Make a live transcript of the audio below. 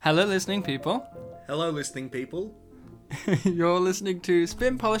Hello, listening people. Hello, listening people. You're listening to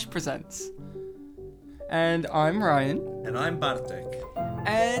Spin Polish Presents. And I'm Ryan. And I'm Bartek.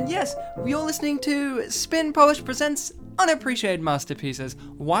 And yes, you're listening to Spin Polish Presents Unappreciated Masterpieces.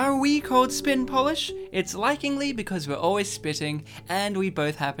 Why are we called Spin Polish? It's likingly because we're always spitting, and we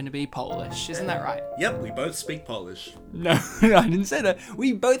both happen to be Polish. Isn't that right? Yep, we both speak Polish. No, I didn't say that.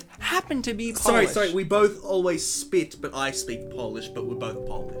 We both happen to be Polish. Sorry, we both always spit, but I speak Polish, but we're both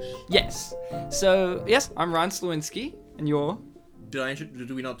Polish. Yes. So, yes, I'm Ryan Slawinski, and you're...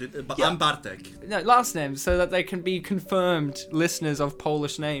 Did we not do that? Yeah. I'm Bartek. No, last names, so that they can be confirmed listeners of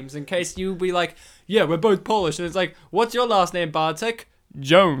Polish names, in case you be like, yeah, we're both Polish, and it's like, what's your last name, Bartek?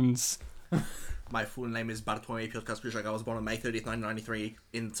 Jones. My full name is Bartłomiej Piotr Kasprzyszek. I was born on May 30th, 1993,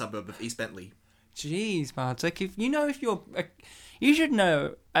 in the suburb of East Bentley. Jeez, Bartek, if you're... you should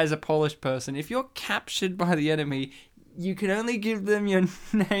know, as a Polish person, if you're captured by the enemy, you can only give them your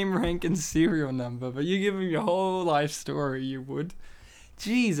name, rank, and serial number, but you give them your whole life story, you would.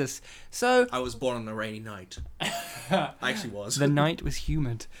 Jesus. So... I was born on a rainy night. I actually was. The night was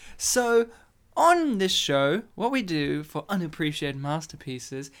humid. So, on this show, what we do for Unappreciated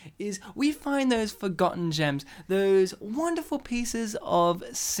Masterpieces is we find those forgotten gems, those wonderful pieces of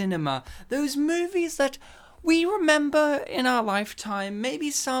cinema, those movies that we remember in our lifetime. Maybe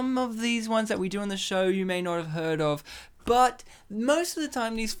some of these ones that we do on the show you may not have heard of, but most of the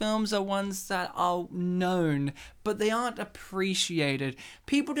time these films are ones that are known, but they aren't appreciated.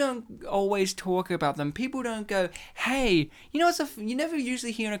 People don't always talk about them. People don't go, hey, you never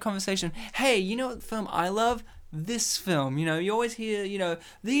usually hear in a conversation, hey, you know what film I love? This film. You always hear,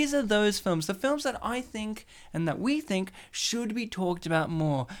 these are those films. The films that I think and that we think should be talked about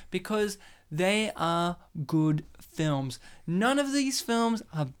more because they are good films. None of these films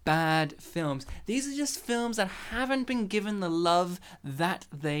are bad films. These are just films that haven't been given the love that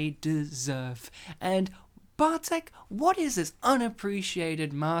they deserve. And Bartek, what is this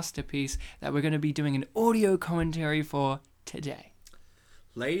unappreciated masterpiece that we're going to be doing an audio commentary for today?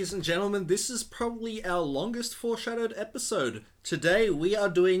 Ladies and gentlemen, this is probably our longest foreshadowed episode. Today we are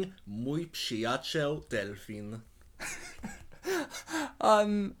doing Mój przyjaciel Delfin.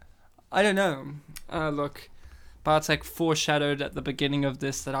 I don't know. Look, Bartek foreshadowed at the beginning of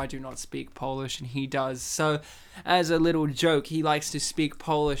this that I do not speak Polish, and he does. So, as a little joke, he likes to speak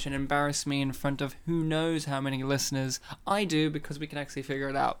Polish and embarrass me in front of who knows how many listeners. I do, because we can actually figure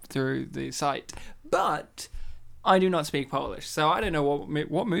it out through the site. But I do not speak Polish, so I don't know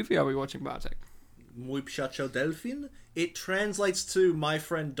what movie are we watching, Bartek? Mój przyjaciel Delfin? It translates to My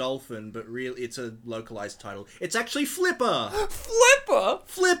Friend Dolphin, but really it's a localized title. It's actually Flipper! Flipper!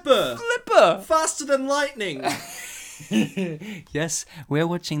 Flipper! Flipper! Faster than lightning! Yes, we're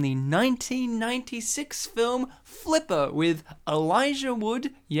watching the 1996 film Flipper with Elijah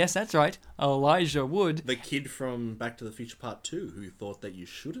Wood. Yes, that's right, Elijah Wood. The kid from Back to the Future Part 2 who thought that you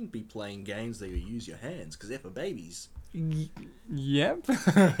shouldn't be playing games that you use your hands because they're for babies. Yep.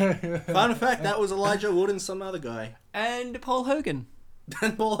 Fun fact, that was Elijah Wood and some other guy. And Paul Hogan.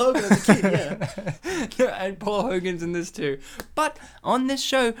 And Paul Hogan as a kid, yeah. And Paul Hogan's in this too. But on this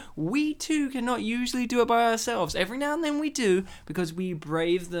show, we too cannot usually do it by ourselves. Every now and then we do, because we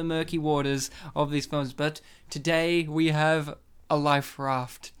brave the murky waters of these films. But today we have a life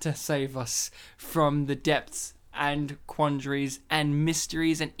raft to save us from the depths and quandaries and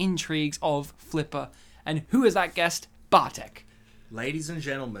mysteries and intrigues of Flipper. And who is that guest? Bartek. Ladies and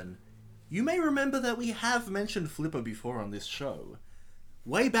gentlemen, you may remember that we have mentioned Flipper before on this show.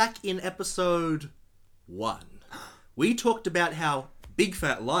 Way back in episode 1, we talked about how Big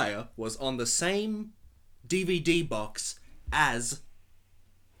Fat Liar was on the same DVD box as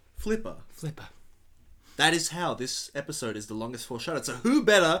Flipper. Flipper. That is how this episode is the longest foreshadowed. So who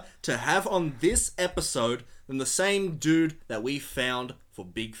better to have on this episode than the same dude that we found for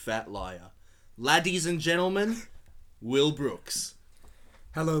Big Fat Liar? Ladies and gentlemen, Will Brooks.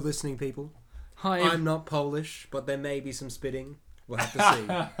 Hello, listening people. Hi. I'm not Polish, but there may be some spitting. We'll have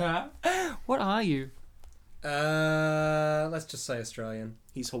to see. What are you? Let's just say Australian.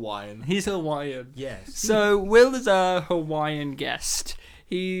 He's Hawaiian. He's Hawaiian. Yes. So Will is a Hawaiian guest.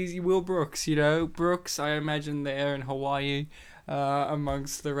 He's Will Brooks, Brooks, I imagine there in Hawaii,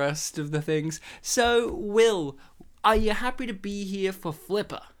 amongst the rest of the things. So, Will, are you happy to be here for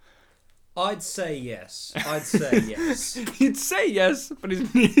Flipper? I'd say yes. I'd say yes. He'd say yes, but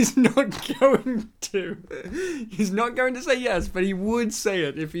he's not going to. He's not going to say yes, but he would say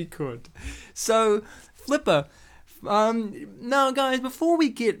it if he could. So, Flipper, now guys, before we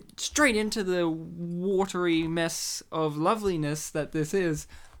get straight into the watery mess of loveliness that this is,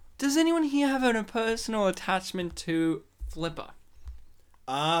 does anyone here have a personal attachment to Flipper?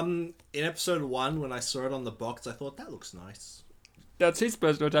 In episode 1, when I saw it on the box, I thought, that looks nice. That's his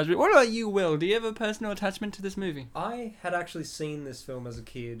personal attachment. What about you, Will? Do you have a personal attachment to this movie? I had actually seen this film as a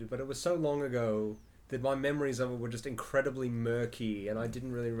kid, but it was so long ago that my memories of it were just incredibly murky, and I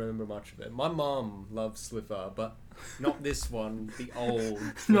didn't really remember much of it. My mum loves Flipper, but not this one, the old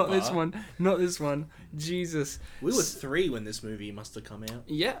Flipper. Not this one. Jesus. We were 3 when this movie must have come out.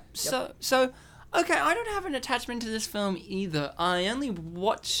 Yeah. So, okay, I don't have an attachment to this film either. I only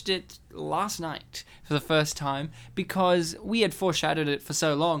watched it last night for the first time because we had foreshadowed it for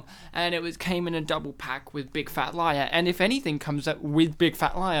so long, and it came in a double pack with Big Fat Liar. And if anything comes up with Big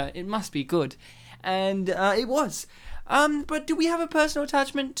Fat Liar, it must be good. And it was. But do we have a personal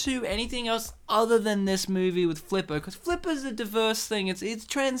attachment to anything else other than this movie with Flipper? Because Flipper's a diverse thing. It's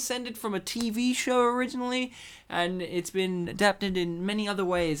transcended from a TV show originally, and it's been adapted in many other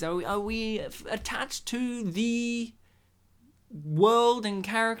ways. Are we attached to the world and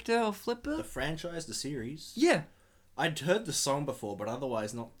character of Flipper? The franchise, the series. Yeah. I'd heard the song before, but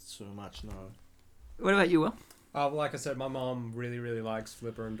otherwise not so much, no. What about you, Will? Like I said, my mom really, really likes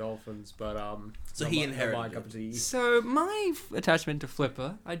Flipper and Dolphins, but So he not inherited my it. cup of tea. So my attachment to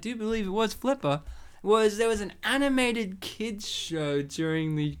Flipper, I do believe it was Flipper, was there was an animated kids show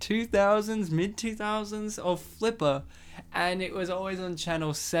during the 2000s, mid-2000s of Flipper, and it was always on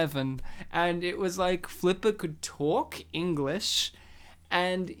Channel 7, and it was like Flipper could talk English,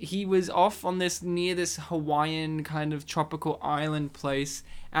 and he was off on near this Hawaiian kind of tropical island place,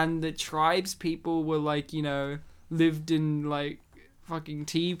 and the tribes people were like, lived in like fucking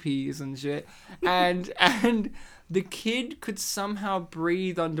teepees and shit, and the kid could somehow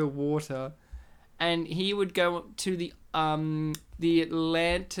breathe underwater, and he would go to the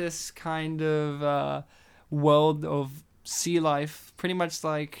Atlantis kind of world of sea life, pretty much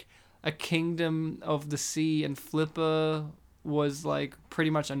like a kingdom of the sea, and Flipper was like pretty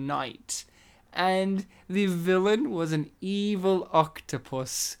much a knight. And the villain was an evil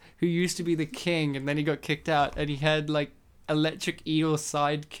octopus who used to be the king, and then he got kicked out, and he had like electric eel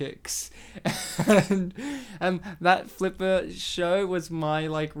sidekicks. and that Flipper show was my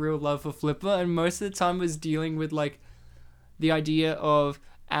like real love for Flipper, and most of the time was dealing with like the idea of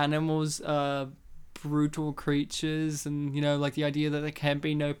animals, brutal creatures, and like the idea that there can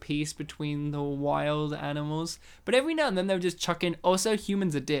be no peace between the wild animals. But every now and then they'll just chuck in also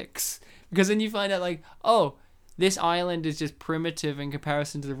humans are dicks, because then you find out like, oh, this island is just primitive in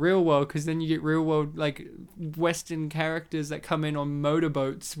comparison to the real world, because then you get real world like Western characters that come in on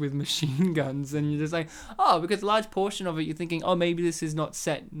motorboats with machine guns, and you're just like, oh, because a large portion of it you're thinking, oh, maybe this is not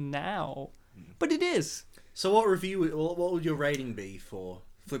set now, but it is. So what would your rating be for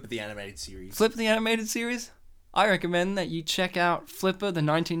Flipper the Animated Series? Flipper the Animated Series? I recommend that you check out Flipper the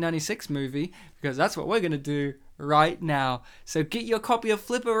 1996 movie, because that's what we're going to do right now. So get your copy of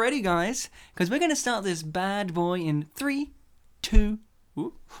Flipper ready, guys, because we're going to start this bad boy in 3, 2,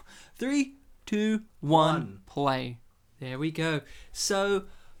 1, play. There we go. So,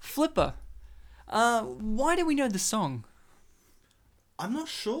 Flipper. Why do we know the song? I'm not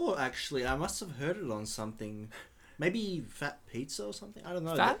sure, actually. I must have heard it on something. Maybe Fat Pizza or something? I don't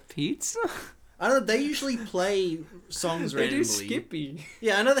know. Fat Pizza? I don't know. They usually play songs They randomly. do Skippy.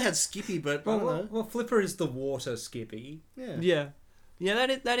 Yeah, I know they had Skippy, but I don't know. Well, Flipper is the water Skippy. Yeah. Yeah,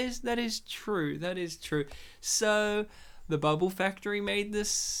 that is true. That is true. So, the Bubble Factory made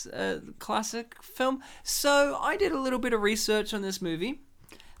this classic film. So, I did a little bit of research on this movie.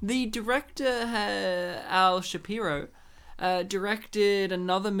 The director, Al Shapiro, directed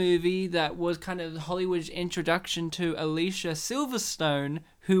another movie that was kind of Hollywood's introduction to Alicia Silverstone,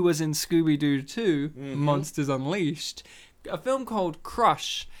 who was in Scooby-Doo 2, Monsters Unleashed, a film called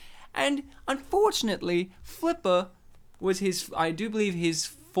Crush. And unfortunately, Flipper was I do believe, his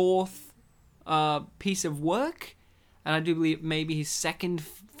fourth piece of work, and I do believe maybe his second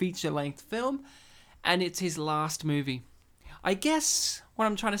feature-length film, and it's his last movie. I guess what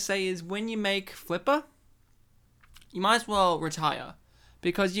I'm trying to say is when you make Flipper, you might as well retire,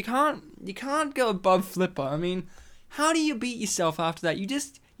 because you can't go above Flipper. I mean, how do you beat yourself after that? You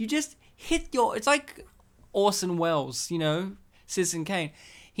just hit it's like Orson Welles, Citizen Kane.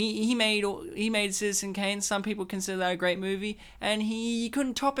 He made Citizen Kane. Some people consider that a great movie, and he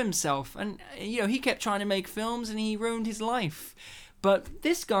couldn't top himself. And he kept trying to make films, and he ruined his life. But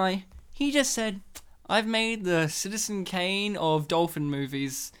this guy, he just said, I've made the Citizen Kane of dolphin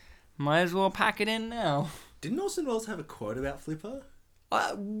movies. Might as well pack it in now. Didn't Orson Welles have a quote about Flipper?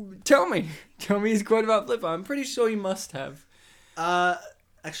 Tell me his quote about Flipper. I'm pretty sure he must have.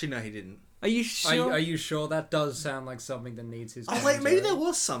 Actually, no, he didn't. Are you sure? Are you sure? That does sound like something that needs his... Oh, wait, maybe there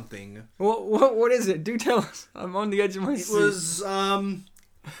was something. What is it? Do tell us. I'm on the edge of my seat. It was,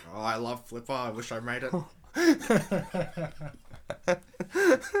 Oh, I love Flipper. I wish I made it.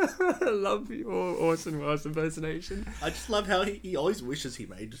 I love your Orson Welles impersonation. I just love how he always wishes he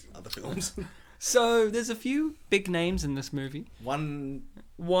made other films. So there's a few big names in this movie. One,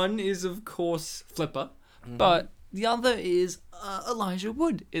 One is, of course, Flipper, but the other is Elijah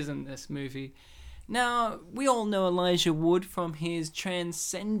Wood is in this movie. Now, we all know Elijah Wood from his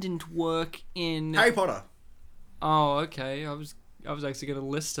transcendent work in... Harry Potter. Oh, okay. I was actually going to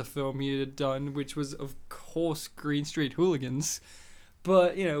list a film he had done, which was, of course, Green Street Hooligans.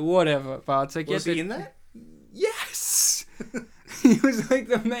 But, you know, whatever. But I Was get he in that? Yes! He was like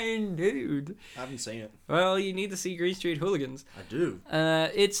the main dude. I haven't seen it. Well, you need to see Green Street Hooligans. I do.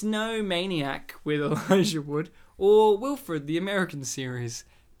 It's no Maniac with Elijah Wood or Wilfred, the American series.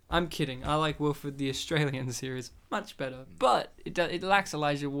 I'm kidding. I like Wilfred, the Australian series, much better. But it lacks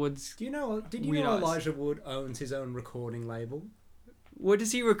Elijah Wood's... Did you know Weird eyes. Elijah Wood owns his own recording label? What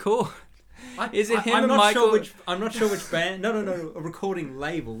does he record? Is it him I'm and not Michael? Sure I'm not sure which band. No, a recording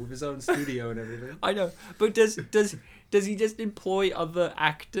label with his own studio and everything. I know, but does he just employ other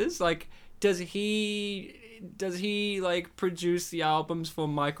actors? Like, does he like produce the albums for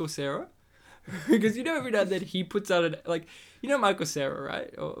Michael Cera? Because you know every now and then he puts out Michael Cera,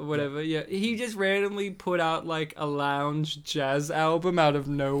 right, or whatever. Yeah, he just randomly put out like a lounge jazz album out of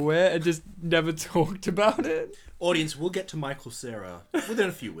nowhere and just never talked about it. Audience, we'll get to Michael Cera within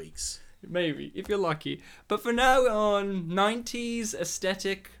a few weeks. Maybe, if you're lucky. But for now, on 90s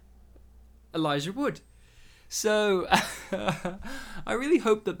aesthetic Elijah Wood. So, I really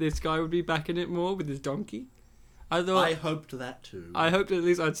hope that this guy would be back in it more with his donkey. I hoped that too. I hoped at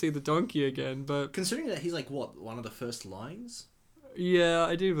least I'd see the donkey again, but... Considering that he's like, what, one of the first lines? Yeah,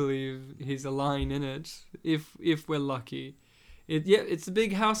 I do believe he's a line in it, if we're lucky. It's the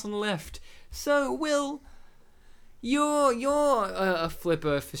big house on the left. So, Will... You're a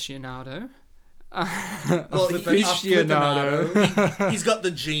Flipper aficionado. Well, aficionado. He's got the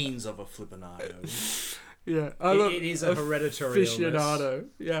genes of a flippanado. Yeah, It is a hereditary aficionado.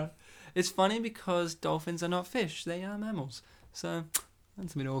 Yeah, it's funny because dolphins are not fish; they are mammals. So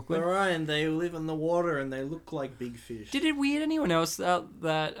that's a bit awkward. They're right, and they live in the water, and they look like big fish. Did it weird anyone else out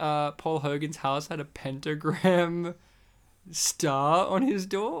that Paul Hogan's house had a pentagram star on his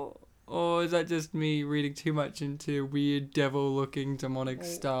door? Or is that just me reading too much into weird devil-looking demonic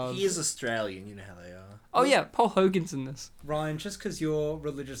stars? He is Australian, you know how they are. Oh yeah, Paul Hogan's in this. Ryan, just because you're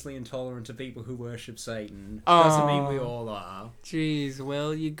religiously intolerant to people who worship Satan Oh. doesn't mean we all are. Jeez,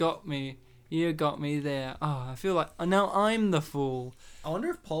 well, you got me. You got me there. Oh, I feel like now I'm the fool. I wonder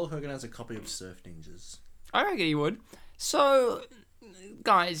if Paul Hogan has a copy of Surf Ninjas. I reckon he would. So,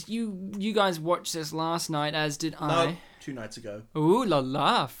 guys, you guys watched this last night, as did I. No, 2 nights ago. Ooh la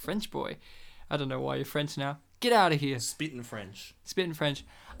la, French boy. I don't know why you're French now. Get out of here. Spittin' French. Spitting French.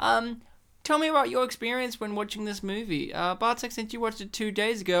 Tell me about your experience when watching this movie. Bartek, since you watched it 2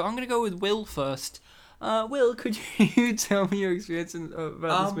 days ago, I'm going to go with Will first. Will, could you tell me your experience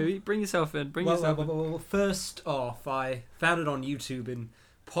about this movie? Bring yourself in. Well, first off, I found it on YouTube in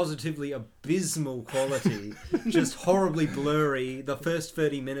positively abysmal quality, just horribly blurry. The first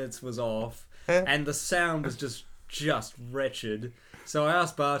 30 minutes was off, and the sound was just wretched. So I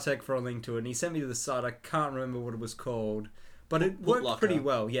asked Bartek for a link to it, and he sent me to the site. I can't remember what it was called, but it worked Bootlocker. pretty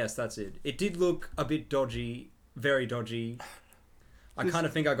well. Yes, that's it. It did look a bit dodgy, very dodgy. I kind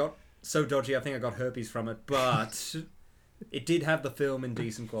of think I got so dodgy, I think I got herpes from it, but it did have the film in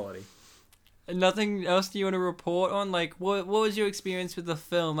decent quality. Nothing else you want to report on? Like, what was your experience with the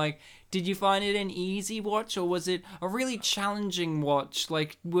film? Like, did you find it an easy watch, or was it a really challenging watch?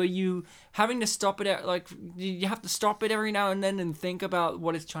 Like, were you having to stop it at, like, did you have to stop it every now and then and think about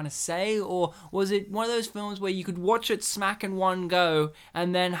what it's trying to say? Or was it one of those films where you could watch it smack in one go,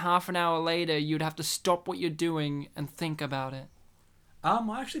 and then half an hour later you'd have to stop what you're doing and think about it? I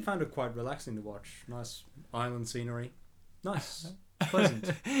actually found it quite relaxing to watch. Nice island scenery. Nice.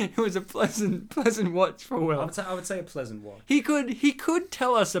 Pleasant. It was a pleasant watch for Will. I would say a pleasant watch. He could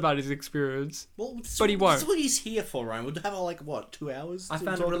tell us about his experience. Well, But he won't. That's what he's here for, Ryan. We'd have, 2 hours I to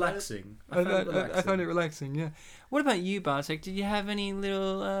found it talk about relaxing. I found it relaxing, yeah. What about you, Bartek? Did you have any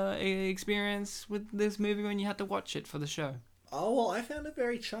little experience with this movie when you had to watch it for the show? Oh, well, I found it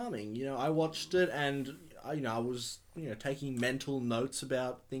very charming. I watched it and, I was, taking mental notes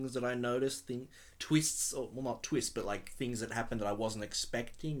about things that I noticed, twists, or, well, not twists, but, things that happened that I wasn't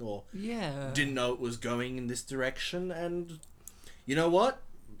expecting or didn't know it was going in this direction. And, you know what?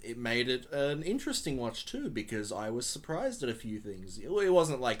 It made it an interesting watch, too, because I was surprised at a few things. It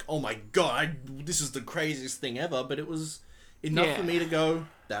wasn't like, oh my god, this is the craziest thing ever, but it was enough for me to go,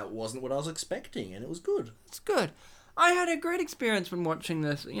 that wasn't what I was expecting, and it was good. It's good. I had a great experience when watching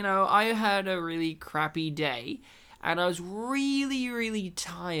this. You know, I had a really crappy day, and I was really, really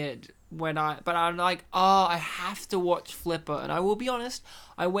tired but I'm like, oh, I have to watch Flipper. And I will be honest,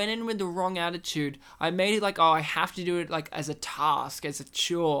 I went in with the wrong attitude. I made it like, oh, I have to do it like as a task, as a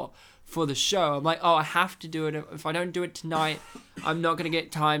chore for the show. I'm like, oh, I have to do it. If I don't do it tonight, I'm not going to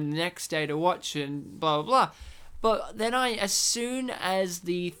get time the next day to watch it, and blah, blah, blah. But then as soon as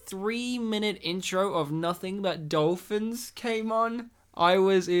the 3-minute intro of nothing but dolphins came on, I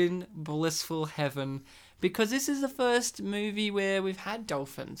was in blissful heaven. Because this is the first movie where we've had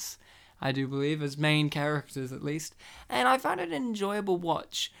dolphins, I do believe, as main characters at least. And I found it an enjoyable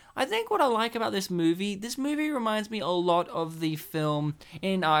watch. I think what I like about this movie reminds me a lot of the film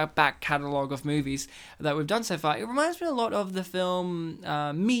in our back catalogue of movies that we've done so far. It reminds me a lot of the film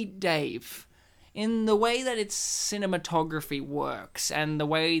Meet Dave, in the way that its cinematography works and the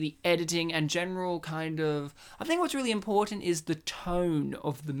way the editing and general kind of... I think what's really important is the tone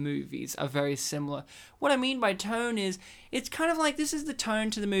of the movies are very similar. What I mean by tone is, it's kind of like this is the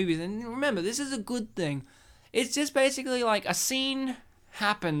tone to the movies. And remember, this is a good thing. It's just basically like a scene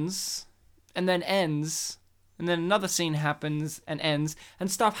happens and then ends, and then another scene happens and ends, and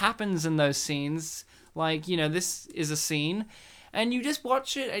stuff happens in those scenes. Like, you know, this is a scene, and you just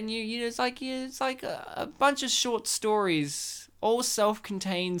watch it, and you it's like a bunch of short stories, all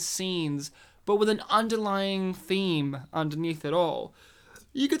self-contained scenes, but with an underlying theme underneath it all.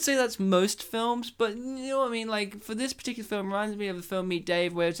 You could say that's most films, but you know what I mean? Like, for this particular film, it reminds me of the film Meet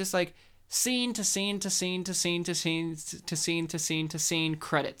Dave, where it's just like scene to scene to scene to scene to scene to scene to scene to scene,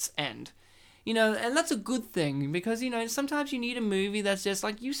 credits, end. You know, and that's a good thing, because, you know, sometimes you need a movie that's just,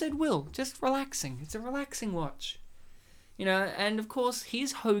 like you said, Will, just relaxing. It's a relaxing watch. You know, and of course,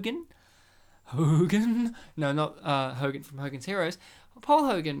 here's Hogan. Hogan? No, not Hogan from Hogan's Heroes. Paul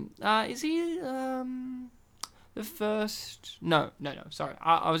Hogan. Is he the first... No, sorry.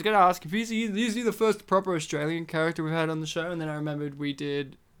 I was going to ask if is he the first proper Australian character we've had on the show, and then I remembered we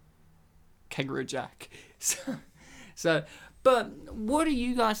did Kangaroo Jack. So, but what do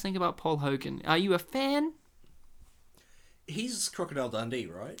you guys think about Paul Hogan? Are you a fan? He's Crocodile Dundee,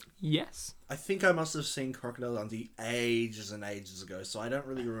 right? Yes. I think I must have seen Crocodile Dundee ages and ages ago, so I don't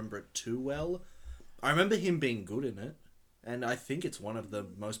really remember it too well. I remember him being good in it, and I think it's one of the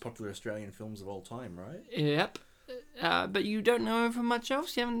most popular Australian films of all time, right? Yep. But you don't know him from much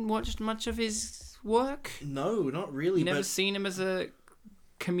else? You haven't watched much of his work? No, not really. You never seen him as a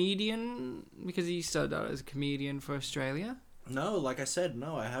comedian? Because he started out as a comedian for Australia? No, like I said,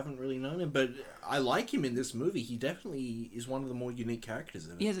 no, I haven't really known him, but I like him in this movie. He definitely is one of the more unique characters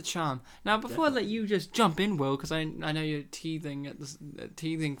in it. He has a charm. Now, before I let you just jump in, Will, because I know you're teething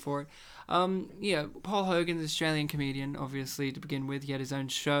for it. Yeah, Paul Hogan's an Australian comedian, obviously, to begin with. He had his own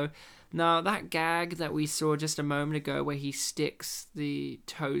show. Now, that gag that we saw just a moment ago where he sticks the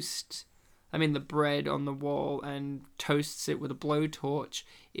bread on the wall and toasts it with a blowtorch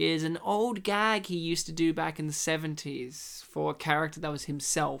is an old gag he used to do back in the 70s for a character that was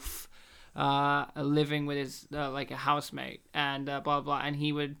himself living with his like a housemate and blah blah, and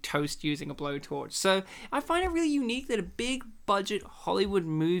he would toast using a blowtorch. So I find it really unique that a big budget Hollywood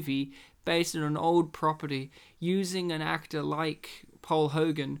movie based on an old property using an actor like Paul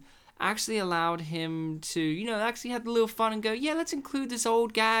Hogan actually allowed him to, you know, actually have a little fun and go, yeah, let's include this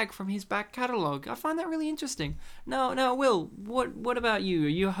old gag from his back catalogue. I find that really interesting. Now, Will, what about you? Are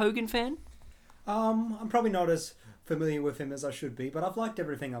you a Hogan fan? I'm probably not as familiar with him as I should be, but I've liked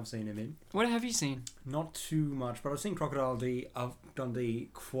everything I've seen him in. What have you seen? Not too much, but I've seen Crocodile Dundee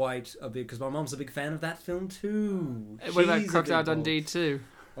quite a bit, because my mom's a big fan of that film too. What about Crocodile Dundee too?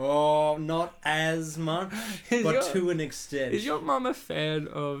 Oh, not as much, but to an extent. Is your mom a fan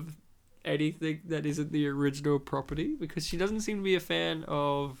of anything that isn't the original property? Because she doesn't seem to be a fan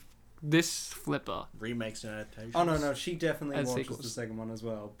of this Flipper. Remakes and adaptations. Oh, no, she definitely And watches sequels. the second one as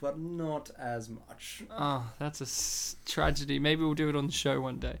well, but not as much. Oh, that's a tragedy. Maybe we'll do it on the show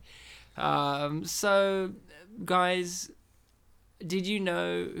one day. So, guys, did you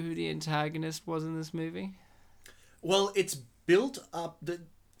know who the antagonist was in this movie? Well, it's built up the...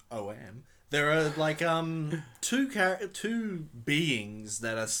 There are like two beings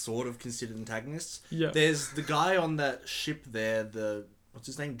that are sort of considered antagonists. Yeah. There's the guy on that ship there, what's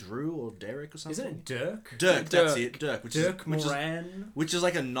his name, Drew or Derek or something? Isn't it Dirk? Dirk, that's it, Dirk. Dirk Moran. Which is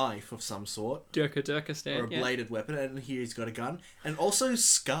like a knife of some sort. Durkistan, Or a bladed weapon, and here he's got a gun. And also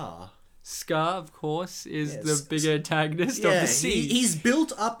Scar. Scar, of course, is Yes. the big antagonist of the scene. He's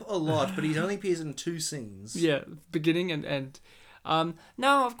built up a lot, but he only appears in 2 scenes. Yeah, beginning and end.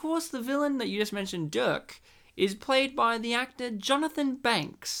 Now, of course, the villain that you just mentioned, Dirk, is played by the actor Jonathan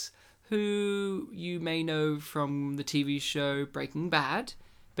Banks, who you may know from the TV show Breaking Bad,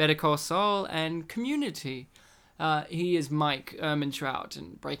 Better Call Saul, and Community. He is Mike Ehrmantraut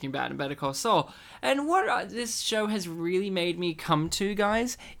in Breaking Bad and Better Call Saul. And what this show has really made me come to,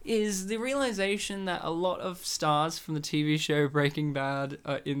 guys, is the realization that a lot of stars from the TV show Breaking Bad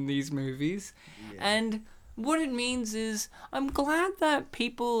are in these movies. Yeah. And what it means is I'm glad that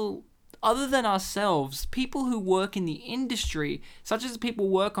people, other than ourselves, people who work in the industry, such as people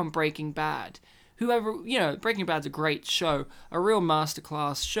who work on Breaking Bad, whoever, Breaking Bad's a great show, a real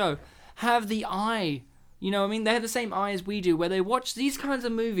masterclass show, have the eye. You know what I mean? They have the same eye as we do, where they watch these kinds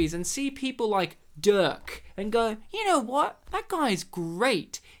of movies and see people like Dirk and go, you know what? That guy's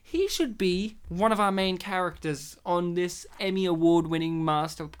great. He should be one of our main characters on this Emmy Award-winning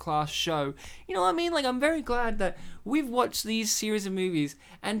masterclass show. You know what I mean? Like, I'm very glad that we've watched these series of movies,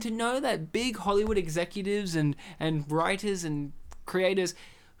 and to know that big Hollywood executives and writers and creators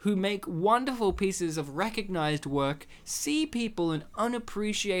who make wonderful pieces of recognized work see people in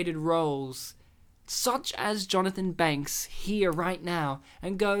unappreciated roles, such as Jonathan Banks here right now,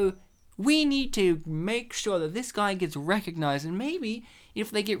 and go, we need to make sure that this guy gets recognized, and maybe if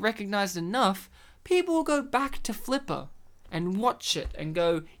they get recognized enough, people will go back to Flipper and watch it and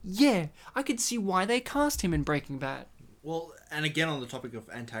go, yeah, I could see why they cast him in Breaking Bad. Well, and again on the topic of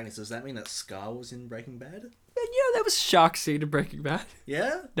antagonists, does that mean that Scar was in Breaking Bad? And, there was shark scene in Breaking Bad.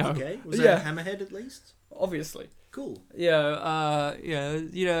 Yeah? No. Okay. Was that Hammerhead at least? Obviously. Cool. Yeah,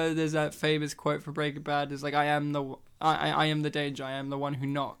 there's that famous quote from Breaking Bad. It's like, I am the danger, I am the one who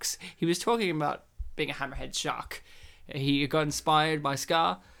knocks. He was talking about being a hammerhead shark. He got inspired by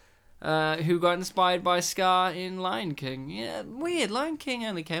Scar, who got inspired by Scar in Lion King. Yeah, weird. Lion King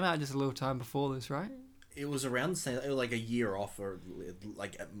only came out just a little time before this, right? It was around the same, like a year off, or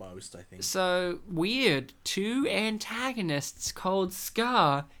like at most, I think. So weird. Two antagonists called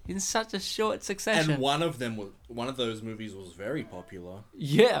Scar in such a short succession. And one of those movies was very popular.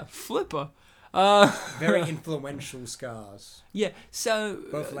 Yeah, Flipper. Very influential Scars. Yeah. So,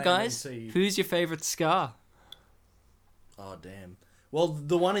 Both land guys, and sea. who's your favorite Scar? Oh damn. Well,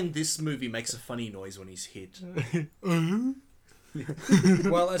 the one in this movie makes a funny noise when he's hit.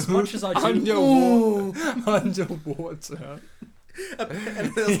 Well, as much as I do... Underwater.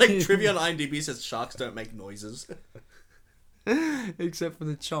 And there's like trivia on IMDb says sharks don't make noises. Except for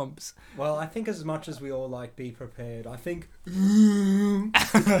the chomps. Well, I think as much as we all like Be Prepared, I think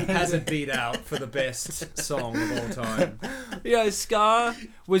has it beat out for the best song of all time. Yeah, Scar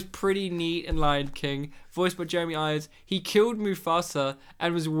was pretty neat in Lion King, voiced by Jeremy Irons. He killed Mufasa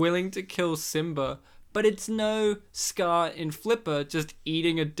and was willing to kill Simba, but it's no Scar in Flipper just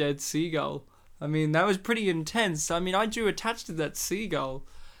eating a dead seagull. I mean, that was pretty intense. I mean, I drew attached to that seagull.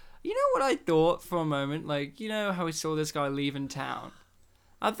 You know what I thought for a moment? Like, you know how we saw this guy leaving town?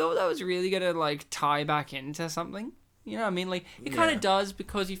 I thought that was really going to, like, tie back into something. You know what I mean? Like, it kind of does,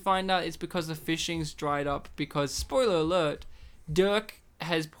 because you find out it's because the fishing's dried up, because, spoiler alert, Dirk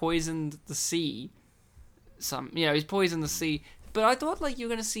has poisoned the sea. He's poisoned the sea. But I thought, like, you're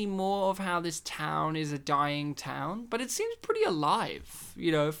going to see more of how this town is a dying town. But it seems pretty alive,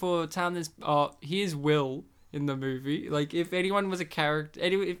 for a town that's... here's Will in the movie. Like, if anyone was a character...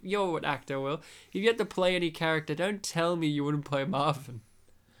 if you're an actor, Will, if you had to play any character, don't tell me you wouldn't play Marvin.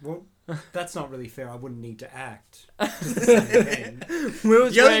 Well, that's not really fair. I wouldn't need to act.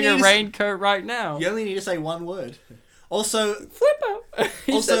 Will's wearing a raincoat right now. You only need to say one word. Also, Flipper.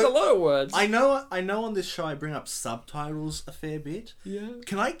 He says a lot of words. I know. On this show, I bring up subtitles a fair bit. Yeah.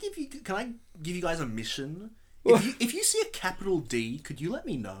 Can I give you guys a mission? If you see a capital D, could you let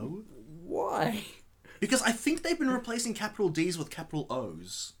me know? Why? Because I think they've been replacing capital D's with capital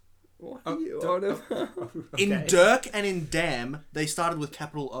O's. What are you on about? Okay. In Dirk and in Damn, they started with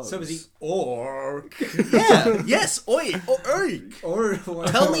capital O's. So is he orc? Yeah. Yes. Oi. Oik. Or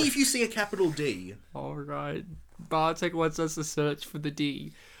Tell me if you see a capital D. All right. Bartek wants us to search for the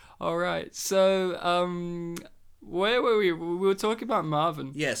D. All right. So, where were we? We were talking about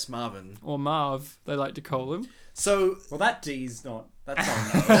Marvin. Yes, Marvin. Or Marv, they like to call him. So, well, that D's not. That's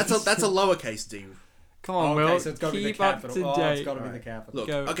not. that's a lowercase D. Come on, okay, Will. so it's got to be the Keep up capital. to date. It's got to be the capital. Look,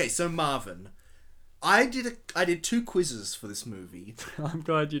 Go. okay, so Marvin. I did 2 quizzes for this movie. I'm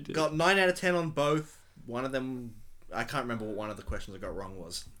glad you did. Got 9 out of 10 on both. One of them, I can't remember what one of the questions I got wrong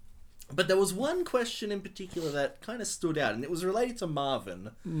was. But there was one question in particular that kind of stood out, and it was related to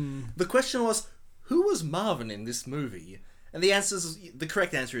Marvin. The question was, who was Marvin in this movie? And the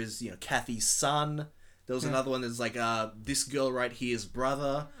correct answer is, Kathy's son. There was another one that's like, this girl right here's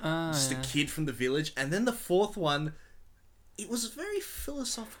brother. Just a kid from the village. And then the fourth one, it was a very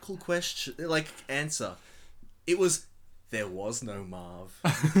philosophical question, answer. It was there was no Marv.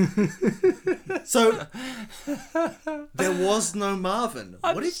 So, there was no Marvin.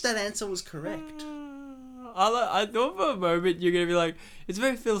 What if that answer was correct? I thought for a moment you're going to be like, it's a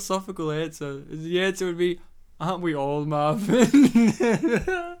very philosophical answer. The answer would be, aren't we all Marvin?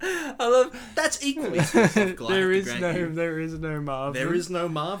 I love... That's equally philosophical. There is no Marvin. There is no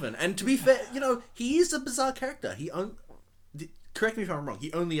Marvin. And to be fair, he is a bizarre character. Correct me if I'm wrong.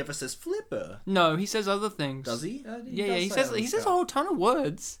 He only ever says Flipper. No, he says other things. Does he? Yeah, he says a whole ton of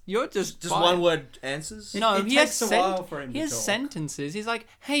words. You're just one word answers. No, It takes a while for him to he has talk. sentences. He's like,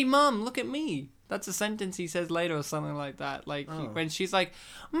 "Hey, Mum, look at me." That's a sentence he says later or something like that. Like when she's like,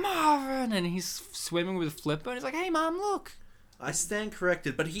 "Marvin," and he's swimming with Flipper, and he's like, "Hey, Mum, look." I stand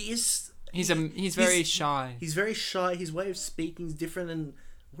corrected, but he is. He's very shy. He's very shy. His way of speaking is different. And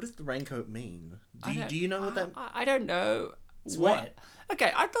what does the raincoat mean? Do you know what that? I don't know. It's wet.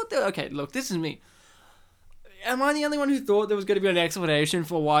 Okay, I thought that. Okay, look, this is me. Am I the only one who thought there was going to be an explanation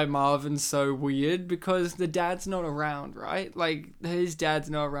for why Marvin's so weird? Because the dad's not around, right? Like, his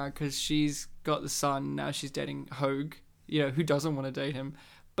dad's not around because she's got the son. Now she's dating Hogue, who doesn't want to date him.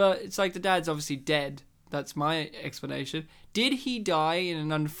 But it's like the dad's obviously dead. That's my explanation. Did he die in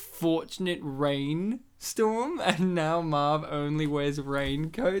an unfortunate rainstorm? And now Marv only wears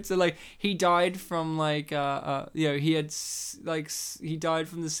raincoats? So, like, he died from, like, he died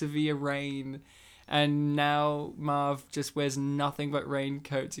from the severe rain. And now Marv just wears nothing but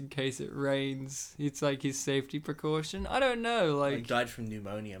raincoats in case it rains. It's like his safety precaution. I don't know. He Like, died from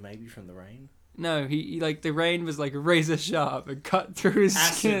pneumonia, maybe from the rain. no, he like the rain was like razor sharp and cut through his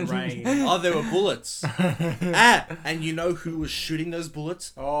skin. Acid rain. Oh, there were bullets. And you know who was shooting those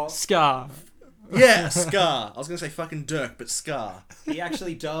bullets? Oh, Scar. Yeah, Scar. I was gonna say fucking Dirk, but Scar. he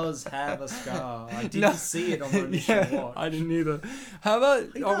actually does have a scar. I didn't see it on the initial watch. I didn't either. How about?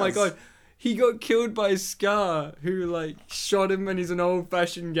 Oh my does. god. He got killed by Scar, who, like, shot him, and he's an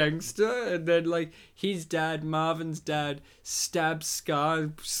old-fashioned gangster. And then, like, his dad, Marvin's dad, stabbed Scar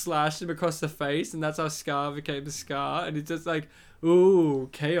and slashed him across the face. And that's how Scar became Scar. And it's just like, ooh,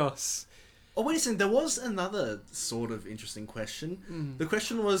 chaos. Oh, wait a second. There was another sort of interesting question. The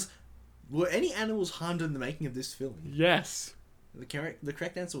question was, were any animals harmed in the making of this film? Yes. The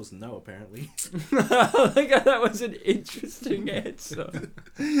correct answer was no, apparently. Like, that was an interesting answer.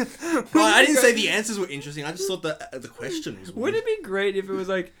 Well, I didn't say the answers were interesting. I just thought the question was weird. Would it be great if it was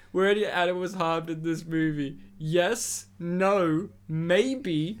like, were any animals harmed in this movie? Yes, no,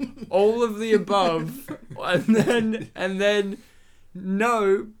 maybe, all of the above, and then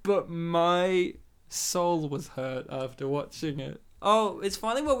no, but my soul was hurt after watching it. Oh, it's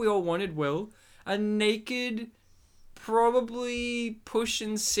finally what we all wanted, Will. A naked, probably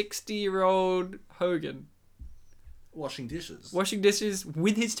pushing 60-year-old Hogan. Washing dishes. Washing dishes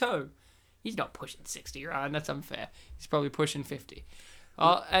with his toe. He's not pushing 60, right? That's unfair. He's probably pushing 50.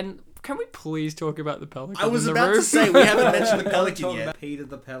 And can we please talk about the pelican? I was in the about to roof? say, we haven't mentioned the Talk pelican yet. about Peter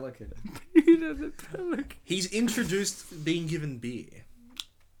the Pelican. Peter the pelican. He's introduced being given beer.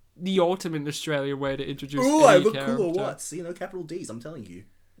 The ultimate Australian way to introduce Ooh, I any look character. cool or what? See, capital D's, I'm telling you.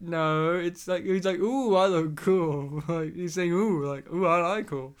 No, it's like, he's like, ooh, I look cool. Like, he's saying, ooh, like, ooh, I like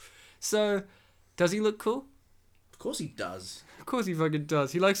cool. So, does he look cool? Of course he does. Of course he fucking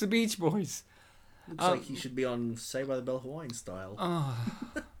does. He likes the Beach Boys. Looks like he should be on Saved by the Bell Hawaiian style.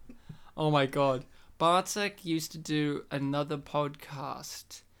 Oh my god. Bartek used to do another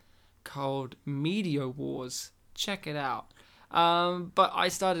podcast called Media Wars. Check it out. But I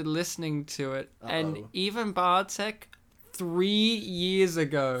started listening to it, and even Bartek, 3 years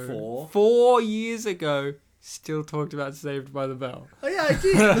ago, 4 years ago, still talked about Saved by the Bell. Oh yeah, I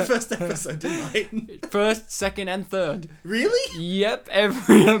did. The first episode, didn't I? First, second, and third. Really? Yep,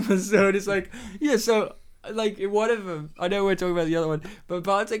 every episode is like, yeah, so, like, whatever. I know we're talking about the other one, but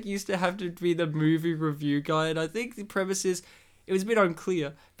Bartek used to have to be the movie review guy, and I think the premise is, it was a bit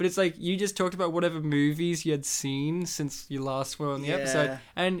unclear, but it's like, you just talked about whatever movies you had seen since you last were on the episode,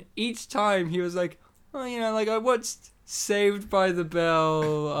 and each time he was like, oh, like, I watched Saved by the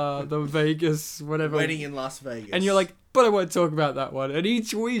Bell, the Vegas, whatever. Wedding in Las Vegas. And you're like, but I won't talk about that one. And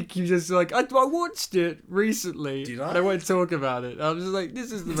each week you just like, I watched it recently. Did I? And I won't talk about it. I'm just like,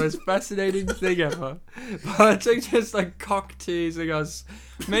 this is the most fascinating thing ever. But it's just like cock teasing us.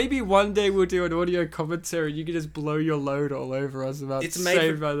 Maybe one day we'll do an audio commentary and you can just blow your load all over us about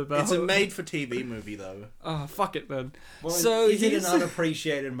Saved by the Bell. It's a made-for-TV movie, though. Oh, fuck it then. Well, So is it an here's-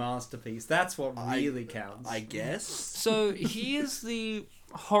 unappreciated masterpiece? That's what really counts. I guess. So here's the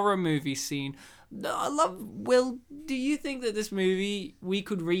horror movie scene. I love. Will, do you think that this movie, we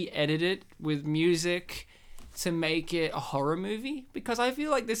could re-edit it with music to make it a horror movie? Because I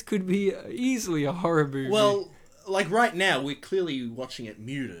feel like this could be easily a horror movie. Well, like right now, we're clearly watching it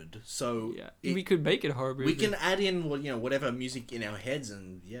muted, so Yeah, we could make it a horror movie. we can add in whatever music in our heads,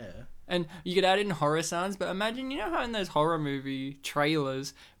 and And you could add in horror sounds, but imagine, how in those horror movie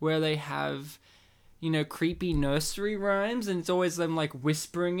trailers where they have, creepy nursery rhymes, and it's always them, like,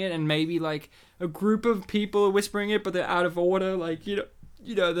 whispering it, and maybe, like, a group of people are whispering it, but they're out of order, like,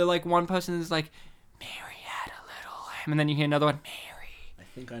 they're, like, one person is like, Mary had a little lamb, and then you hear another one, Mary.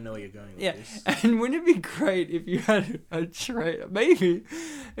 I think I know where you're going with Yeah, this. and wouldn't it be great if you had a trailer? Maybe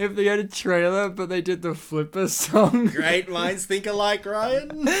if they had a trailer, but they did the Flipper song. Great minds think alike,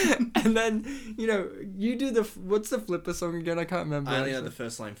 Ryan. And then you do what's the Flipper song again? I can't remember. I only know actually. the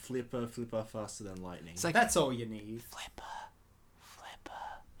first line: "Flipper, flipper, faster than lightning." It's like That's all you need. Flipper,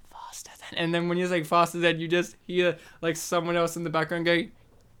 faster than. And then when you're saying faster than, you just hear like someone else in the background going.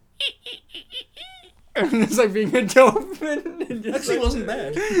 And it's like being a dolphin. And just, Actually, like, wasn't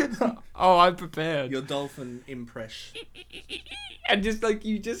bad. Oh, I'm prepared. Your dolphin impress. And just like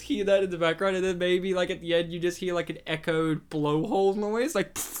you just hear that in the background, and then maybe like at the end you just hear like an echoed blowhole noise,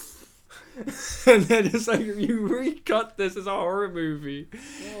 like. And then it's like you recut this as a horror movie,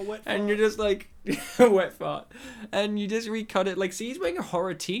 and you're just like wet fart, and you just recut it. Like, see, he's wearing a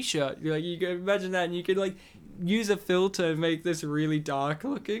horror T-shirt. Like, you can imagine that, and you could like use a filter and make this really dark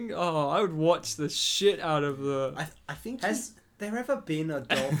looking. Oh, I would watch the shit out of the. I think Has there ever been a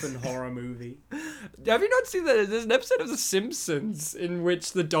dolphin horror movie? Have you not seen that? There's an episode of The Simpsons in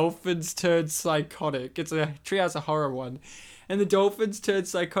which the dolphins turn psychotic. It's a Treehouse of Horror one. And the dolphins turn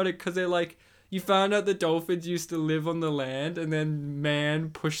psychotic because they're like, you found out the dolphins used to live on the land and then man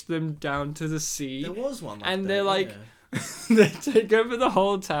pushed them down to the sea. there was one, And that, they're like, yeah. they take over the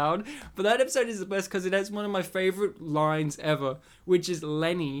whole town. But that episode is the best because it has one of my favorite lines ever, which is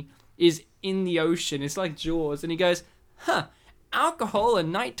Lenny is in the ocean. It's like Jaws. And he goes, alcohol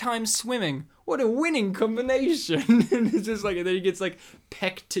and nighttime swimming. What a winning combination. And it's just like, and then he gets like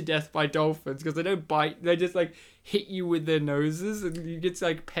pecked to death by dolphins because they don't bite. They just like hit you with their noses and he gets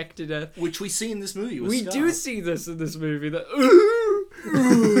like pecked to death. Which we see in this movie. With We Scar. do see this in this movie. That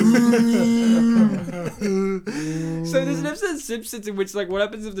so there's an episode of Simpsons in which like what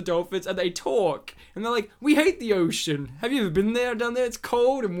happens if the dolphins and they talk and they're like, we hate the ocean. Have you ever been there down there? It's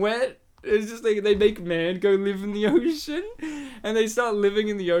cold and wet. It's just like they make man go live in the ocean and they start living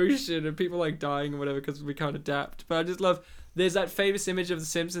in the ocean and people like dying or whatever because we can't adapt. But I just love, there's that famous image of the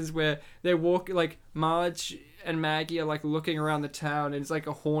Simpsons where they're walking, like Marge and Maggie are like looking around the town and it's like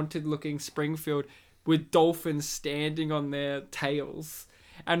a haunted looking Springfield with dolphins standing on their tails.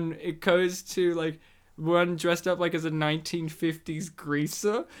 And it goes to like one dressed up like as a 1950s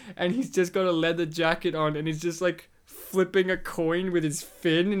greaser and he's just got a leather jacket on and he's just like flipping a coin with his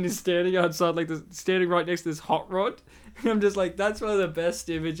fin and he's standing outside like this, standing right next to this hot rod. And I'm just like, that's one of the best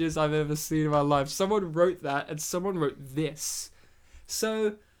images I've ever seen in my life. Someone wrote that and someone wrote this.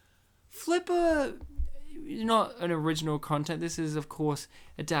 So Flipper, not an original content. This is of course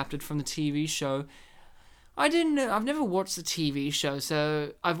adapted from the TV show. I've never watched the TV show,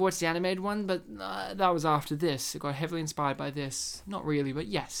 so I've watched the animated one, but that was after this. It got heavily inspired by this. Not really, but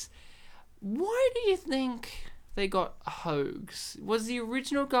yes. Why do you think they got Hoax? Was the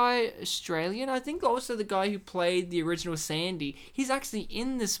original guy Australian? I think also the guy who played the original Sandy, he's actually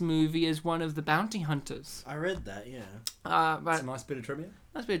in this movie as one of the bounty hunters. I read that, yeah. But That's a nice bit of trivia.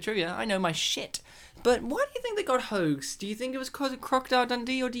 that's a bit of trivia. I know my shit. But why do you think they got Hoax? Do you think it was because of Crocodile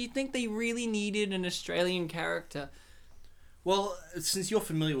Dundee, or do you think they really needed an Australian character? Well, since you're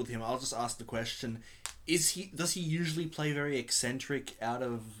familiar with him, I'll just ask the question: does he usually play very eccentric, out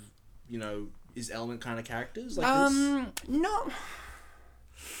of his element kind of characters like this? No.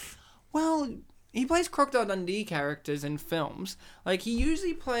 Well, he plays Crocodile Dundee characters in films. Like, he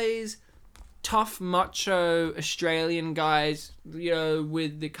usually plays tough, macho Australian guys,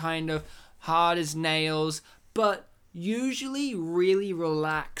 with the kind of hard as nails, but usually really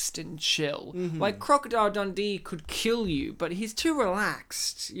relaxed and chill. Mm-hmm. Like, Crocodile Dundee could kill you, but he's too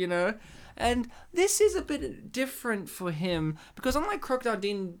relaxed, And this is a bit different for him because unlike Crocodile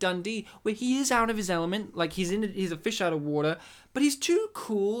Dundee, where he is out of his element, like he's a fish out of water, but he's too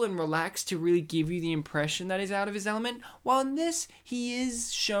cool and relaxed to really give you the impression that he's out of his element. While in this, he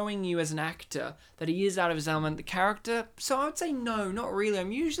is showing you as an actor that he is out of his element, the character. So I would say no, not really.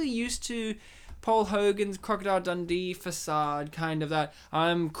 I'm usually used to Paul Hogan's Crocodile Dundee facade, kind of that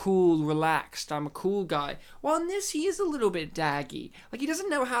I'm cool, relaxed, I'm a cool guy. While in this, he is a little bit daggy. Like, he doesn't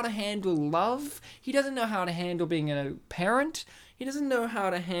know how to handle love. He doesn't know how to handle being a parent. He doesn't know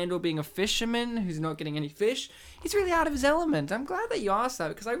how to handle being a fisherman who's not getting any fish. He's really out of his element. I'm glad that you asked that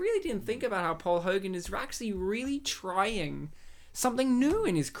because I really didn't think about how Paul Hogan is actually really trying something new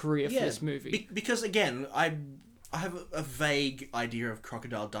in his career for this movie. Because again, I I have a vague idea of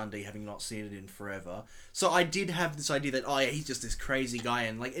Crocodile Dundee, having not seen it in forever. So I did have this idea that, oh yeah, he's just this crazy guy,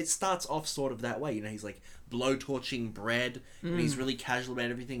 and like it starts off sort of that way. You know, he's like blowtorching bread, and he's really casual about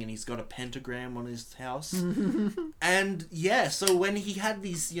everything, and he's got a pentagram on his house. And yeah, so when he had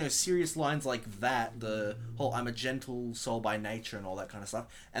these, you know, serious lines like that, the whole "I'm a gentle soul by nature" and all that kind of stuff,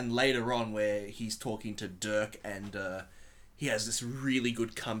 and later on where he's talking to Dirk and he has this really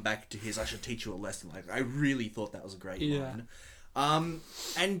good comeback to his "I should teach you a lesson." Like, I really thought that was a great line.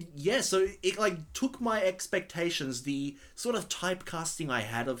 And yeah, so it like took my expectations, the sort of typecasting I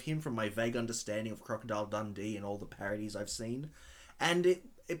had of him from my vague understanding of Crocodile Dundee and all the parodies I've seen, and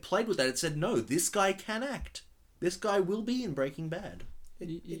it played with that. It said, no, this guy can act. This guy will be in Breaking Bad.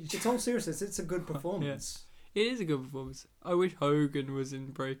 It's all seriousness. It's a good performance. It is a good performance. I wish Hogan was in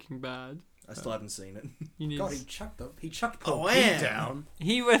Breaking Bad. I still haven't seen it. You need God, to- he chucked Paul Pete down.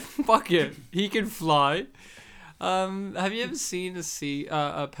 He went, fuck it. He can fly. Have you ever seen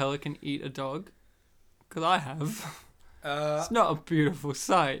a pelican eat a dog? Because I have. It's not a beautiful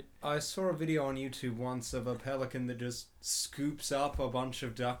sight. I saw a video on YouTube once of a pelican that just scoops up a bunch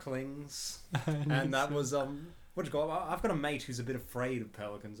of ducklings, and that was what do you call it? I've got a mate who's a bit afraid of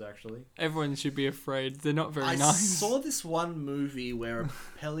pelicans, actually. Everyone should be afraid. They're not very I nice. saw this one movie where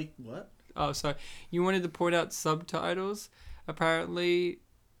a what? Oh, sorry. You wanted to point out subtitles. Apparently,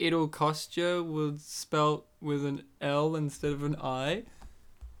 "it'll cost you" was spelt with an L instead of an I.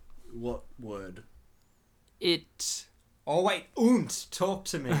 What word? It. Oh wait, und, talk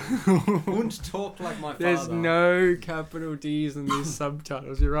to me. Und talk like my father. There's no capital D's in these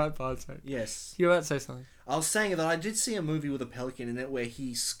subtitles. You're right, Bartek. Yes. You're about to say something. I was saying that I did see a movie with a pelican in it where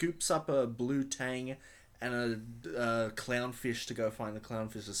he scoops up a blue tang and a clownfish to go find the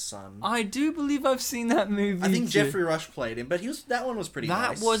clownfish's son. I do believe I've seen that movie. I think too. Jeffrey Rush played him, but that one was pretty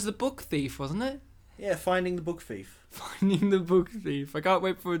nice. That was The Book Thief, wasn't it? Yeah, Finding the Book Thief. Finding the Book Thief. I can't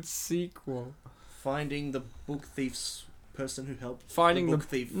wait for its sequel. Finding the book thief's person who helped Finding the book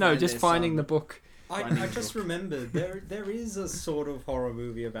thief. No, find just their finding son. the book. I just remembered there is a sort of horror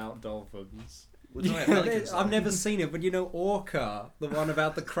movie about dolphins. We're talking about pelicans, I've though. never seen it, but you know Orca, the one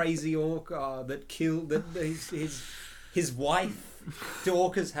about the crazy orca that killed his wife. Do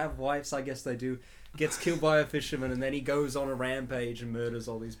orcas have wives? I guess they do. Gets killed by a fisherman, and then he goes on a rampage and murders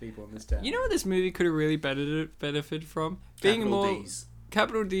all these people in this town. You know what this movie could have really benefited from? Being Capital more D's.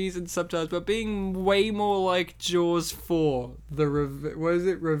 capital D's and subtitles, but being way more like Jaws 4. What is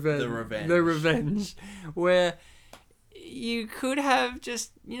it? Revenge. The Revenge. The Revenge. Where you could have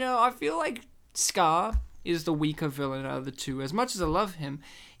just, I feel like Scar is the weaker villain out of the two. As much as I love him,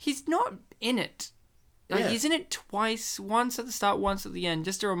 he's not in it. Like, Yeah. he's in it twice, once at the start, once at the end,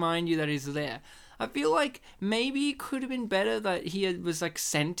 just to remind you that he's there. I feel like maybe it could have been better that he was like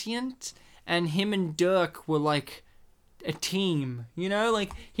sentient and him and Dirk were like a team,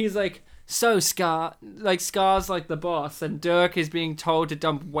 like he's like, so Scar, like Scar's like the boss and Dirk is being told to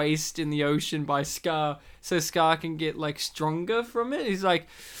dump waste in the ocean by Scar so Scar can get like stronger from it. He's like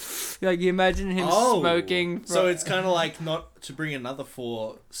you imagine him smoking. So it's kind of like, not to bring another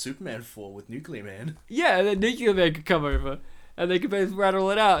Superman 4 with Nuclear Man. Yeah, and then Nuclear Man could come over and they could both rattle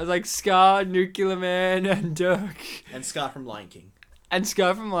it out. It's like Scar, Nuclear Man, and Dirk. And Scar from Lion King. And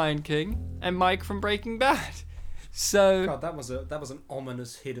Scar from Lion King, and Mike from Breaking Bad. So God, that was an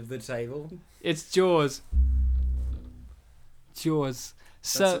ominous hit of the table. it's Jaws. Jaws.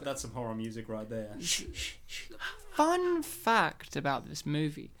 So That's some horror music right there. fun fact about this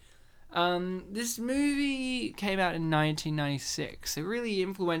movie. This movie came out in 1996, a really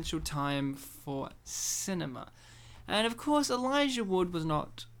influential time for cinema. And of course, Elijah Wood was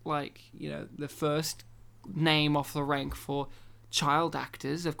not the first name off the rank for child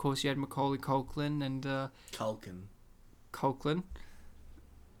actors. Of course, you had Macaulay Culkin and Culkin. Culkin.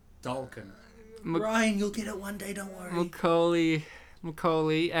 Dalkin. Ryan, you'll get it one day, don't worry.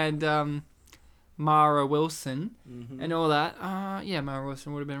 Macaulay and Mara Wilson Mm-hmm. and all that. Mara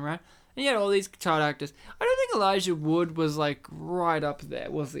Wilson would have been right. And you had all these child actors. I don't think Elijah Wood was like right up there,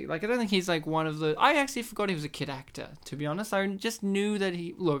 was he? Like, I don't think he's like one of the. I actually forgot he was a kid actor, to be honest. I just knew that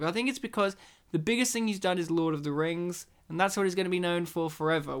he. Look, I think it's because the biggest thing he's done is Lord of the Rings, and that's what he's going to be known for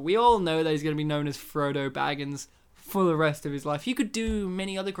forever. We all know that he's going to be known as Frodo Baggins for the rest of his life. He could do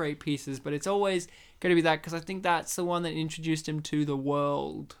many other great pieces, but it's always going to be that because I think that's the one that introduced him to the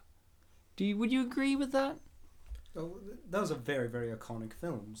world. Would you agree with that? Well, that was a very, very iconic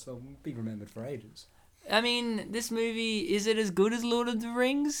film, so it'll be remembered for ages. I mean, this movie, is it as good as Lord of the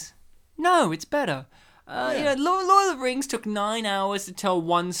Rings? No, it's better. Lord of the Rings took 9 hours to tell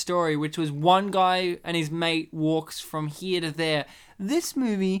one story, which was one guy and his mate walks from here to there. This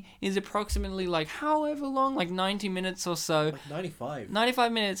movie is approximately like however long, like 90 minutes or so. Like 95.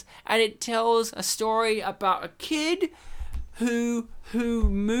 95 minutes, and it tells a story about a kid who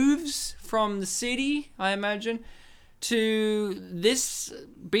moves from the city, I imagine, to this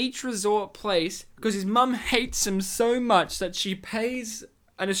beach resort place because his mum hates him so much that she pays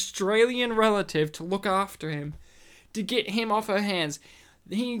an Australian relative to look after him, to get him off her hands.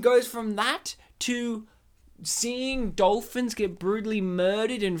 He goes from that to seeing dolphins get brutally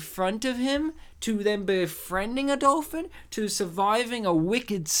murdered in front of him, to then befriending a dolphin, to surviving a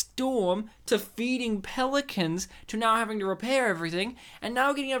wicked storm, to feeding pelicans, to now having to repair everything, and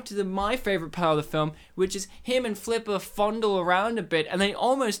now getting up to my favourite part of the film, which is him and Flipper fondle around a bit, and they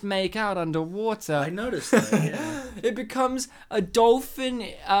almost make out underwater. I noticed that, yeah. It becomes a dolphin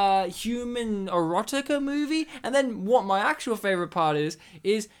human erotica movie, and then what my actual favourite part is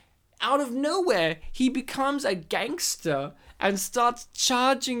out of nowhere, he becomes a gangster and starts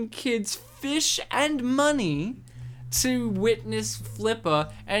charging kids fish and money to witness Flipper,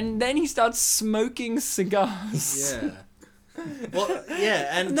 and then he starts smoking cigars. Yeah. Well,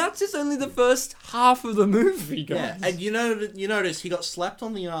 yeah, And that's just only the first half of the movie, guys. yeah, and you notice he got slapped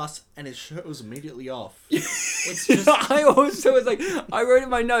on the ass and his shirt was immediately off. It's just... I also was like, I wrote in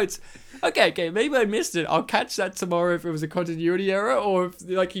my notes, okay, maybe I missed it. I'll catch that tomorrow if it was a continuity error or if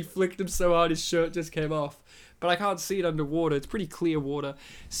like he flicked him so hard his shirt just came off. But I can't see it underwater. It's pretty clear water.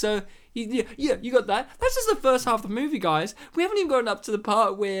 So, yeah, you got that. That's just the first half of the movie, guys. We haven't even gotten up to the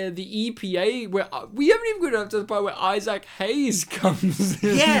part where the EPA, we haven't even gotten up to the part where Isaac Hayes comes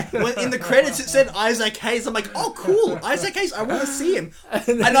in. Yeah, when in the credits it said Isaac Hayes. I'm like, oh, cool, Isaac Hayes, I want to see him.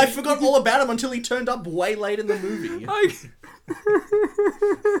 And I forgot all about him until he turned up way late in the movie.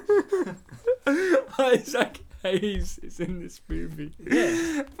 Isaac Hayes is in this movie.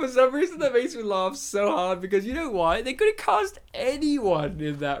 Yeah. For some reason that makes me laugh so hard because you know why? They could have cast anyone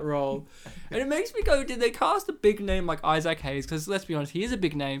in that role. And it makes me go, did they cast a big name like Isaac Hayes? Because let's be honest, he is a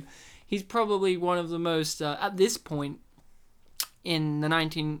big name. He's probably one of the most, at this point in the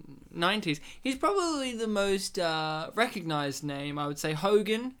 1990s, he's probably the most recognized name, I would say.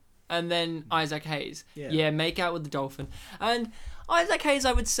 Hogan and then Isaac Hayes. Yeah, make out with the dolphin. And Isaac Hayes,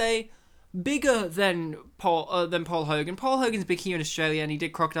 I would say, bigger than Paul Hogan. Paul Hogan's big here in Australia, and he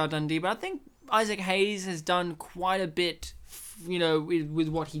did Crocodile Dundee. But I think Isaac Hayes has done quite a bit, with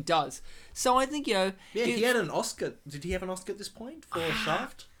what he does. So I think Yeah, he had an Oscar. Did he have an Oscar at this point for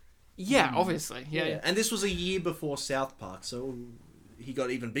Shaft? Yeah, obviously. Yeah. And this was a year before South Park, so he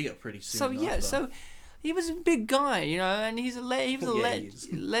got even bigger pretty soon. So he was a big guy, and he was a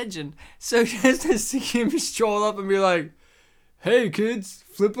is. legend. So just to see him stroll up and be like, "Hey kids,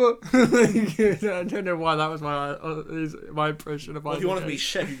 Flipper." I don't know why that was my impression of. Well, if you want to be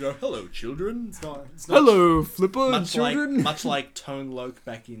chef, you go, "Hello, children." It's not Hello, Flipper, children. Much like Tone Loc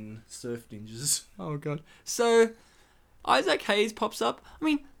back in Surf Ninjas. Oh god. So Isaac Hayes pops up. I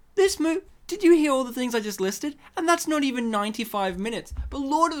mean, this movie. Did you hear all the things I just listed? And that's not even 95 minutes. But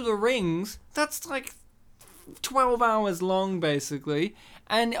Lord of the Rings, that's like 12 hours long, basically.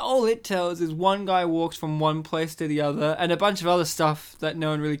 And all it tells is one guy walks from one place to the other, and a bunch of other stuff that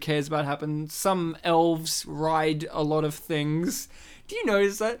no one really cares about happens. Some elves ride a lot of things. Do you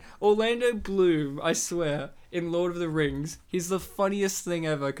notice that? Orlando Bloom, I swear, in Lord of the Rings, he's the funniest thing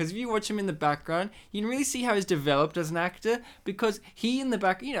ever. Because if you watch him in the background, you can really see how he's developed as an actor. Because he in the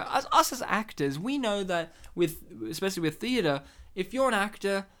back, us as actors, we know that especially with theatre, if you're an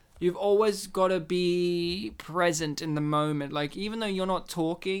actor, you've always got to be present in the moment. Like, even though you're not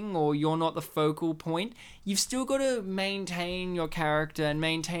talking or you're not the focal point, you've still got to maintain your character and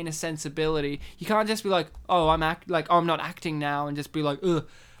maintain a sensibility. You can't just be like, oh, I'm not acting now, and just be like, ugh.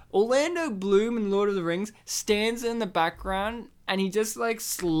 Orlando Bloom in Lord of the Rings stands in the background and he just like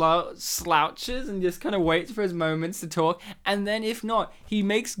slouches and just kind of waits for his moments to talk. And then if not, he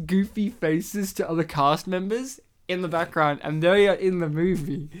makes goofy faces to other cast members in the background, and they are in the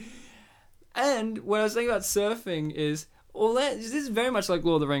movie. And what I was saying about surfing is, this is very much like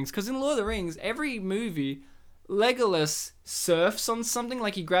Lord of the Rings, because in Lord of the Rings, every movie, Legolas surfs on something,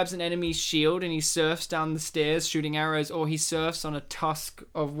 like he grabs an enemy's shield and he surfs down the stairs shooting arrows, or he surfs on a tusk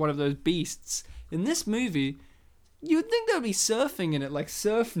of one of those beasts. In this movie, you would think there would be surfing in it, like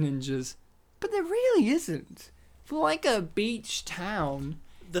surf ninjas, but there really isn't. For like a beach town,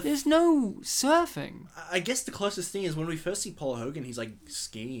 there's no surfing. I guess the closest thing is when we first see Paul Hogan, he's like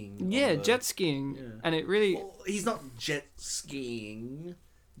skiing. Yeah, jet skiing. Yeah. And it really... Well, he's not jet skiing.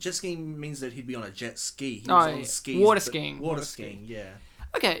 Jet skiing means that he'd be on a jet ski. He was on skis, water skiing. Water skiing, yeah.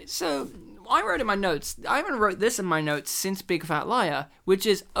 Okay, so I wrote in my notes. I haven't wrote this in my notes since Big Fat Liar, which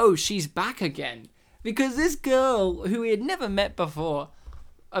is, oh, she's back again. Because this girl, who we had never met before,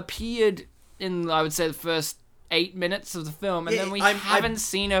 appeared in, I would say, the first 8 minutes of the film, and Yeah, then we I'm- haven't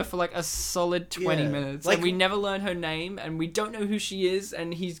seen her for like a solid 20 Yeah, minutes. like- And we never learn her name, and we don't know who she is,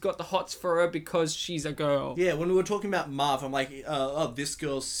 and he's got the hots for her because she's a girl. Yeah, when we were talking about Marv, I'm like, this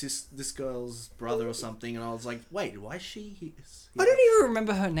girl's brother or something, and I was like, wait, why is she here? I don't even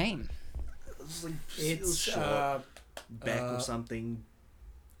remember her name. It was like, it was It's short. Beck or something.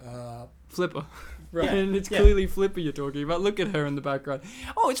 Flipper. Right, Yeah, and it's yeah. clearly Flipper you're talking about. Look at her in the background.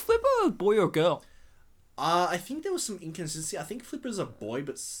 Oh, it's Flipper, a boy or girl? I think there was some inconsistency. I think Flipper's a boy,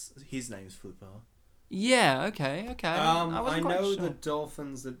 but his name's Flipper. Yeah, okay. I wasn't quite know sure. the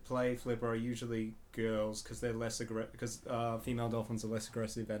dolphins that play Flipper are usually girls because they're less because female dolphins are less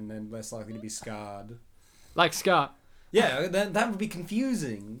aggressive and then less likely to be scarred. Like Scar. Yeah, that would be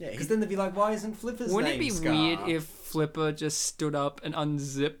confusing. Yeah, Because then they'd be like, why isn't Flipper's Wouldn't it name be Scar? weird if Flipper just stood up and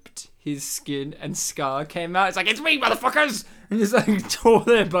unzipped his skin and Scar came out? It's like, it's me, motherfuckers! And just like tore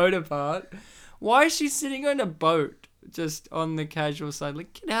their boat apart. Why is she sitting on a boat just on the casual side?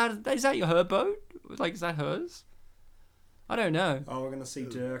 Like, get out of, is that her boat? Like, is that hers? I don't know. Oh, we're going to see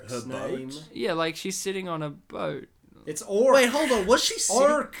Dirk's her boat? name. Yeah, like she's sitting on a boat. It's Orc. Wait, hold on. Was she sitting?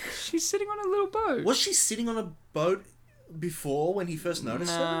 Orc. She's sitting on a little boat. Was she sitting on a boat before when he first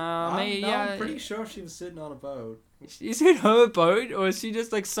noticed her? Nah, maybe, yeah. I'm pretty sure she was sitting on a boat. Is it her boat, or is she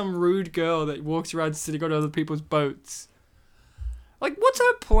just like some rude girl that walks around sitting on other people's boats? Like, what's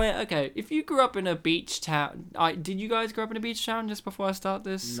her plan? Okay, if you grew up in a beach town, did you guys grow up in a beach town? Just before I start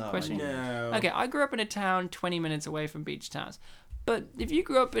this No, I question. No. Okay, I grew up in a town 20 minutes away from beach towns, but if you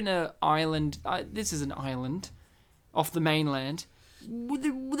grew up in an island, this is an island, off the mainland.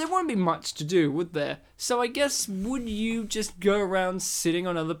 There wouldn't be much to do, would there? So I guess, would you just go around sitting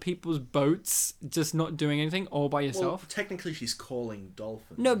on other people's boats, just not doing anything, all by Well, yourself? technically she's calling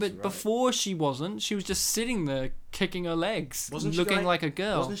dolphins. No, but right? before she wasn't. She was just sitting there, kicking her legs, Wasn't she looking going- like a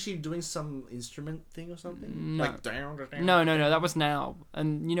girl. Wasn't she doing some instrument thing or something? No. Like down. No, that was now.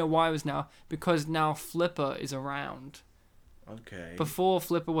 And you know why it was now? Because now Flipper is around. Okay. Before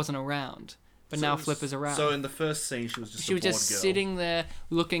Flipper wasn't around, but now Flipper's around. So in the first scene, she was just She a was bored just girl. sitting there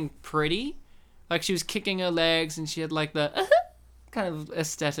looking pretty. Like she was kicking her legs and she had like the kind of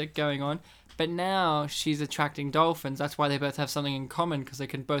aesthetic going on. But now she's attracting dolphins. That's why they both have something in common, because they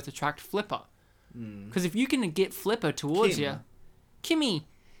can both attract Flipper. Because if you can get Flipper towards Kim. you, Kimmy,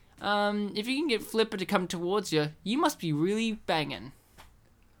 if you can get Flipper to come towards you, you must be really banging.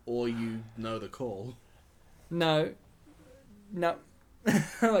 Or you know the call. No.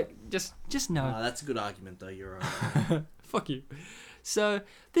 Like, just no. Ah, that's a good argument, though. You're right. Fuck you. So,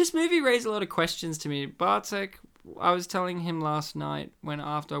 this movie raised a lot of questions to me. Bartek, I was telling him last night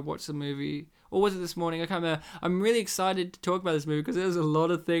after I watched the movie, or was it this morning? I can't remember. I'm really excited to talk about this movie because there's a lot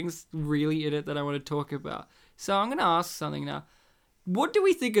of things really in it that I want to talk about. So, I'm going to ask something now. What do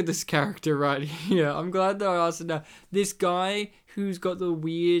we think of this character right here? I'm glad that I asked it now. This guy who's got the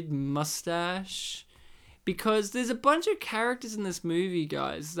weird mustache. Because there's a bunch of characters in this movie,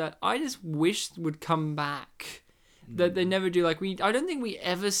 guys, that I just wish would come back. That they never do. Like, I don't think we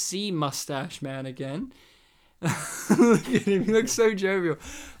ever see Mustache Man again. Look at him, he looks so jovial.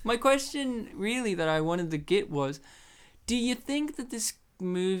 My question, really, that I wanted to get was, do you think that this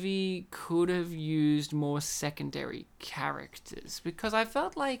movie could have used more secondary characters? Because I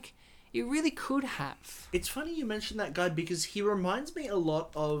felt like it really could have. It's funny you mentioned that guy because he reminds me a lot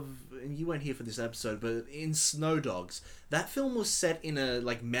of, and you weren't here for this episode, but in Snow Dogs, that film was set in a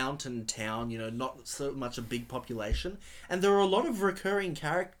like mountain town, you know, not so much a big population, and there are a lot of recurring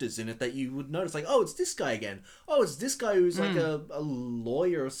characters in it that you would notice, like, oh, it's this guy again. Oh, it's this guy who's like a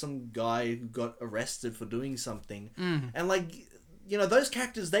lawyer or some guy who got arrested for doing something, and like, you know, those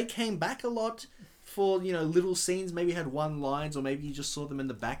characters, they came back a lot. For, you know, little scenes, maybe had one lines, or maybe you just saw them in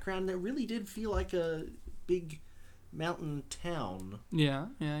the background. It really did feel like a big mountain town. Yeah.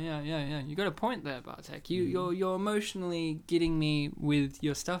 You got a point there, Bartek. You're emotionally getting me with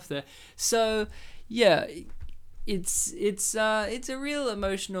your stuff there. So, yeah, it's a real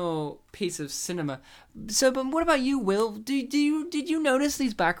emotional piece of cinema. So, but what about you, Will? Did you notice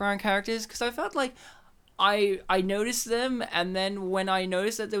these background characters? Because I felt like I noticed them, and then when I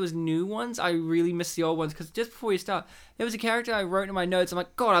noticed that there was new ones, I really missed the old ones, because just before you start, there was a character I wrote in my notes, I'm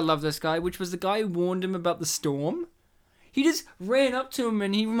like, God, I love this guy, which was the guy who warned him about the storm. He just ran up to him,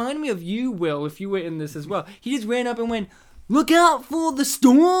 and he reminded me of you, Will, if you were in this as well. He just ran up and went, look out for the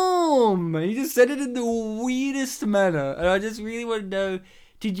storm! And he just said it in the weirdest manner, and I just really want to know,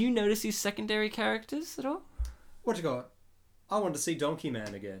 did you notice these secondary characters at all? What you got? I want to see Donkey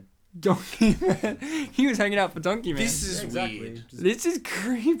Man again. Donkey Man. He was hanging out for Donkey Man. This is Yeah, exactly. weird. This is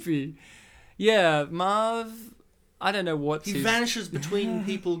creepy. Yeah, Marv. I don't know what's He his... vanishes between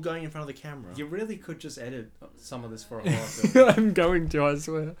people going in front of the camera. You really could just edit some of this for a horror film. I'm going to, I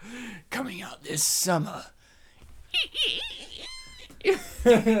swear. Coming out this summer.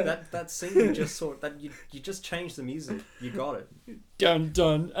 that scene you just saw, that you just changed the music. You got it. Dun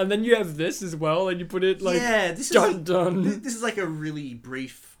dun. And then you have this as well, and you put it like yeah, this dun is dun. this is like a really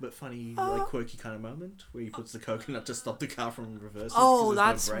brief but funny, like quirky kind of moment where he puts the coconut to stop the car from reversing. Oh, 'cause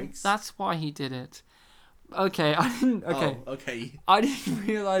there's no brakes. that's why he did it. Okay, I didn't. Okay, Oh, okay. I didn't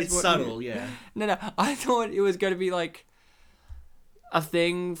realize. It's what subtle, yeah. No, I thought it was going to be like a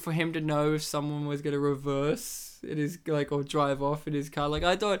thing for him to know if someone was going to reverse in his, like, or drive off in his car. Like,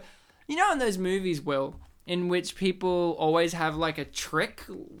 I thought, you know, in those movies, Will, in which people always have like a trick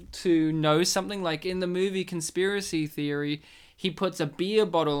to know something. Like in the movie Conspiracy Theory, he puts a beer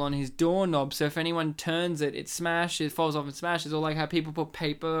bottle on his doorknob, so if anyone turns it, it smashes, falls off and smashes. Or like how people put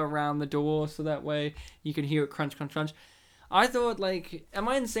paper around the door so that way you can hear it crunch, crunch, crunch. I thought, like, am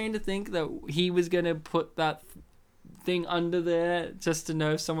I insane to think that he was going to put that thing under there just to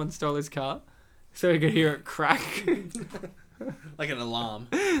know if someone stole his car? So he could hear it crack. Like an alarm.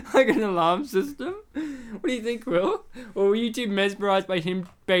 Like an alarm system? What do you think, Will? Or were you too mesmerised by him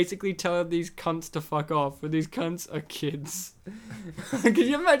basically telling these cunts to fuck off? When these cunts are kids. Could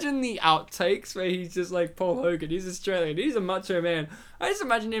you imagine the outtakes where he's just like Paul Hogan? He's Australian. He's a macho man. I just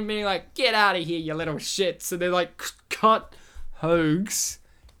imagine him being like, "Get out of here, you little shits." So they're like, "Cut, Hoags.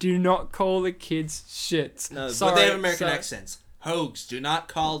 Do not call the kids shits." No, Sorry, but they have American so- accents. Hoax, do not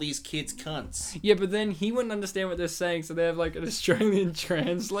call these kids cunts. Yeah, but then he wouldn't understand what they're saying, so they have like an Australian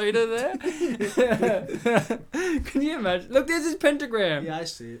translator there. Can you imagine? Look, there's his pentagram. Yeah, I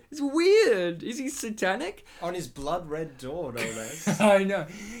see it. It's weird. Is he satanic? On his blood red door, no less. I know.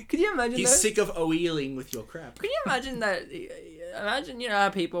 Could you imagine He's that? sick of oeling with your crap. Could you imagine that? Imagine, you know, how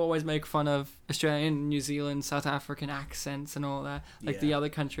people always make fun of Australian, New Zealand, South African accents and all that, like the Yeah. other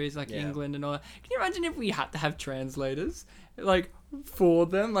countries, like Yeah. England and all that. Can you imagine if we had to have translators, like, for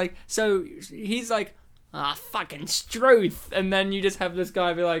them? Like, so he's like, fucking Struth, and then you just have this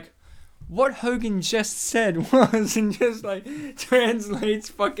guy be like, what Hogan just said was, and just like translates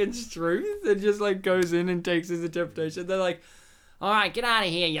fucking Struth, and just like goes in and takes his interpretation. They're like, all right, get out of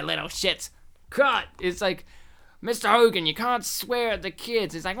here, you little shits. Cut. It's like, Mr. Hogan, you can't swear at the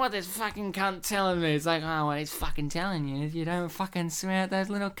kids. It's like, what this fucking cunt telling me? It's like, oh, what he's fucking telling you is you don't fucking swear at those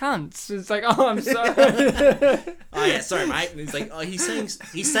little cunts. It's like, oh, I'm sorry. Oh yeah, sorry, mate. And he's like, oh, he's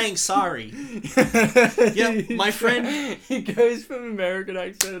saying sorry. Yeah, my friend. He goes from American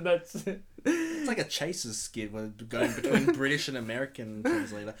accent and that's it. It's like a Chase's skit where going between British and American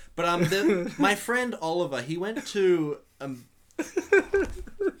translator. But my friend Oliver, he went to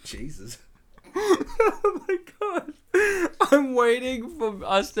Jesus. Oh my god. I'm waiting for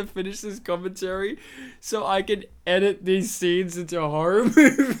us to finish this commentary so I can edit these scenes into a horror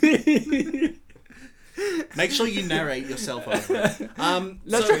movie. Make sure you narrate yourself over it.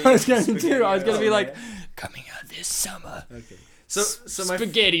 That's so, what I was going to do. I was going to be Oh, like, man. coming out this summer. Okay. So my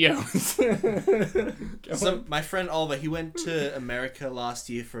SpaghettiOs. So my friend Oliver, he went to America last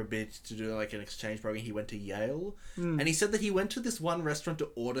year for a bit to do like an exchange program. He went to Yale, and he said that he went to this one restaurant to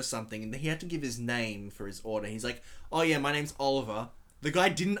order something, and he had to give his name for his order. He's like, "Oh yeah, my name's Oliver." The guy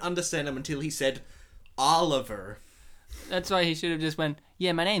didn't understand him until he said, "Oliver." That's why he should have just went,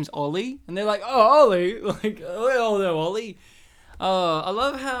 yeah, my name's Ollie. And they're like, oh, Ollie. Like, oh, no, Ollie. Oh, I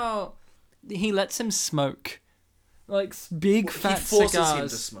love how he lets him smoke. Like, big Well, he fat forces cigars. him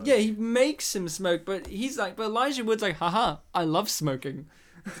to smoke. Yeah, he makes him smoke, but he's like, but Elijah Wood's like, haha, I love smoking.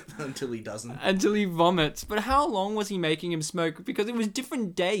 Until he doesn't. Until he vomits. But how long was he making him smoke? Because it was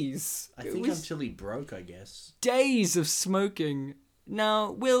different days. I It think was until he broke, I guess. days of smoking.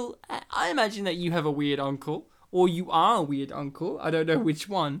 Now, Will, I imagine that you have a weird uncle. Or you are a weird uncle. I don't know which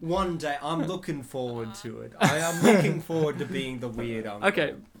one. One day, I'm looking forward to it. I am looking forward to being the weird uncle.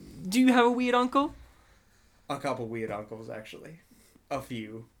 Okay. Do you have a weird uncle? A couple weird uncles, actually. A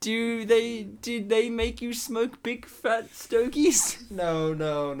few. Did they make you smoke big fat stogies? No.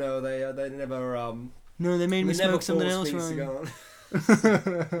 They never No, they made me they never smoke something forced else me to wrong.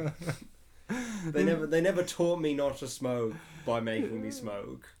 go on. They never taught me not to smoke by making me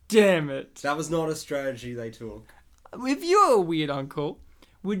smoke. Damn it. That was not a strategy they took. If you're a weird uncle,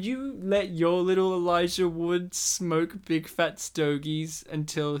 would you let your little Elijah Wood smoke big fat stogies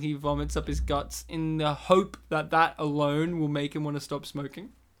until he vomits up his guts in the hope that that alone will make him want to stop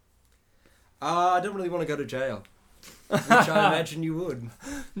smoking? I don't really want to go to jail. Which I imagine you would.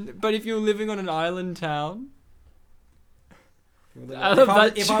 But if you're living on an island town... I love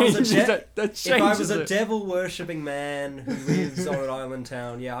that If I was changes a it. That if I was changes a it. devil worshipping man who lives on an island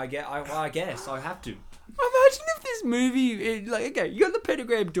town, yeah, I guess I have to. Imagine if this movie, okay, you got the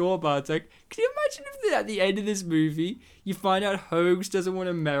pentagram door, Bartek. Can you imagine if at the end of this movie, you find out Hoax doesn't want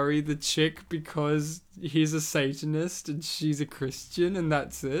to marry the chick because he's a Satanist and she's a Christian and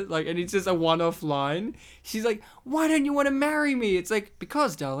that's it? Like, and it's just a one-off line. She's like, why don't you want to marry me? It's like,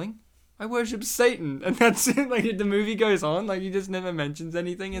 because, darling, I worship Satan. And that's it. Like, the movie goes on. Like, he just never mentions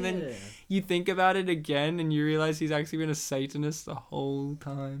anything. And then you think about it again and you realize he's actually been a Satanist the whole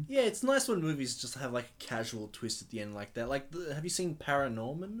time. Yeah, it's nice when movies just have like a casual twist at the end like that. Like, have you seen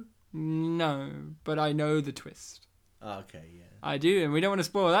Paranorman? No, but I know the twist. Oh, okay, yeah. I do, and we don't want to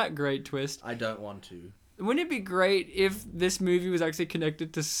spoil that great twist. I don't want to. Wouldn't it be great if this movie was actually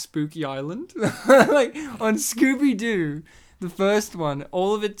connected to Spooky Island? Like, on Scooby-Doo, the first one,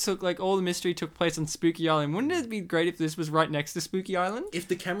 all the mystery took place on Spooky Island. Wouldn't it be great if this was right next to Spooky Island? If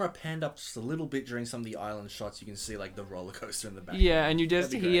the camera panned up just a little bit during some of the island shots, you can see like the roller coaster in the back. Yeah, and you just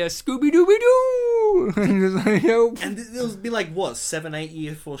That'd be hear Scooby-Dooby-Doo! And it's like, yo. And it'll be like, what, 7-8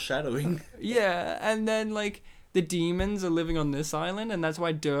 year foreshadowing? Yeah, and then, like, the demons are living on this island, and that's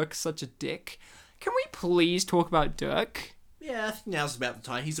why Dirk's such a dick. Can we please talk about Dirk? Yeah, I think now's about the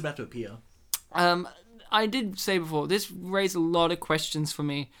time. He's about to appear. I did say before, this raised a lot of questions for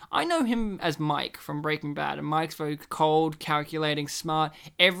me. I know him as Mike from Breaking Bad, and Mike's very cold, calculating, smart.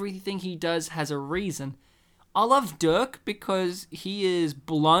 Everything he does has a reason. I love Dirk because he is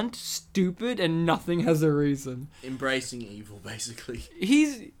blunt, stupid, and nothing has a reason. Embracing evil, basically.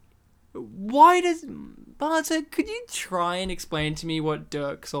 Bartek, could you try and explain to me what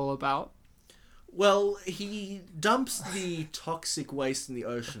Dirk's all about? Well, he dumps the toxic waste in the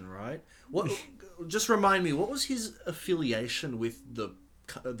ocean, right? What? Just remind me, what was his affiliation with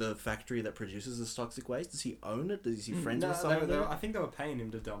the factory that produces this toxic waste? Does he own it? Is he friends with someone there? I think they were paying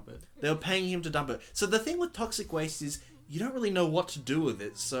him to dump it. They were paying him to dump it. So the thing with toxic waste is you don't really know what to do with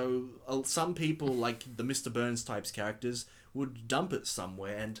it. So some people, like the Mr. Burns types characters, would dump it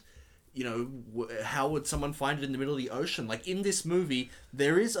somewhere. And, you know, how would someone find it in the middle of the ocean? Like, in this movie,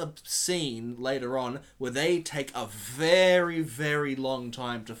 there is a scene later on where they take a very, very long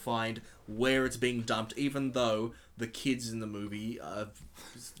time to find where it's being dumped, even though the kids in the movie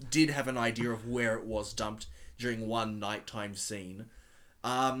did have an idea of where it was dumped during one nighttime scene.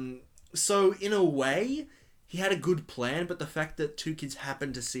 So, in a way, he had a good plan, but the fact that two kids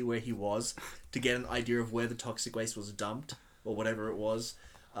happened to see where he was to get an idea of where the toxic waste was dumped, or whatever it was,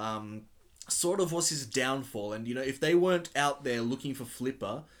 sort of was his downfall. And, you know, if they weren't out there looking for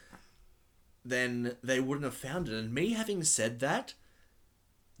Flipper, then they wouldn't have found it. And me having said that,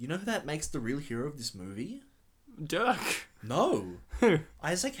 you know who that makes the real hero of this movie? Dirk. No.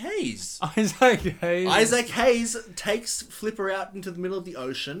 Isaac Hayes. Isaac Hayes. Isaac Hayes takes Flipper out into the middle of the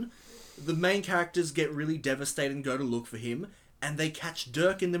ocean. The main characters get really devastated and go to look for him, and they catch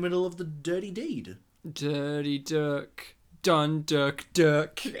Dirk in the middle of the dirty deed. Dirty Dirk. Done Dirk.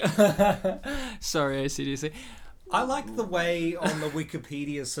 Sorry, ACDC. I like the way on the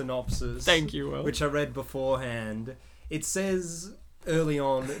Wikipedia synopsis. Thank you, Will. Which I read beforehand. It says early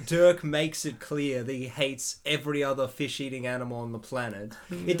on, Dirk makes it clear that he hates every other fish-eating animal on the planet.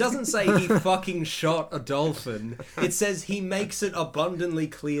 It doesn't say he fucking shot a dolphin. It says he makes it abundantly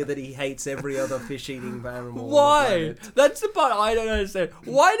clear that he hates every other fish-eating animal Why? on the planet. That's the part I don't understand.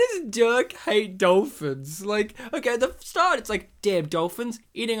 Why does Dirk hate dolphins? Like, okay, at the start it's like, damn, dolphins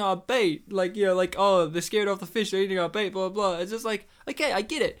eating our bait. Like, you know, like, oh, they're scared off the fish, they're eating our bait, blah, blah. It's just like, okay, I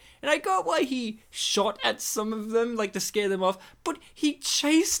get it. And I got why he shot at some of them, like, to scare them off, but he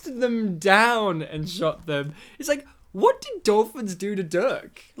chased them down and shot them. It's like, what did dolphins do to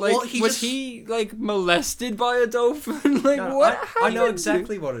Dirk? Like, Well, was he, like, molested by a dolphin? Like, No, what I know happened?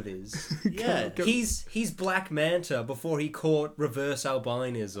 exactly what it is. Yeah. He's Black Manta before he caught reverse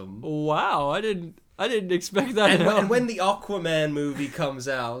albinism. Wow, I didn't expect that And, at all. and when the Aquaman movie comes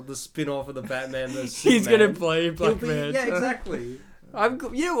out, the spin-off of the Batman vs. He's Superman, gonna play Black he'll be- Manta. Yeah, exactly.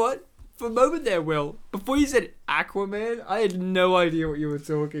 You know what? For a moment there, Will, before you said Aquaman, I had no idea what you were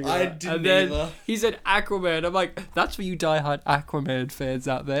talking about. I didn't and then either. he said Aquaman. I'm like, that's for you diehard Aquaman fans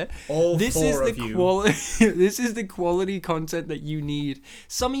out there. All This four is of the you. quality. This is the quality content that you need.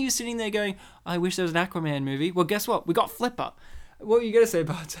 Some of you sitting there going, I wish there was an Aquaman movie. Well, guess what? We got Flipper. What were you gonna say,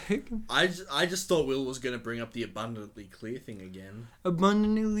 Bartek? I just thought Will was going to bring up the abundantly clear thing again.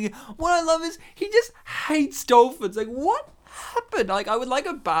 Abundantly. What I love is he just hates dolphins. Like, what happened? Like, I would like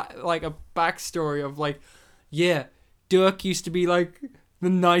a backstory of like, yeah, Dirk used to be like the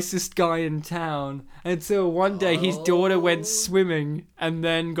nicest guy in town until one day his daughter went swimming and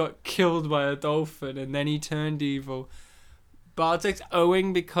then got killed by a dolphin and then he turned evil. Bartek's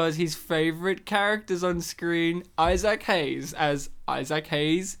owing because his favorite characters on screen, Isaac Hayes, as Isaac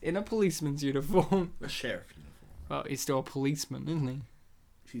Hayes in a policeman's uniform. A sheriff uniform. Well, he's still a policeman, isn't he?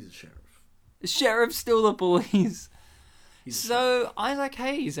 He's a sheriff. The sheriff's still the police. He's a So, Isaac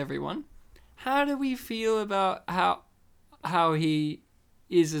Hayes, everyone. How do we feel about how he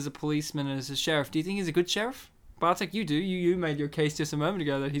is as a policeman and as a sheriff? Do you think he's a good sheriff? Bartek, you do. You made your case just a moment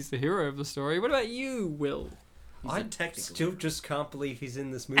ago that he's the hero of the story. What about you, Will? I technical still hero. just can't believe he's in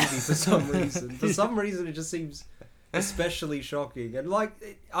this movie for some reason. For some reason, it just seems especially shocking. And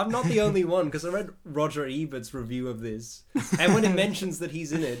I'm not the only one, because I read Roger Ebert's review of this, and when it mentions that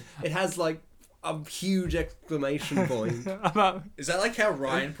he's in it, it has a huge exclamation point. Is that like how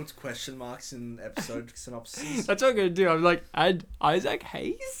Ryan puts question marks in episode synopses? That's what I'm gonna do. I'm like, and Isaac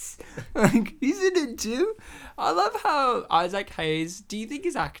Hayes? Like, he's in it too? I love how Isaac Hayes, do you think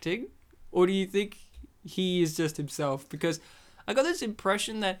he's acting? Or do you think he is just himself? Because I got this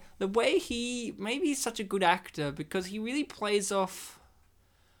impression that the way maybe he's such a good actor because he really plays off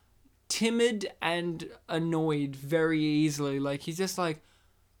timid and annoyed very easily. Like, he's just like,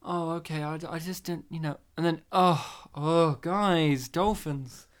 oh, okay, I just didn't, and then, guys,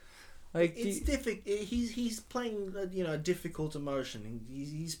 dolphins. Like, It's difficult. He's playing a difficult emotion.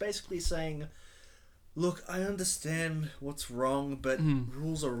 He's basically saying, look, I understand what's wrong, but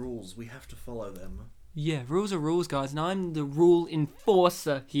rules are rules. We have to follow them. yeah, rules are rules, guys, and I'm the rule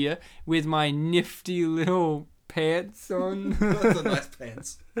enforcer here with my nifty little pants on. Those are nice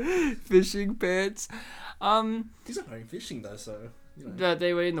pants. Fishing pants. He's not going fishing though, so That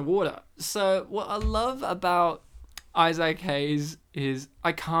they were in the water. So what I love about Isaac Hayes is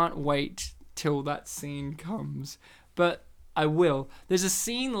I can't wait till that scene comes, but I will. There's a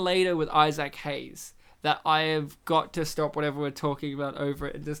scene later with Isaac Hayes that I have got to stop whatever we're talking about over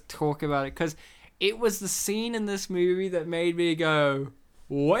it and just talk about it, because it was the scene in this movie that made me go,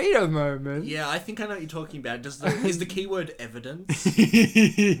 wait a moment. Yeah, I think I know what you're talking about. Is the keyword evidence?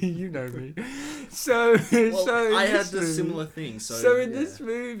 You know me. So I had this the movie- similar thing. So in this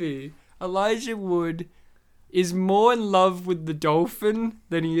movie, Elijah Wood is more in love with the dolphin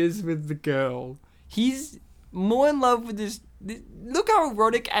than he is with the girl. He's more in love with this. Look how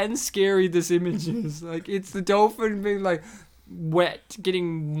erotic and scary this image is. Like, it's the dolphin being like wet,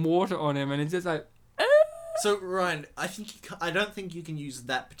 getting water on him, and it's just like. So Ryan, I don't think you can use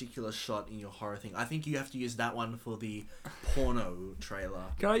that particular shot in your horror thing. I think you have to use that one for the porno trailer.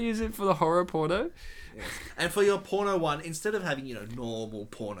 Can I use it for the horror porno? Yes. And for your porno one, instead of having normal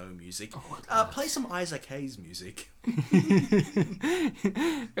porno music, play some Isaac Hayes music. And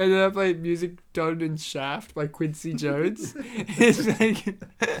then I play music done in Shaft by Quincy Jones. It's like,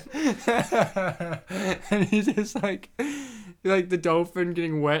 and he's just like the dolphin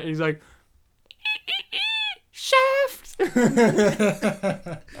getting wet. And he's like, Shaft.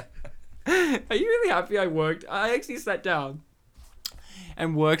 Are you really happy I actually sat down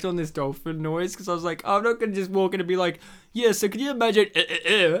and worked on this dolphin noise, because I was like, I'm not gonna just walk in and be like, yeah, so can you imagine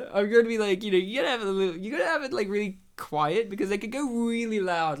I'm gonna be like, you gotta have it like really quiet, because they could go really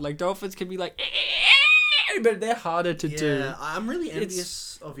loud. Like, dolphins can be like, but they're harder to do. Yeah, I'm really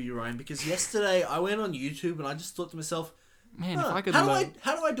envious of you, Ryan, because yesterday I went on YouTube and I just thought to myself, Man, if I could how learn.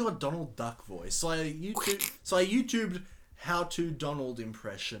 do I do a Donald Duck voice? So I YouTubed how to Donald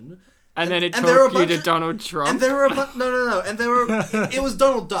impression. And then it and there were a took you bunch to of- Donald Trump. And there were no, and there were it was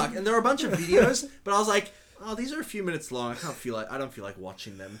Donald Duck, and there were a bunch of videos, but I was like, oh, these are a few minutes long. I don't feel like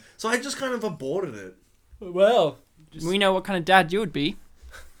watching them, so I just kind of aborted it. Well, we know what kind of dad you would be.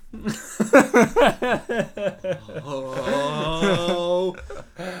 Oh,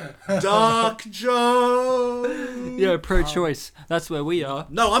 Duck Joe. Yeah, pro-choice. That's where we are.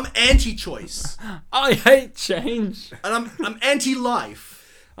 No, I'm anti-choice, I hate change. and I'm anti-life,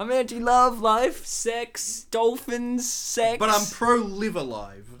 I'm anti-love, life, sex, dolphins, sex. but I'm pro-live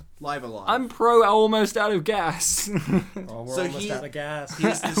alive. Live alive. I'm pro almost out of gas. Oh, we're So almost he- out of gas.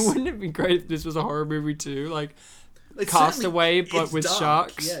 Here's this. Wouldn't it be great if this was a horror movie too? Like, It's Castaway, certainly- but it's with dark.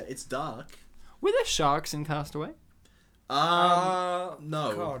 sharks? Yeah, it's dark. were there sharks in Castaway? No,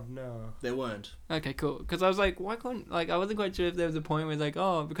 God, no. there weren't. Okay, cool. Because I was like, why couldn't... Like, I wasn't quite sure if there was a point where, like,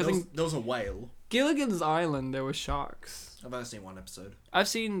 oh, because in There was a whale. Gilligan's Island, there were sharks. I've only seen one episode. I've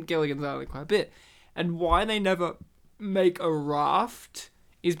seen Gilligan's Island quite a bit. And why they never make a raft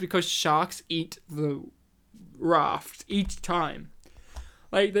is because sharks eat the raft each time.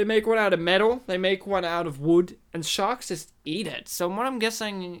 Like, they make one out of metal, they make one out of wood, and sharks just eat it. So what I'm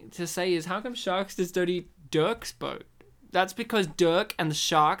guessing to say is, how come sharks just don't eat Dirk's boat? That's because Dirk and the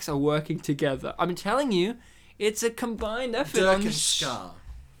sharks are working together. I'm telling you, it's a combined effort Dirk on and Scar.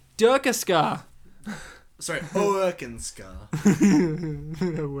 Dirk-a-Scar. Sorry, Oerkenscar.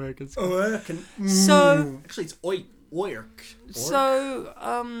 So, Actually, it's Oerk.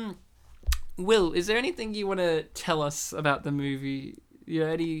 so, Will, is there anything you want to tell us about the movie? You know,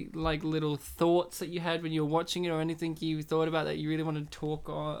 any like little thoughts that you had when you were watching it, or anything you thought about that you really wanted to talk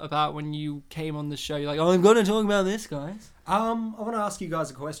about when you came on the show? You're like, oh, I'm going to talk about this, guys. I want to ask you guys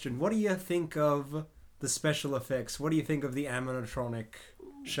a question. What do you think of the special effects? What do you think of the animatronic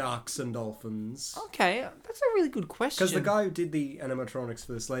sharks and dolphins? Okay, that's a really good question. Because the guy who did the animatronics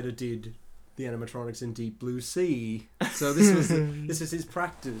for this later did the animatronics in Deep Blue Sea. So this is his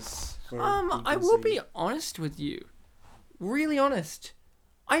practice. For Deep I Blue will Sea. be honest with you. Really honest.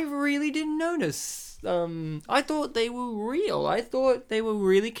 I really didn't notice. I thought they were real. I thought they were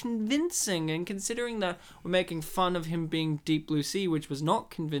really convincing. And considering that we're making fun of him being Deep Blue Sea, which was not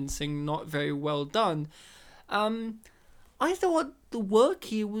convincing, not very well done, I thought the work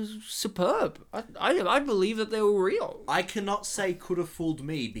here was superb. I believe that they were real. I cannot say could have fooled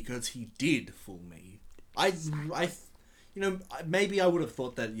me because he did fool me. Maybe I would have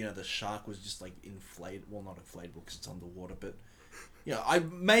thought that, the shark was just like inflated. Well, not inflatable because it's underwater, but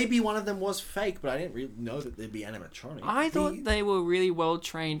maybe one of them was fake, but I didn't really know that they'd be animatronic. I thought they were really well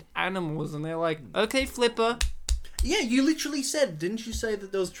trained animals, and they're like, okay, Flipper. Yeah, you literally said, didn't you say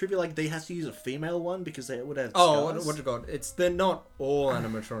that there was trivia like they had to use a female one because they would have Oh, scars? what you got? They're not all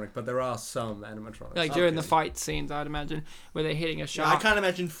animatronic, but there are some animatronics. Like during the Okay. fight scenes, I'd imagine, where they're hitting a Yeah, shark. I can't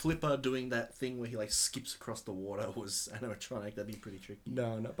imagine Flipper doing that thing where he like skips across the water was animatronic. That'd be pretty tricky.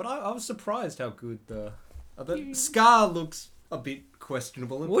 No, but I was surprised how good the Scar looks a bit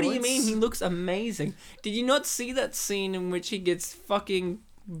questionable. At What do you points. mean? He looks amazing. Did you not see that scene in which he gets fucking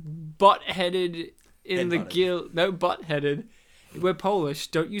butt-headed in the Headbutted. gill? No, butt-headed. We're Polish.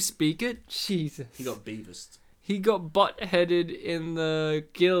 Don't you speak it? Jesus. He got Beavis. He got butt-headed in the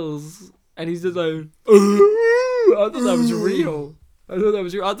gills, and he's just like, I thought that was real. I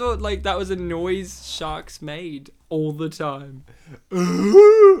thought like that was a noise sharks made all the time.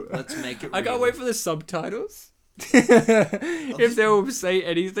 Let's make it I can't real. wait for the subtitles. If they will say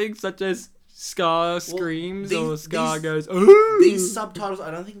anything such as Scar screams or Scar goes, "Ooh!" These subtitles, I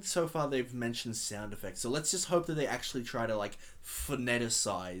don't think so far they've mentioned sound effects. So let's just hope that they actually try to like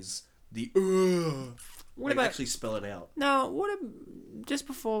phoneticize the What about actually spell it out. now? Just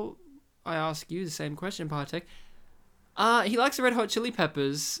before I ask you the same question, Bartek, he likes the Red Hot Chili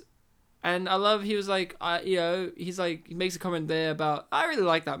Peppers, and I love. He was like, he's like, he makes a comment there about. I really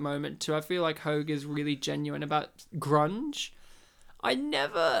like that moment too. I feel like Hogue is really genuine about grunge.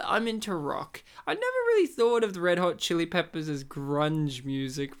 I'm into rock. I never really thought of the Red Hot Chili Peppers as grunge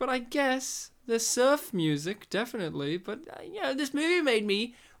music, but I guess the surf music, definitely. But, this movie made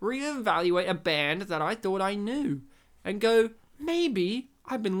me reevaluate a band that I thought I knew and go, maybe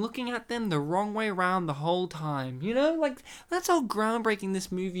I've been looking at them the wrong way around the whole time. Like, that's how groundbreaking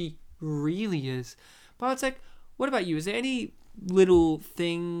this movie really is. But it's like, what about you? Is there any little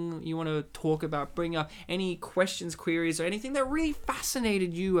thing you want to talk about, bring up, any questions, queries, or anything that really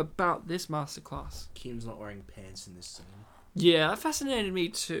fascinated you about this masterclass? Kim's not wearing pants in this scene. Yeah, that fascinated me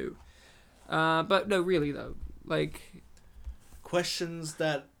too. But no, really though, like, Questions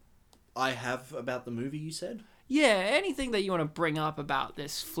that I have about the movie, you said? yeah, anything that you want to bring up about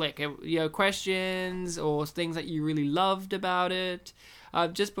this flick, questions or things that you really loved about it.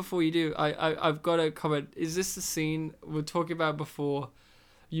 Just before you do, I've got a comment. Is this the scene we're talking about before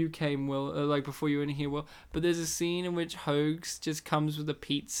you came, Will? Like before you were in here, Will? But there's a scene in which Hoax just comes with a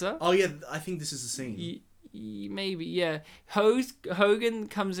pizza. Oh yeah, I think this is the scene. Maybe, yeah. Hogan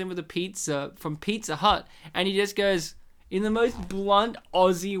comes in with a pizza from Pizza Hut, and he just goes, in the most blunt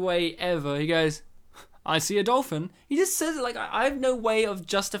Aussie way ever, he goes, I see a dolphin. He just says it like, I have no way of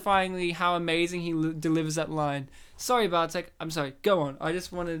justifying how amazing he delivers that line. Sorry, Bartek. I'm sorry. Go on. I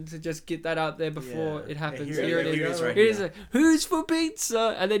just wanted to just get that out there before it happens. Here it is right It is here. like, who's for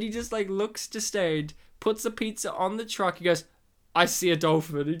pizza? And then he just like looks disdained, puts the pizza on the truck. He goes, I see a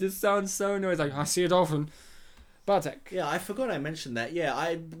dolphin. He just sounds so annoyed. Like, I see a dolphin. Bartek. Yeah, I forgot I mentioned that.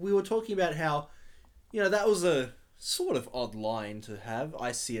 Yeah, we were talking about how, that was a sort of odd line to have.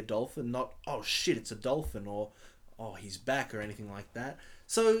 I see a dolphin, not, oh shit, it's a dolphin, or, oh, he's back, or anything like that.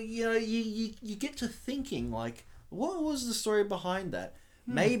 So, you get to thinking, like, what was the story behind that?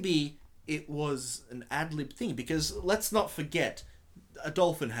 Maybe it was an ad-lib thing, because let's not forget, a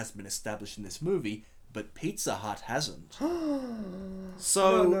dolphin has been established in this movie, but Pizza Hut hasn't.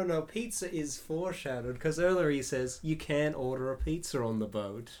 So No. Pizza is foreshadowed because earlier he says you can't order a pizza on the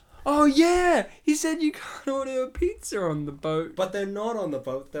boat. Oh, yeah. He said you can't order a pizza on the boat. But they're not on the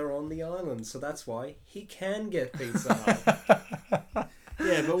boat, they're on the island, so that's why he can get Pizza Hut.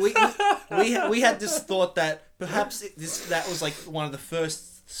 Yeah, but we had this thought that perhaps that was like one of the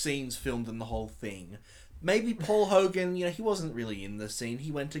first scenes filmed in the whole thing. Maybe Paul Hogan, he wasn't really in the scene.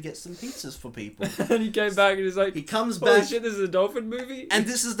 He went to get some pizzas for people. And he came back and he's like, He comes holy back, shit, this is a dolphin movie? and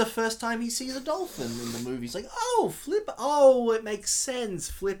this is the first time he sees a dolphin in the movie. He's like, oh, Flipper. Oh, it makes sense.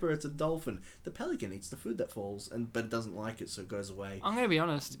 Flipper, it's a dolphin. The pelican eats the food that falls, but it doesn't like it, so it goes away. I'm going to be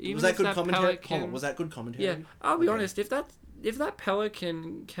honest. Even Was that if good commentary? pelican- Hold on, was that good commentary? Yeah, I'll be Okay. honest. If that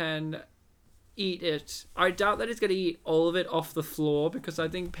pelican can eat it, I doubt that it's going to eat all of it off the floor, because I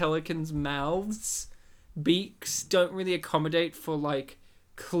think pelicans' mouths, beaks don't really accommodate for like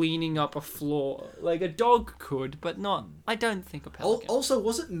cleaning up a floor. Like a dog could, but not. I don't think a pelican. Also,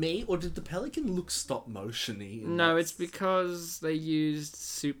 was it me, or did the pelican look stop motion-y? No, it's because they used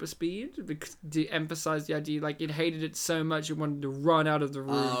super speed to emphasize the idea. Like, it hated it so much it wanted to run out of the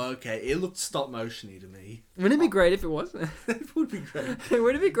room. Oh, okay. It looked stop motion-y to me. Wouldn't it be great if it was? It would be great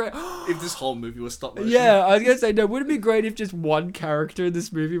Wouldn't it be great? if this whole movie was stop motion. Yeah, I was gonna say, no, would it be great if just one character in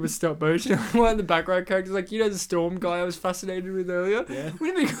this movie was stop motion? One of the background characters, like, the Storm guy I was fascinated with earlier? Yeah.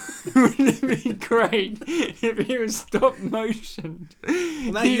 Wouldn't it be great if he was stop motion?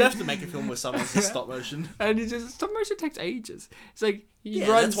 Well, now you have to make a film where someone's in stop motion. And he just, stop motion takes ages. It's like, he Yeah,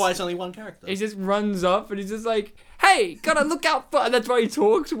 runs. that's why it's only one character. He just runs up and he's just like, hey, gotta look out for... And that's why he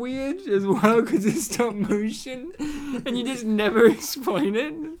talks weird as well, because it's stop motion. And you just never explain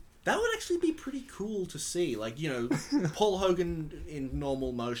it. That would actually be pretty cool to see. Like, Paul Hogan in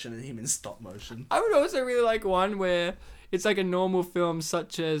normal motion and him in stop motion. I would also really like one where it's like a normal film,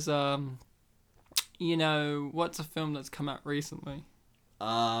 such as, what's a film that's come out recently?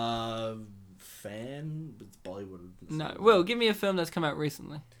 Fan? It's Bollywood. No, Will, give me a film that's come out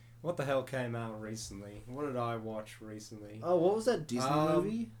recently. What the hell came out recently? What did I watch recently? Oh, what was that Disney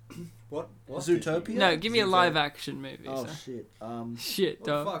movie? What? Zootopia? No, give me a Zootopia. live action movie. Oh, so. shit. Shit,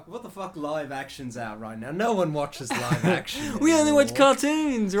 dog. What the fuck live action's out right now? No one watches live action. We only watch anymore.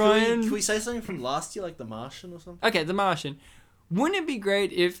 cartoons, Ryan. Can we say something from last year, like The Martian or something? Okay, The Martian. Wouldn't it be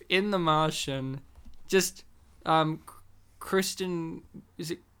great if in The Martian, just Kristen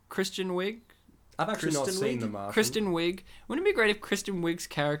Wiig? I've actually not Kristen seen Wiig? The Martian. Kristen Wiig. Wouldn't it be great if Kristen Wiig's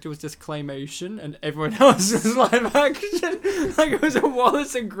character was just claymation and everyone else was live action? Like it was a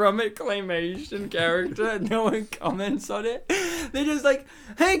Wallace and Gromit claymation character and no one comments on it. They're just like,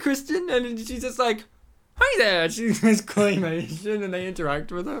 hey Kristen, and she's just like, hi there. She's just claymation and they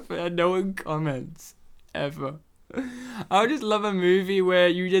interact with her and no one comments. Ever. I would just love a movie where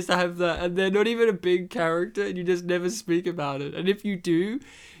you just have that and they're not even a big character and you just never speak about it. And if you do,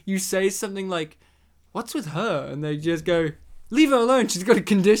 you say something like, what's with her? And they just go, leave her alone, she's got a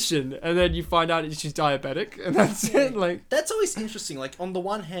condition. And then you find out she's diabetic and that's it. Like, That's always interesting. Like, on the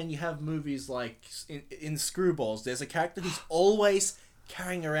one hand, you have movies like in Screwballs, there's a character who's always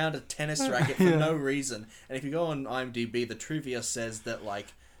carrying around a tennis racket for no reason. And if you go on IMDb, the trivia says that,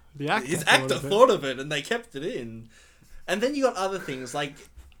 like, his actor thought of it and they kept it in. And then you got other things like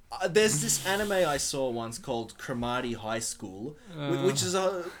there's this anime I saw once called Cromartie High School, which is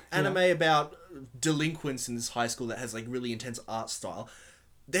a anime about delinquents in this high school that has like really intense art style.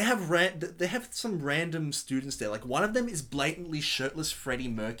 They have some random students there. Like one of them is blatantly shirtless Freddie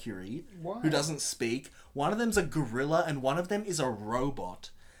Mercury, who doesn't speak. One of them's a gorilla, and one of them is a robot.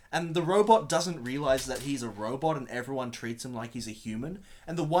 And the robot doesn't realize that he's a robot and everyone treats him like he's a human.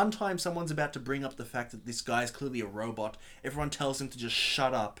 And the one time someone's about to bring up the fact that this guy's clearly a robot, everyone tells him to just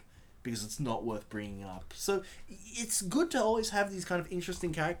shut up because it's not worth bringing up. So it's good to always have these kind of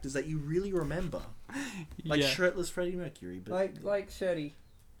interesting characters that you really remember. Like shirtless Freddie Mercury. But like Shirley.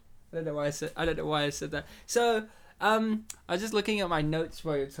 I don't know why I said that. So, I was just looking at my notes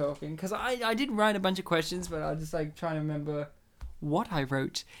while you're talking, because I did write a bunch of questions, but I was just like trying to remember what I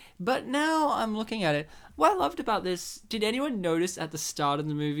wrote. But now I'm looking at it. What I loved about this, did anyone notice at the start of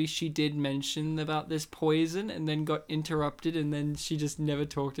the movie she did mention about this poison and then got interrupted and then she just never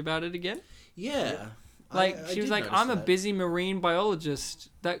talked about it again? yeah. Like, I she was did like, notice I'm a that. busy marine biologist.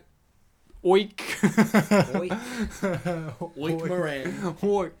 That... Oik. Oik Moran.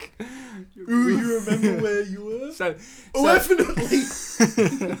 Oik. Ooh, you remember where you were? So, Definitely.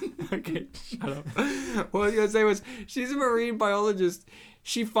 okay, shut up. What I was gonna say was, she's a marine biologist.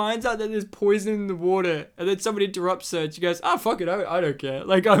 She finds out that there's poison in the water, and then somebody interrupts her, and she goes, "Ah, fuck it, I don't care.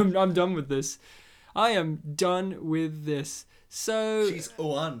 Like, I'm done with this. I am done with this." So She's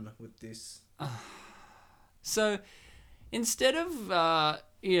on with this. So instead of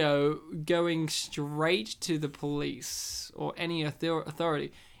going straight to the police or any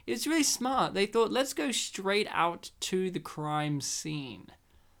authority, it's really smart. They thought, let's go straight out to the crime scene.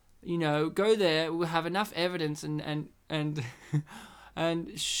 Go there. We'll have enough evidence and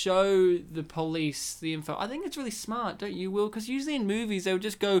and show the police the info. I think it's really smart, don't you, Will? Because usually in movies they would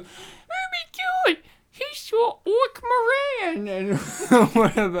just go, "Oh my god, he saw Orc Moran," and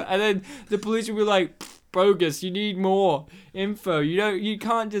whatever, and then the police would be like, "Bogus, you need more info. You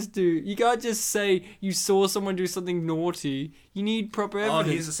can't just say you saw someone do something naughty. You need proper evidence." Oh,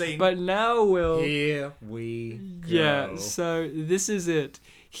 here's the scene. But now, Will, Here we go. yeah, so this is it.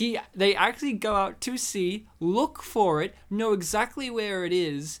 They actually go out to sea, look for it, know exactly where it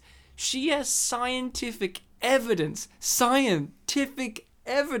is. She has scientific evidence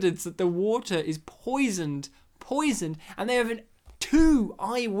that the water is poisoned, and they have 2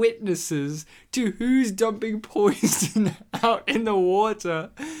 eyewitnesses to who's dumping poison out in the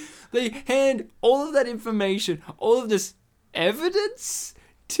water. They hand all of that information, all of this evidence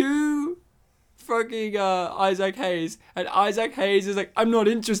to fucking Isaac Hayes, and Isaac Hayes is like, "I'm not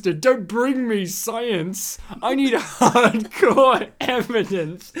interested. Don't bring me science. I need hardcore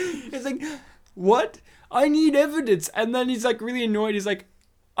evidence." It's like, what? I need evidence. And then he's like really annoyed. He's like,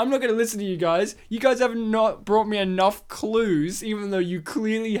 "I'm not going to listen to you guys. You guys have not brought me enough clues, even though you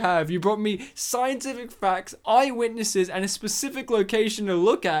clearly have. You brought me scientific facts, eyewitnesses, and a specific location to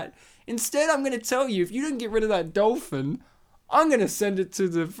look at. Instead, I'm going to tell you, if you don't get rid of that dolphin, I'm going to send it to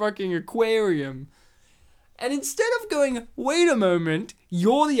the fucking aquarium." And instead of going, "Wait a moment,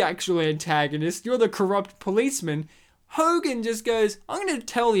 you're the actual antagonist, you're the corrupt policeman," Hogan just goes, "I'm going to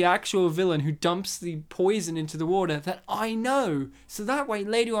tell the actual villain who dumps the poison into the water that I know. So that way,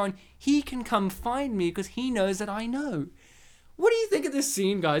 later on, he can come find me because he knows that I know." What do you think of this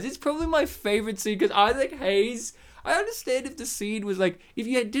scene, guys? It's probably my favorite scene because Isaac Hayes, I understand if the scene was like, if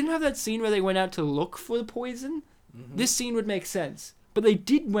you didn't have that scene where they went out to look for the poison, this scene would make sense. But they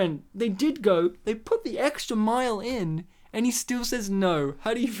did go, they put the extra mile in, and he still says no.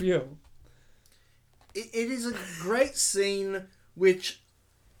 How do you feel? It is a great scene, which,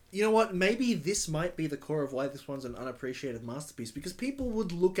 you know what, maybe this might be the core of why this one's an unappreciated masterpiece, because people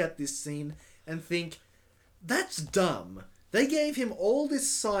would look at this scene and think, that's dumb. They gave him all this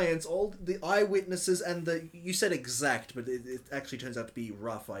science, all the eyewitnesses, and you said exact, but it actually turns out to be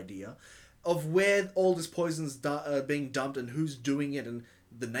rough idea, of where all this poison's being dumped and who's doing it, and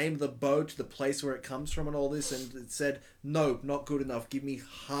the name of the boat, the place where it comes from, and all this, and it said, no, not good enough, give me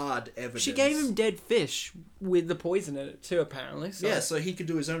hard evidence. She gave him dead fish with the poison in it too, apparently. So. Yeah, so he could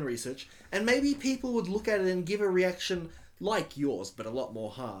do his own research, and maybe people would look at it and give a reaction like yours, but a lot more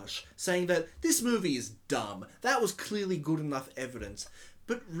harsh, saying that this movie is dumb, that was clearly good enough evidence.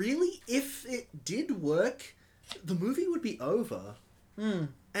 But really, if it did work, the movie would be over.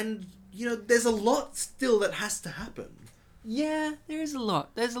 And, you know, there's a lot still that has to happen. Yeah, there is a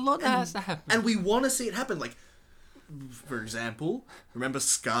lot. There's a lot that has to happen. And we want to see it happen. Like, for example, remember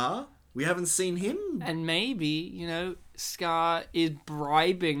Scar? We haven't seen him. And maybe, you know, Scar is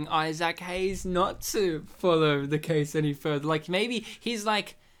bribing Isaac Hayes not to follow the case any further. Like, maybe he's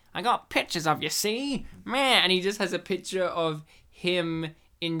like, "I got pictures of you, see? Man." And he just has a picture of him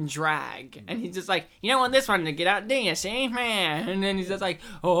in drag. And he's just like, "You don't want this one to get out, do you, see? Man." And then he's just like,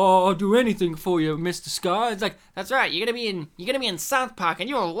 "Oh, I'll do anything for you, Mr. Scar." It's like, "That's right, you're gonna be in South Park and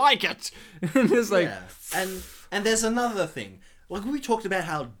you'll like it." And it's like... Yeah. And there's another thing. Like, we talked about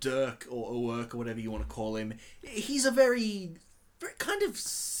how Dirk, or Work, or whatever you want to call him, he's a very kind of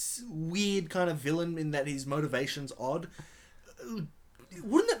weird kind of villain in that his motivation's odd.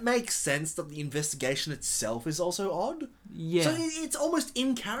 Wouldn't it make sense that the investigation itself is also odd? Yeah. So it's almost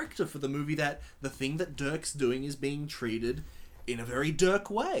in character for the movie that the thing that Dirk's doing is being treated in a very Dirk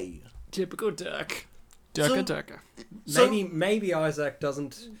way. Typical Dirk. So- Dirker. Maybe Isaac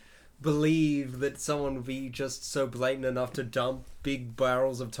doesn't believe that someone would be just so blatant enough to dump big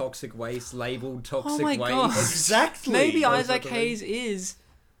barrels of toxic waste labeled toxic waste. God. Exactly. Maybe That's Isaac what I mean. Hayes is,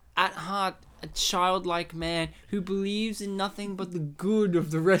 at heart, a childlike man who believes in nothing but the good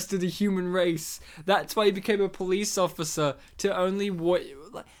of the rest of the human race. That's why he became a police officer,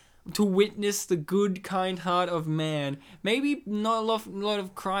 to witness the good, kind heart of man. Maybe not a lot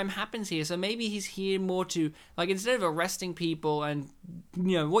of crime happens here, so maybe he's here more to, like, instead of arresting people and,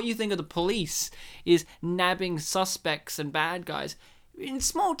 you know, what you think of the police is nabbing suspects and bad guys. In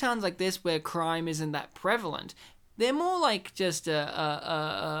small towns like this where crime isn't that prevalent, they're more like just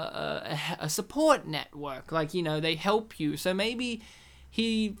a support network. Like, you know, they help you. So maybe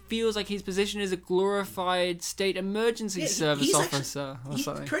he feels like his position is a glorified state emergency service he's officer or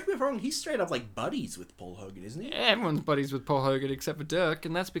something. Correct me if I'm wrong, he's straight up like buddies with Paul Hogan, isn't he? Everyone's buddies with Paul Hogan except for Dirk,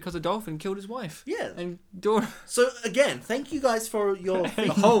 and that's because a dolphin killed his wife. Yeah. And daughter. So again, thank you guys for your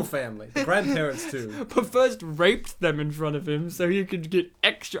The whole family, the grandparents too. But first raped them in front of him so he could get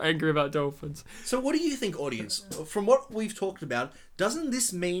extra angry about dolphins. So what do you think, audience? From what we've talked about, doesn't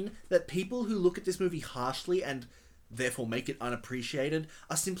this mean that people who look at this movie harshly and therefore make it unappreciated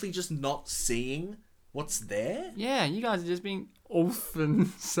are simply just not seeing what's there? Yeah, you guys are just being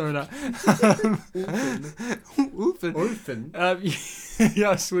orphan soda. Orphan. Orphan.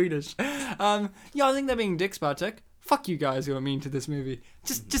 Yeah, Swedish. Yeah, I think they're being dicks, Bartek. Fuck you guys who are mean to this movie.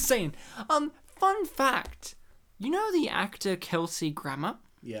 Just saying. Fun fact. You know the actor Kelsey Grammer?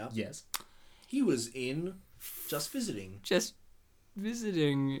 Yeah. Yes. He was in Just Visiting. Just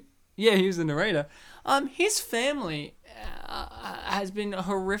visiting. Yeah, he was the narrator. His family has been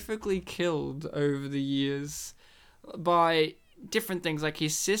horrifically killed over the years by different things. Like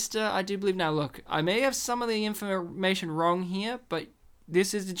his sister, I do believe. Now, look, I may have some of the information wrong here, but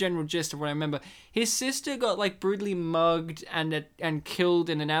this is the general gist of what I remember. His sister got like brutally mugged and killed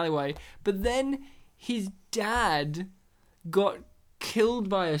in an alleyway, but then his dad got killed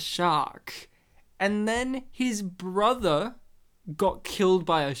by a shark, and then his brother got killed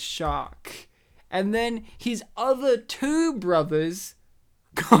by a shark, and then his other two brothers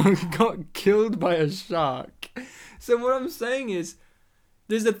got killed by a shark. So what I'm saying is,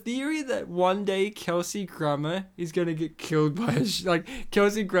 there's a theory that one day Kelsey Grammer is gonna get killed by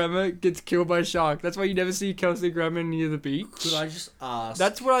Kelsey Grammer gets killed by a shark. That's why you never see Kelsey Grammer near the beach. Could I just ask?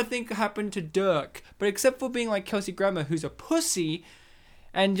 That's what I think happened to Dirk. But except for being like Kelsey Grammer, who's a pussy,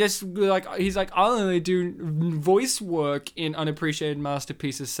 and just like he's like, I'll only do voice work in unappreciated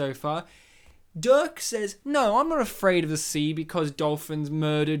masterpieces so far. Dirk says, no, I'm not afraid of the sea because dolphins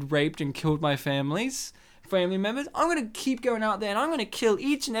murdered, raped, and killed my family members. I'm going to keep going out there and I'm going to kill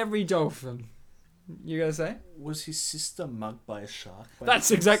each and every dolphin. You gonna say? Was his sister mugged by a shark?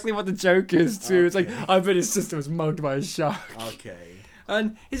 That's exactly what the joke is too. It's like, I bet his sister was mugged by a shark. Okay.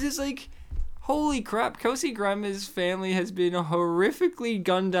 And it's just like, holy crap, Kelsey Grammer's family has been horrifically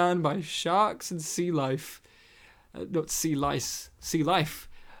gunned down by sharks and sea life. Not sea lice, sea life.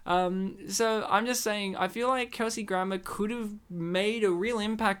 So I'm just saying, I feel like Kelsey Grammer could have made a real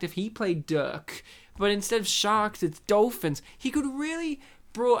impact if he played Dirk. But instead of sharks, it's dolphins. He could really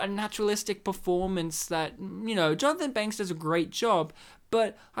brought a naturalistic performance that, you know, Jonathan Banks does a great job,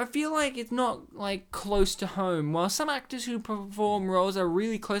 but I feel like it's not, like, close to home. While some actors who perform roles are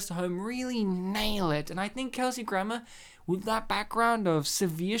really close to home really nail it. And I think Kelsey Grammer, with that background of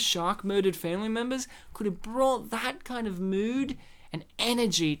severe shark-murdered family members, could have brought that kind of mood and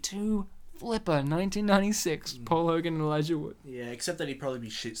energy to Flipper, 1996, Paul Hogan and Elijah Wood. Yeah, except that he'd probably be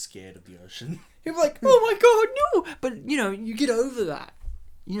shit scared of the ocean. You're like, oh my god, no! But, you know, you get over that.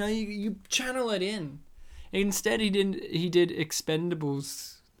 You know, you channel it in. Instead, he did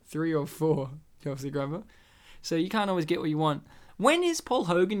Expendables 3 or 4, Kelsey Grammer. So you can't always get what you want. When is Paul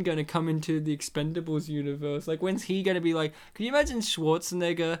Hogan going to come into the Expendables universe? Like, when's he going to be like... Can you imagine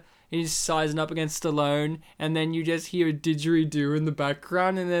Schwarzenegger? He's sizing up against Stallone, and then you just hear a didgeridoo in the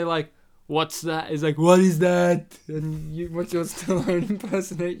background, and they're like, what's that? He's like, what is that? And what's your Stallone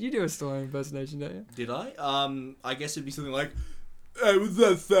impersonation? You do a Stallone impersonation, don't you? Did I? I guess it'd be something like, hey, what's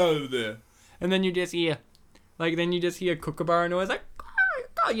that sound over there? And then you just hear, Kookaburra noise, like,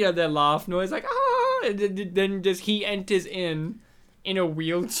 you know, their laugh noise, like, ah, and then just he enters in a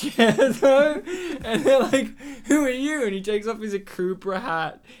wheelchair, though, and they're like, who are you? And he takes off his Akubra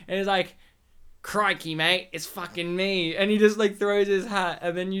hat, and he's like, crikey, mate, it's fucking me. And he just, like, throws his hat,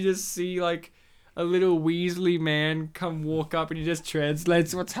 and then you just see, like, a little Weasley man come walk up, and he just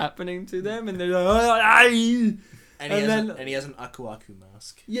translates what's happening to them, and they're like, oh, and he has an Aku Aku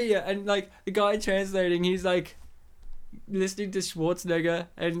mask. Yeah, and, like, the guy translating, he's, like, listening to Schwarzenegger,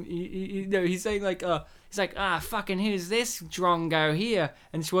 and he's saying, like, he's like, fucking who's this drongo here?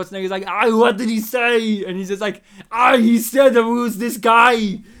 And Schwarzenegger's like, what did he say? And he's just like, he said that it was this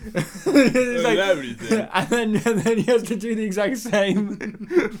guy. And then he has to do the exact same,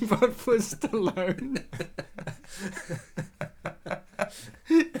 but for Stallone.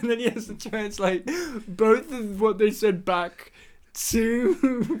 And then he has to translate both of what they said back to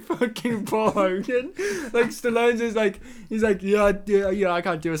fucking Paul Hogan. Like, Stallone's is like, he's like, yeah, I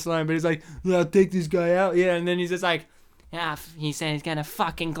can't do a Stallone, but he's like, yeah, I'll take this guy out, yeah, and then he's just like, yeah, he said he's gonna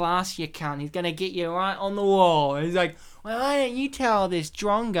fucking glass you, cunt. He's gonna get you right on the wall. And he's like, well, why don't you tell this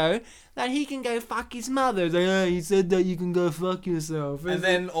Drongo that he can go fuck his mother? He's like, oh, he said that you can go fuck yourself. And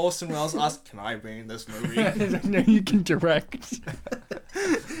then Orson Welles asked, "Can I be in this movie?" He's like, no, you can direct.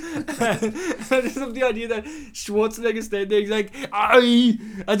 I just love the idea that Schwarzenegger's standing there, he's like, I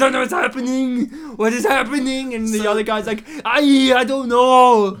don't know what's happening. What is happening? And the other guy's like, I don't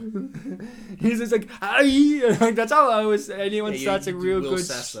know. He's just like, like, that's how anyone starts a real good.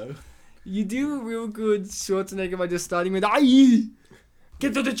 Sasso. You do a real good Schwarzenegger by just starting with,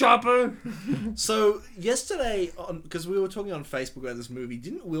 get to the chopper. So yesterday, because we were talking on Facebook about this movie,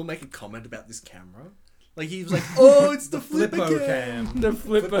 didn't Will make a comment about this camera? Like he was like, "Oh, it's the Flippo cam." The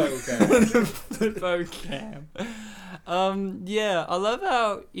Flippo cam. The Flippo cam. Yeah, I love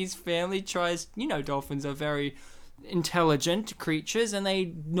how his family tries. You know, dolphins are very intelligent creatures, and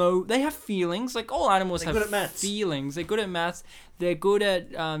they have feelings. Like all animals They're have good at maths. feelings. They're good at maths. They're good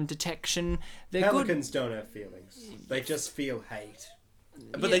at detection. They're good. Pelicans don't have feelings. They just feel hate.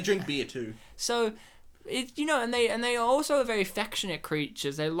 But they drink beer too. So, and they are also very affectionate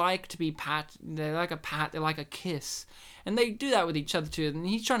creatures. They like to be pat. They like a pat. They like a kiss, and they do that with each other too. And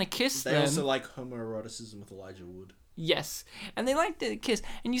he's trying to kiss They them. also like homoeroticism with Elijah Wood. Yes, and they like to kiss.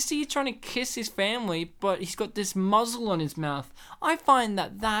 And you see he's trying to kiss his family, but he's got this muzzle on his mouth. I find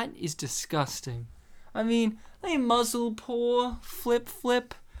that is disgusting. I mean, they muzzle poor Flip.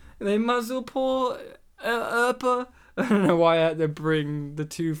 They muzzle poor Erpa. I don't know why I had to bring the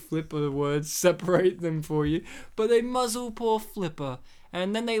two Flipper words, separate them for you. But they muzzle poor Flipper.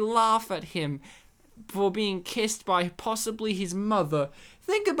 And then they laugh at him for being kissed by possibly his mother.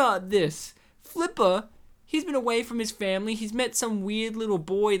 Think about this. Flipper, he's been away from his family. He's met some weird little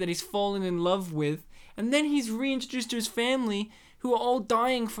boy that he's fallen in love with. And then he's reintroduced to his family who are all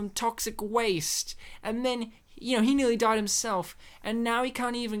dying from toxic waste. And then, he nearly died himself. And now he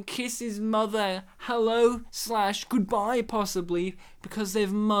can't even kiss his mother hello/goodbye possibly because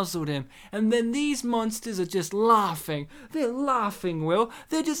they've muzzled him. And then these monsters are just laughing. They're laughing, Will.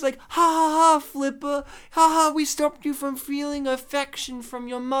 They're just like, ha ha ha, Flipper. Ha ha, we stopped you from feeling affection from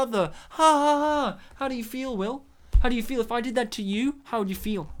your mother. Ha ha ha. How do you feel, Will? How do you feel? If I did that to you, how would you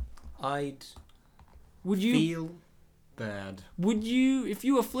feel? Would you feel bad? Would you, if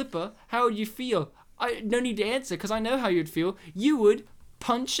you were Flipper, how would you feel? No need to answer, because I know how you'd feel. You would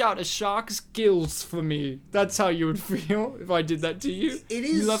punch out a shark's gills for me. That's how you would feel if I did that to you. It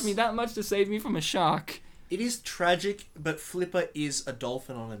is. You love me that much to save me from a shark. It is tragic, but Flipper is a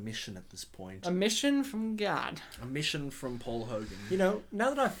dolphin on a mission at this point. A mission from God. A mission from Paul Hogan. Now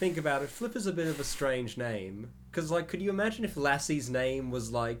that I think about it, Flipper's a bit of a strange name. Because, could you imagine if Lassie's name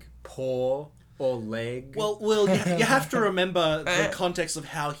was, paw or leg? Well, you have to remember the context of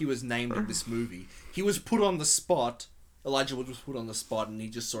how he was named in this movie. He was put on the spot. Elijah Wood was put on the spot, and he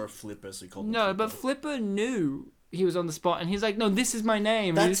just saw a Flipper, so he called him No, Flipper. but Flipper knew he was on the spot, and he's like, no, this is my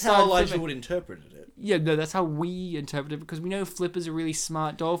name. That's how Elijah Wood interpreted it. Yeah, no, that's how we interpret it, because we know Flipper's a really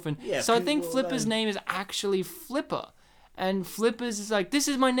smart dolphin. Yeah, so I think well, Flipper's name is actually Flipper. And Flipper's is like, this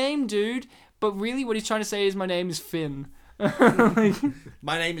is my name, dude. But really what he's trying to say is my name is Finn.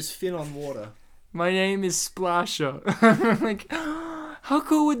 My name is Finn on water. My name is Splasher. How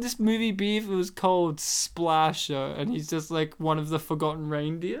cool would this movie be if it was called Splasher and he's just one of the forgotten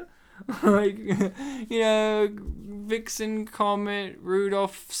reindeer? Vixen, Comet,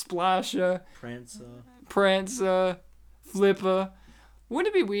 Rudolph, Splasher, Prancer, Flipper.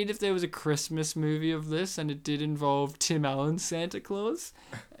 Wouldn't it be weird if there was a Christmas movie of this and it did involve Tim Allen's Santa Claus?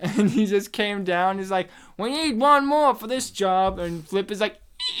 And he just came down, he's like, we need one more for this job. And Flipper's like...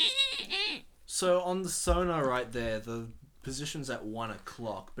 So on the sonar right there, the position's at 1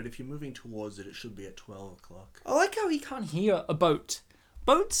 o'clock, but if you're moving towards it, it should be at 12 o'clock. I like how he can't hear a boat.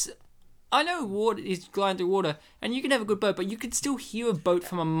 Boats, I know water is gliding through water, and you can have a good boat, but you can still hear a boat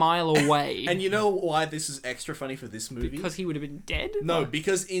from a mile away. And you know why this is extra funny for this movie? Because he would have been dead? No,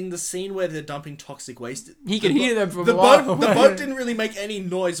 because in the scene where they're dumping toxic waste... He could hear them from the a mile boat. The away. boat didn't really make any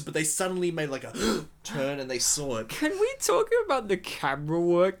noise, but they suddenly made a turn and they saw it. Can we talk about the camera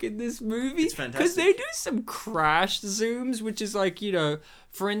work in this movie? It's fantastic. Because they do some crash zooms, which is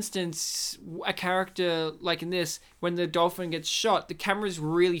for instance, a character like in this, when the dolphin gets shot, the camera's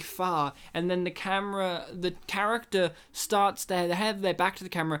really far, and then the character starts they have their back to the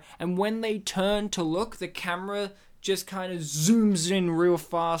camera, and when they turn to look, the camera just kind of zooms in real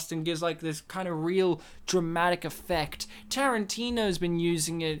fast and gives this kind of real dramatic effect. Tarantino's been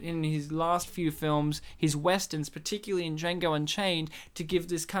using it in his last few films, his westerns, particularly in Django Unchained, to give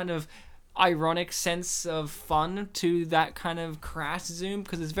this kind of ironic sense of fun to that kind of crash zoom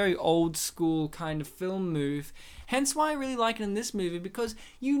because it's very old school kind of film move. Hence why I really like it in this movie, because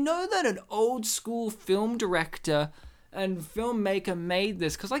you know that an old school film director and filmmaker made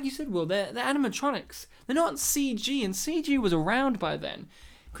this, because like you said, Will, they're animatronics. They're not CG, and CG was around by then.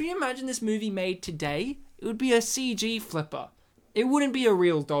 Could you imagine this movie made today? It would be a CG flipper. It wouldn't be a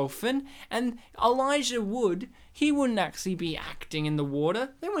real dolphin, and Elijah Wood, he wouldn't actually be acting in the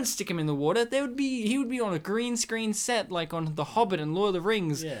water. They wouldn't stick him in the water. He would be on a green screen set like on The Hobbit and Lord of the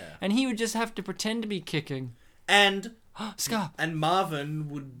Rings, and he would just have to pretend to be kicking. And Scar. And Marvin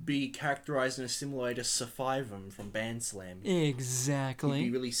would be characterized in a similar way to Survivor from Band Slam. Exactly. He'd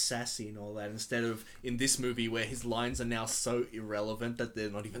be really sassy and all that, instead of in this movie where his lines are now so irrelevant that they're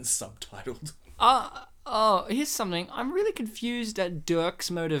not even subtitled. Here's something. I'm really confused at Dirk's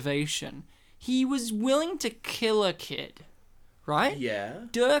motivation. He was willing to kill a kid, right? Yeah.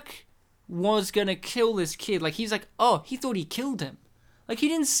 Dirk was gonna kill this kid. Like, he's like, oh, he thought he killed him. Like, he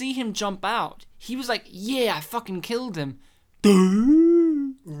didn't see him jump out. He was like, yeah, I fucking killed him.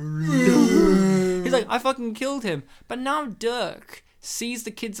 He's like, I fucking killed him. But now Dirk sees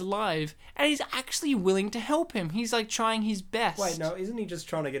the kid's alive, and he's actually willing to help him. He's like trying his best. Wait, no, isn't he just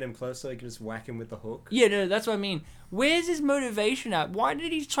trying to get him close so he can just whack him with the hook? Yeah, no, that's what I mean. Where's his motivation at? Why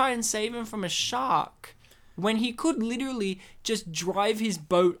did he try and save him from a shark when he could literally just drive his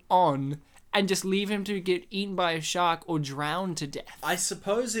boat on and just leave him to get eaten by a shark or drown to death? I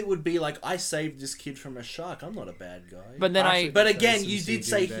suppose it would be like, I saved this kid from a shark. I'm not a bad guy. But then But again, some you did CG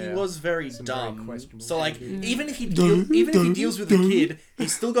say there. he was very Some very dumb. questionable So like, CG. even if he deals with the kid,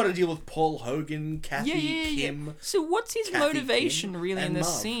 he's still got to deal with Paul Hogan, Kathy, Yeah. Kim. So what's his Kathy, motivation Kim, really in and this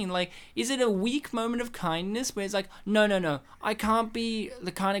Marv. scene? Like, is it a weak moment of kindness where it's like, no, I can't be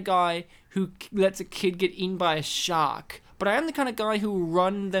the kind of guy who lets a kid get eaten by a shark, but I am the kind of guy who will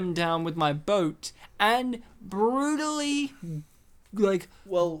run them down with my boat and brutally, like,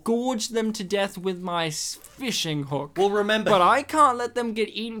 gorge them to death with my fishing hook. Well, remember, But I can't let them get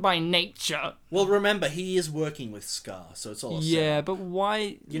eaten by nature. he is working with Scar, so it's all a Yeah, setup. but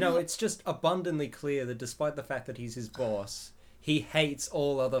why? You know, it's just abundantly clear that despite the fact that he's his boss, he hates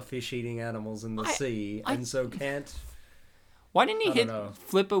all other fish-eating animals in the sea, and so can't... Why didn't he I hit don't know.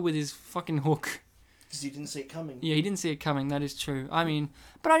 Flipper with his fucking hook? Because he didn't see it coming. Yeah, he didn't see it coming. That is true. I mean,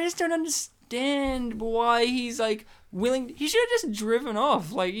 but I just don't understand why he's like willing. He should have just driven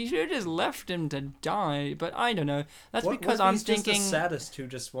off. Like, he should have just left him to die. But I don't know. That's because what if I'm he's thinking. just a sadist who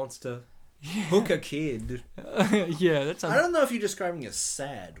just wants to hook a kid. Yeah, that's I a don't know if you're describing as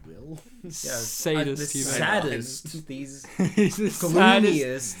sad, Will. sadist. The even. saddest. These He's the saddest.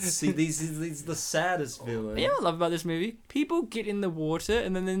 gloomiest. See, these the saddest villain. You know what I love about this movie? People get in the water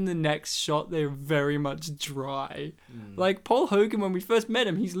and then in the next shot they're very much dry. Like Paul Hogan, when we first met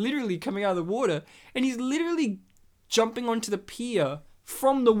him, he's literally coming out of the water and he's literally jumping onto the pier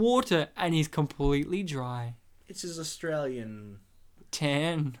from the water and he's completely dry. It's his Australian... What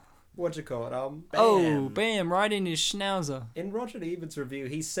Tan. you call it? Oh, bam, right in his schnauzer. In Roger Ebert's review,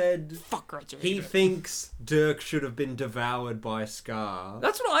 he said Fuck Roger he Ebert. thinks Dirk should have been devoured by Scar.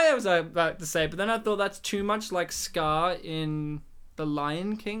 That's what I was about to say, but then I thought that's too much like Scar in The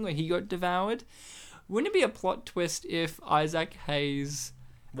Lion King, where he got devoured. Wouldn't it be a plot twist if Isaac Hayes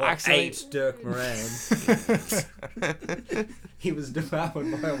Ate Dirk Moran. He was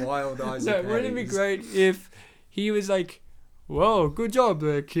devoured by a wild Isaac No, wouldn't it be Hayes. great if he was like, whoa, good job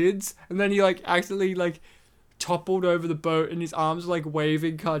there, kids. And then he like accidentally like toppled over the boat and his arms were like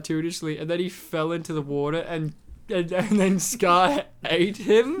waving cartoonishly and then he fell into the water and then Scar ate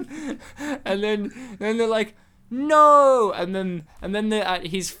him. And then they're like, no, and then they're at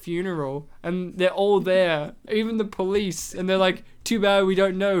his funeral and they're all there, even the police, and they're like, too bad we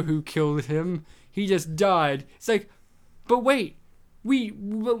don't know who killed him. He just died. It's like, but wait,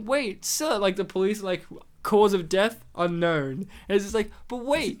 sir, like the police are like, cause of death unknown. And it's just like, but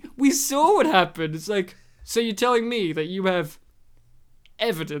wait, we saw what happened. It's like, so you're telling me that you have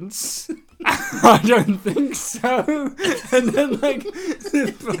evidence? I don't think so. And then like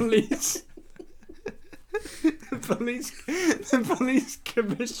the police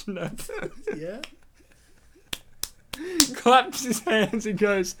commissioner Yeah? claps his hands and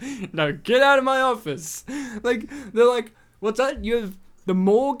goes, no, get out of my office. Like, they're like, what's that? The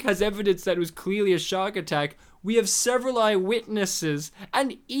morgue has evidence that it was clearly a shark attack. We have several eyewitnesses.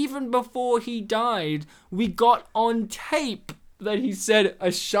 And even before he died, we got on tape that he said,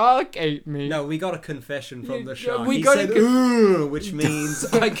 a shark ate me. No, we got a confession from the Yeah, shark. we He got said, a "Ugh," which means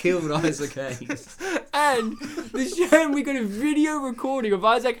I killed Isaac Hayes. And we got a video recording of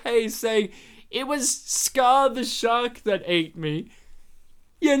Isaac Hayes saying, it was Scar the shark that ate me.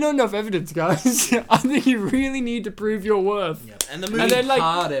 yeah, not enough evidence, guys. I think you really need to prove your worth. Yeah. And the movie. And then, like,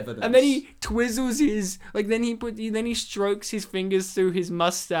 hard evidence. and then he twizzles his, like, then he strokes his fingers through his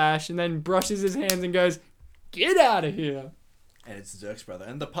mustache and then brushes his hands and goes, "Get out of here." And it's Dirk's brother.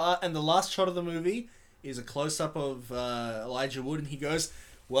 And the last shot of the movie is a close up of Elijah Wood, and he goes,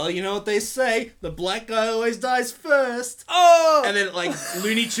 "Well, you know what they say, the black guy always dies first." Oh! And then like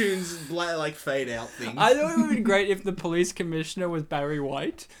Looney Tunes like fade out things. I thought it would be great if the police commissioner was Barry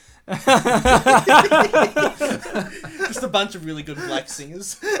White. Just a bunch of really good black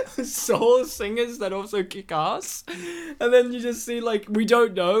singers. Soul singers that also kick ass. And then you just see, like, we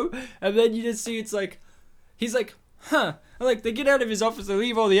don't know. And then you just see it's like, he's like, huh. And like, they get out of his office, they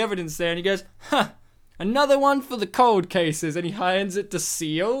leave all the evidence there, and he goes, huh. Another one for the cold cases. And he hands it to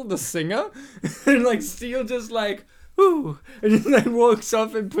Seal, the singer. And like, Seal just like, whoo. And then like walks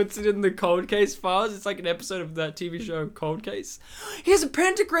off and puts it in the cold case files. It's like an episode of that TV show, Cold Case. He has a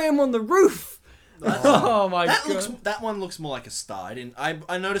pentagram on the roof. Oh my god. That one looks more like a star.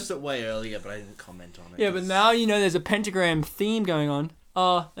 I noticed it way earlier, but I didn't comment on it. Yeah, but now you know there's a pentagram theme going on.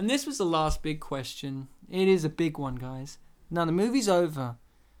 And this was the last big question. It is a big one, guys. Now the movie's over.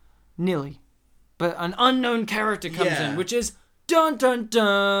 Nearly. But an unknown character comes in, which is dun dun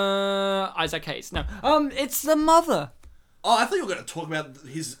dun Isaac Hayes. No. It's the mother. Oh, I thought you were going to talk about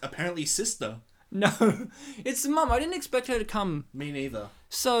his apparently sister. No. It's the mum. I didn't expect her to come. Me neither.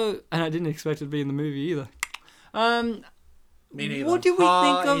 So, and I didn't expect her to be in the movie either. Me neither. What do we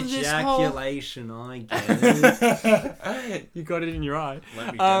think of this whole... ejaculation, I guess. You got it in your eye.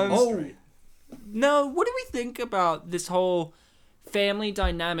 Let me demonstrate. No, what do we think about this whole family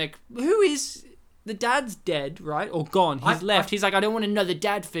dynamic? Who is... The dad's dead, right? Or gone. He's left. He's like, I don't want another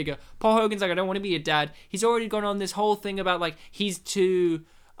dad figure. Paul Hogan's like, I don't want to be a dad. He's already gone on this whole thing about, like, he's too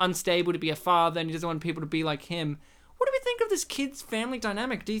unstable to be a father and he doesn't want people to be like him. What do we think of this kid's family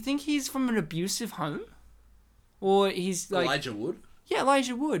dynamic? Do you think he's from an abusive home? Or he's like... Elijah Wood? Yeah,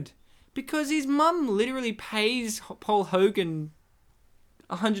 Elijah Wood. Because his mum literally pays Paul Hogan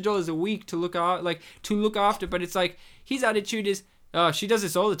 $100 a week to look after, but it's like, his attitude is, oh, she does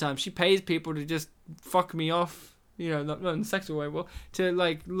this all the time. She pays people to just fuck me off, you know, not in a sexual way, well, to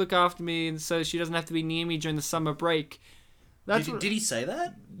like look after me, and so she doesn't have to be near me during the summer break. Did he say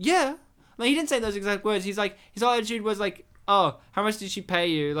that? Yeah, like he didn't say those exact words. He's like, his attitude was like, oh, how much did she pay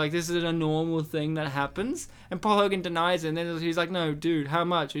you? Like, this is a normal thing that happens. And Paul Hogan denies it, and then he's like, no, dude, how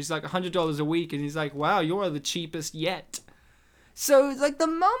much? He's like, $100 a week, and he's like, wow, you're the cheapest yet. So, like, the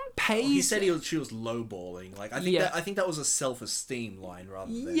mum pays... He said she was lowballing. Like, I think that was a self-esteem line rather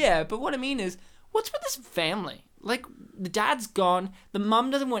than... Yeah, but what I mean is, what's with this family? Like, the dad's gone, the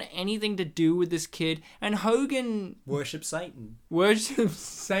mum doesn't want anything to do with this kid, and Hogan... Worships Satan. Worships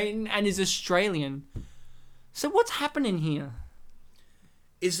Satan and is Australian. So what's happening here?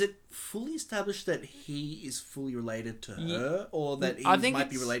 Is it fully established that he is fully related to her, or that he might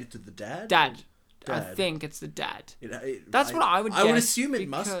be related to the dad? Dad. I think it's the dad. That's what I would guess. I would assume it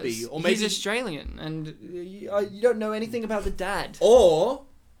must be. Or maybe he's Australian, and you don't know anything about the dad.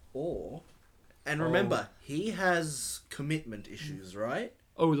 And remember, he has commitment issues, right?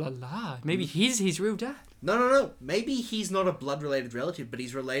 Oh la la. Maybe he's his real dad. No. Maybe he's not a blood-related relative, but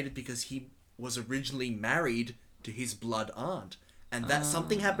he's related because he was originally married to his blood aunt. And that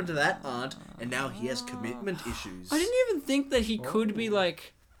something happened to that aunt, and now he has commitment issues. I didn't even think that he could be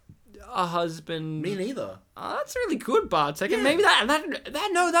like... a husband. Me neither. Oh, that's really good, Bartek. And maybe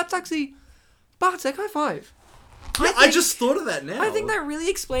that's actually Bartek, high five. I just thought of that now. I think that really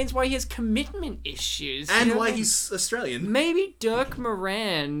explains why he has commitment issues. And why he's Australian. Maybe Dirk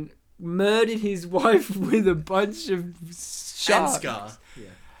Moran murdered his wife with a bunch of sharks. And Scar. Yeah.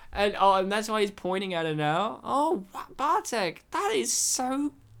 And that's why he's pointing at her now. Oh, Bartek, that is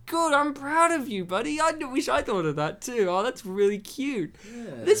so good. I'm proud of you, buddy. I wish I thought of that too. Oh, that's really cute.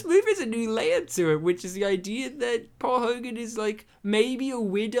 Yeah. This movie has a new layer to it, which is the idea that Paul Hogan is like maybe a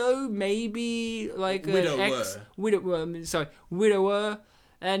widow, maybe like widower,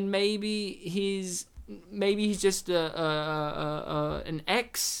 and maybe he's just an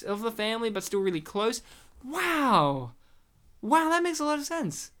ex of the family, but still really close. Wow, that makes a lot of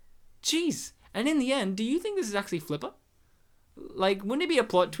sense. Jeez. And in the end, do you think this is actually Flipper? Like, wouldn't it be a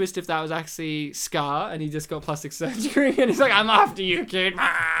plot twist if that was actually Scar and he just got plastic surgery and he's like, I'm after you, kid.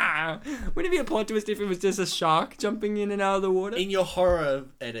 Wouldn't it be a plot twist if it was just a shark jumping in and out of the water? In your horror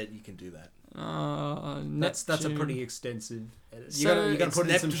edit, you can do that. That's a pretty extensive edit. You gotta put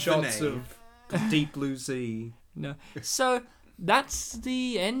in some shots of the deep blue sea. No. So that's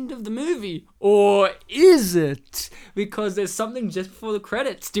the end of the movie. Or is it? Because there's something just before the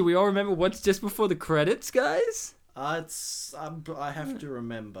credits. Do we all remember what's just before the credits, guys? I have to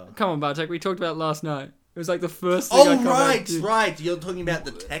remember. Come on, Bartek, we talked about it last night. It was like the first thing I Oh, come right, back to. right. You're talking about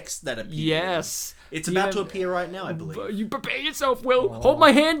the text that appears. Yes. It's about to appear right now, I believe. You prepare yourself, Will. Hold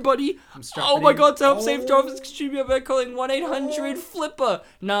my hand, buddy. I'm strapping Oh my in. god, to help save Oh. Dolphins, contribute by calling 1-800-FLIPPER.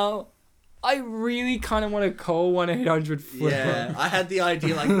 Now, I really kind of want to call 1-800-FLIPPER. Yeah, I had the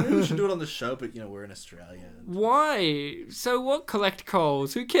idea, like, maybe we should do it on the show, but, we're in Australia. Why? So what, collect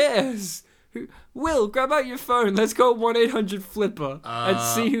calls? Who cares? Will, grab out your phone. Let's call 1-800-FLIPPER and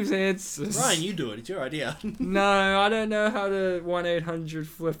see who answers. Ryan, you do it. It's your idea. No, I don't know how to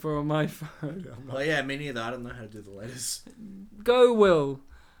 1-800-FLIPPER on my phone. Oh, yeah, me neither. I don't know how to do the letters. Go, Will.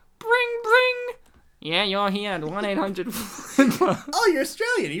 Bring. Yeah, you're here at 1-800-FLIPPER. Oh, you're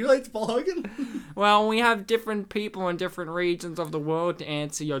Australian. You like Paul Hogan? Well, we have different people in different regions of the world to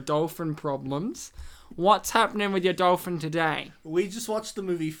answer your dolphin problems. What's happening with your dolphin today? We just watched the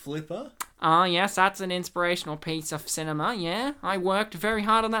movie Flipper. Ah, yes, that's an inspirational piece of cinema, yeah. I worked very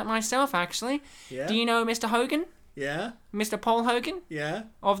hard on that myself, actually. Yeah? Do you know Mr. Hogan? Yeah? Mr. Paul Hogan? Yeah?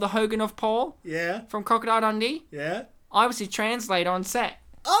 Of the Hogan of Paul? Yeah? From Crocodile Dundee? Yeah? I was his translator on set.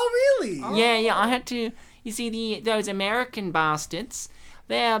 Oh, really? Yeah, I had to... You see, those American bastards,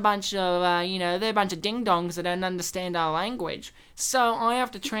 they're a bunch of, they're a bunch of ding-dongs that don't understand our language. So I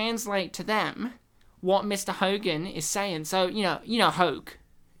have to translate to them what Mr. Hogan is saying. So, you know Hogue.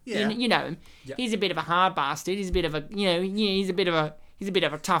 Yeah. You know him. Yeah. He's a bit of a hard bastard. He's a bit of a, he's a bit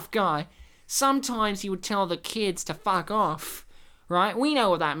of a tough guy. Sometimes he would tell the kids to fuck off, right? We know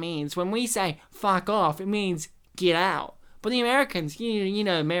what that means. When we say fuck off, it means get out. But the Americans, you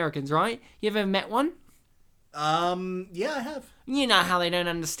know Americans, right? You ever met one? Yeah, I have. You know how they don't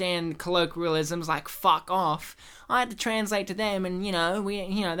understand colloquialisms like fuck off. I had to translate to them, and they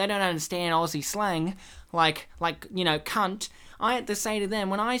don't understand Aussie slang like cunt. I had to say to them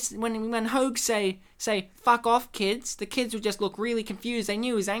when Hogue say fuck off, kids, the kids would just look really confused. They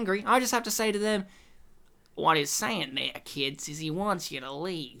knew he was angry. I just have to say to them, what he's saying there, kids, is he wants you to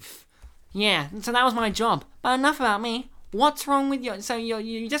leave. Yeah, so that was my job. But enough about me. What's wrong with you? So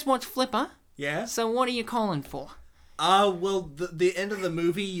you just watched Flipper? Yeah? So what are you calling for? Well, the end of the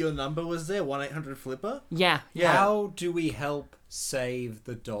movie, your number was there, 1-800-FLIPPER? Yeah. How do we help save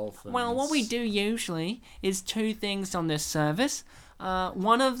the dolphins? Well, what we do usually is two things on this service.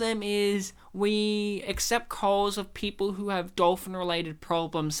 One of them is we accept calls of people who have dolphin-related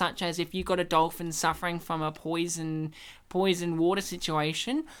problems, such as if you got a dolphin suffering from a poison water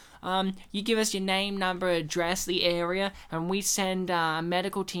situation. You give us your name, number, address, the area, and we send a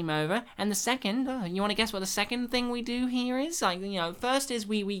medical team over. And the second, you want to guess what the second thing we do here is? First is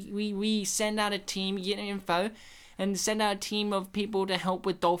we send out a team, get info, and send out a team of people to help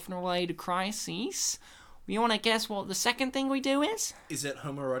with dolphin-related crises. You want to guess what the second thing we do is? Is it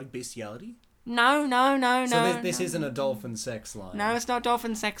homoerotic bestiality? No. So this isn't a dolphin sex line. No, it's not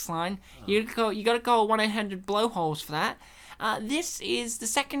dolphin sex line. You got to call 1-800-blowholes for that. This is the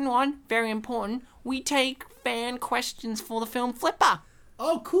second one. Very important. We take fan questions for the film Flipper.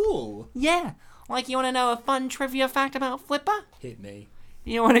 Oh, cool. Yeah. Like, you want to know a fun trivia fact about Flipper? Hit me.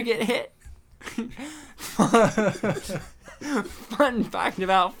 You want to get hit? Fun fact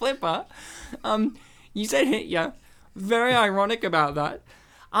about Flipper. You said hit ya. Very ironic about that.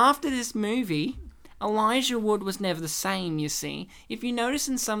 After this movie, Elijah Wood was never the same, you see. If you notice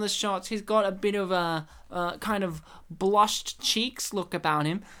in some of the shots, he's got a bit of a kind of blushed cheeks look about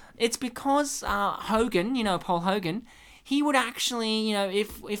him. It's because Hogan, Paul Hogan, he would actually,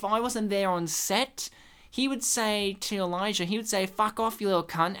 if I wasn't there on set, he would say to Elijah, fuck off, you little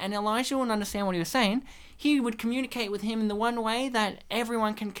cunt, and Elijah wouldn't understand what he was saying. He would communicate with him in the one way that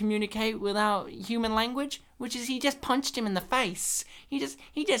everyone can communicate without human language, which is he just punched him in the face. He just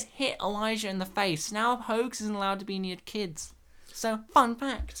hit Elijah in the face. Now Hoax isn't allowed to be near kids. So, fun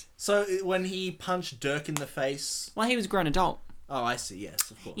fact. So, when he punched Dirk in the face... Well, he was a grown adult. Oh, I see, yes,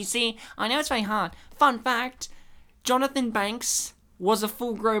 of course. You see, I know it's very hard. Fun fact, Jonathan Banks was a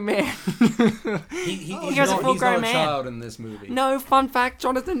full-grown man. He's was a not full-grown a man. child in this movie. No, fun fact,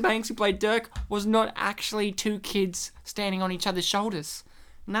 Jonathan Banks, who played Dirk, was not actually two kids standing on each other's shoulders.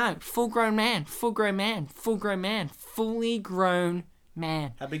 No, full-grown man, fully grown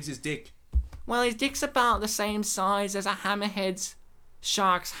man. How big's his dick? Well, his dick's about the same size as a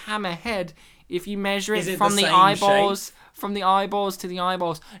shark's hammerhead if you measure it Is it from the the same eyeballs. From the eyeballs to the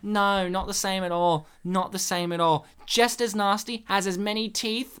eyeballs. No, not the same at all. Not the same at all. Just as nasty, has as many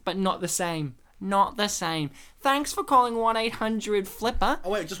teeth, but not the same. Not the same. Thanks for calling 1-800-FLIPPER. Oh,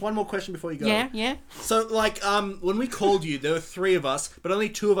 wait, just one more question before you go. Yeah. So, when we called you, there were 3 of us, but only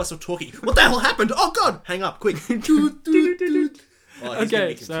 2 of us were talking. What the hell happened? Oh, God! Hang up, quick. Oh, he's gonna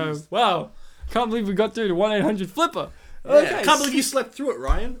Okay, be so, confused. wow. Can't believe we got through to 1-800-FLIPPER. Yeah, Okay. can't believe you slept through it,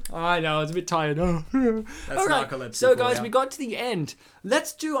 Ryan. I know, I was a bit tired. That's Alright, narcolepsy so for guys, ya. we got to the end.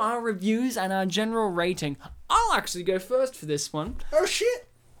 Let's do our reviews and our general rating. I'll actually go first for this one. Oh shit!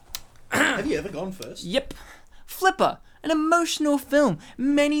 Have you ever gone first? Yep. Flipper. An emotional film.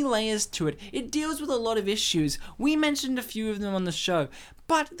 Many layers to it. It deals with a lot of issues. We mentioned a few of them on the show.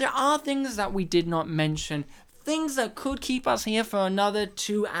 But there are things that we did not mention. Things that could keep us here for another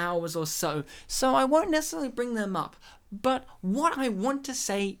 2 hours or so. So I won't necessarily bring them up. But what I want to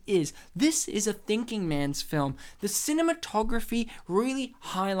say is, this is a thinking man's film. The cinematography really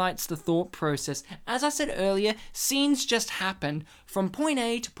highlights the thought process. As I said earlier, scenes just happen. From point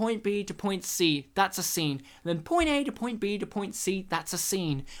A to point B to point C, that's a scene. Then point A to point B to point C, that's a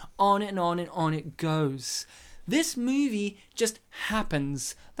scene. On and on and on it goes. This movie just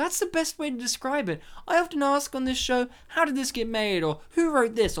happens. That's the best way to describe it. I often ask on this show, how did this get made? Or who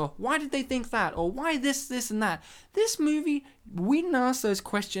wrote this? Or why did they think that? Or why this, and that? This movie, we didn't ask those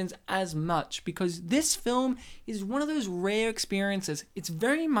questions as much because this film is one of those rare experiences. It's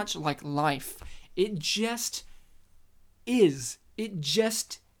very much like life. It just is. It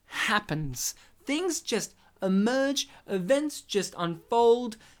just happens. Things just emerge. Events just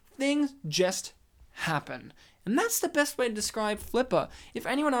unfold. Things just happen. And that's the best way to describe Flipper. If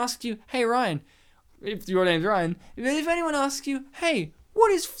anyone asks you, hey Ryan, if your name's Ryan, if anyone asks you, hey,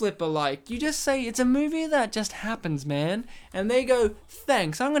 what is Flipper like? You just say, it's a movie that just happens, man. And they go,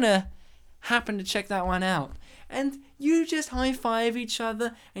 thanks, I'm gonna happen to check that one out. And you just high-five each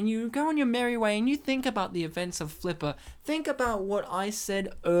other, and you go on your merry way, and you think about the events of Flipper. Think about what I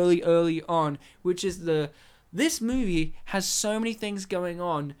said early on, which is this movie has so many things going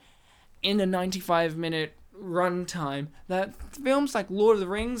on in a 95-minute runtime that films like Lord of the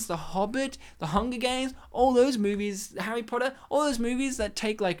Rings, The Hobbit, The Hunger Games, all those movies, Harry Potter, all those movies that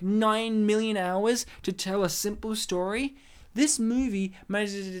take like 9 million hours to tell a simple story, this movie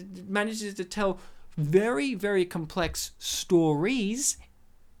manages to tell very, very complex stories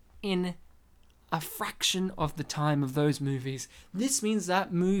in a fraction of the time of those movies. This means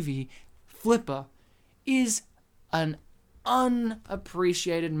that movie, Flipper, is an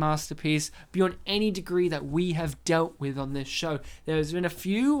unappreciated masterpiece beyond any degree that we have dealt with on this show. There's been a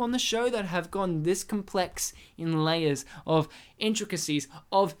few on the show that have gone this complex in layers of intricacies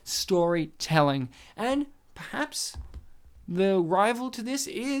of storytelling, and perhaps the rival to this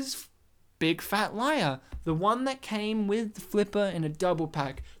is Big Fat Liar, the one that came with Flipper in a double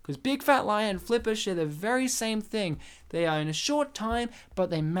pack, because Big Fat Liar and Flipper share the very same thing. They are in a short time, but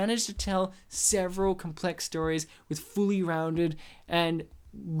they manage to tell several complex stories with fully rounded and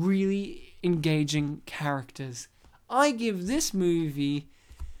really engaging characters. I give this movie...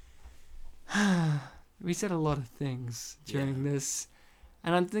 we said a lot of things during this,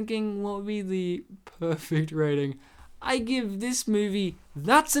 and I'm thinking what would be the perfect rating. I give this movie,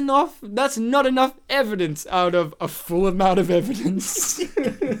 that's enough, that's not enough evidence out of a full amount of evidence.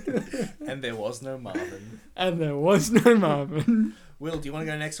 And there was no Marvin. And there was no Marvin. Will, do you want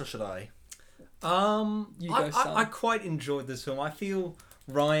to go next or should I? You go, son. I quite enjoyed this film. I feel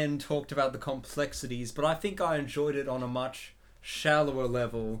Ryan talked about the complexities, but I think I enjoyed it on a much shallower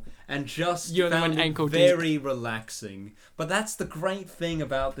level and just You're the found one it ankle very relaxing. But that's the great thing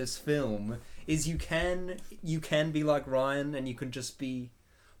about this film, is you can be like Ryan and you can just be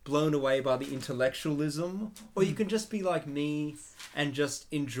blown away by the intellectualism, or you can just be like me and just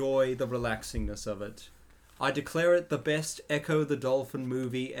enjoy the relaxingness of it. I declare it the best Echo the Dolphin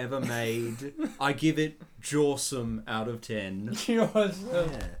movie ever made. I give it Jawsome out of 10. Yeah.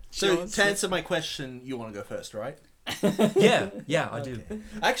 So to answer my question, you want to go first, right? Yeah, I do.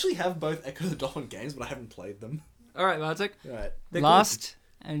 I actually have both Echo the Dolphin games, but I haven't played them. Alright, Bartek. Right. Last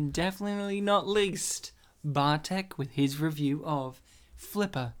and definitely not least, Bartek with his review of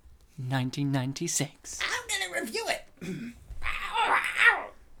Flipper 1996. I'm gonna review it.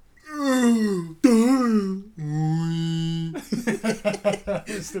 That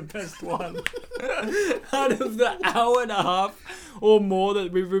was the best one. Out of the hour and a half or more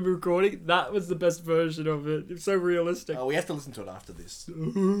that we've been recording, that was the best version of it. It's so realistic. Oh, we have to listen to it after this.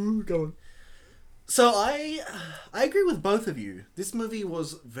 Go on. So I agree with both of you. This movie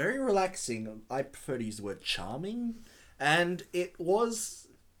was very relaxing. I prefer to use the word charming. And it was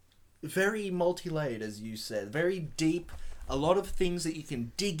very multi-layered, as you said. Very deep. A lot of things that you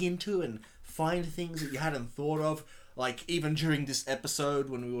can dig into and find things that you hadn't thought of. Like, even during this episode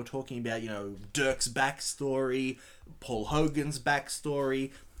when we were talking about, Dirk's backstory, Paul Hogan's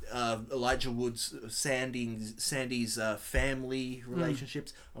backstory, Elijah Wood's, Sandy's family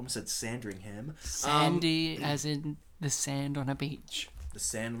relationships. I almost said Sandringham. Sandy, as in the sand on a beach. The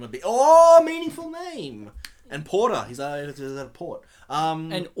Sandman. Oh, meaningful name. And Porter. He's at a port.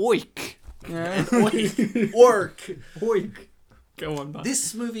 And oik. And oik. Orc. Oik. Go on, bud.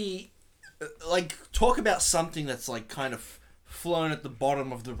 This movie, like, talk about something that's, like, kind of flown at the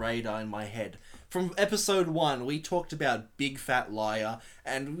bottom of the radar in my head. From episode 1, we talked about Big Fat Liar,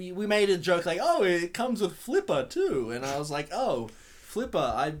 and we made a joke like, oh, it comes with Flipper, too. And I was like, oh,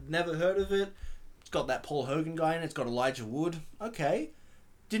 Flipper, I'd never heard of it. It's got that Paul Hogan guy in it. It's got Elijah Wood. Okay.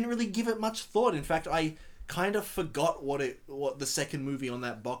 Didn't really give it much thought. In fact, I kind of forgot what the second movie on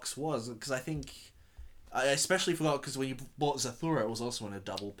that box was, because I think... I especially forgot because when you bought Zathura, it was also in a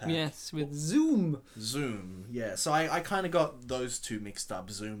double pack. Yes, with Zoom. Zoom, yeah. So I kind of got those two mixed up,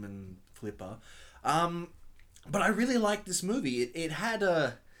 Zoom and Flipper. But I really liked this movie. It had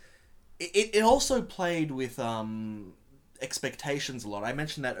a... It also played with expectations a lot. I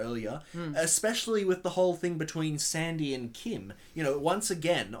mentioned that earlier. Especially with the whole thing between Sandy and Kim. You know, once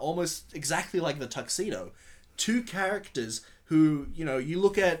again, almost exactly like the Tuxedo. Two characters who, you know, you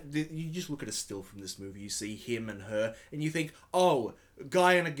just look at a still from this movie, you see him and her, and you think, oh,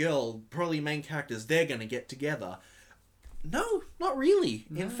 guy and a girl, probably main characters, they're gonna get together. No, not really.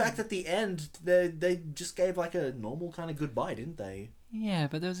 No. In fact, at the end, they just gave like a normal kind of goodbye, didn't they? Yeah,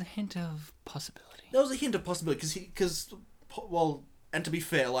 but there was a hint of possibility. There was a hint of possibility, and to be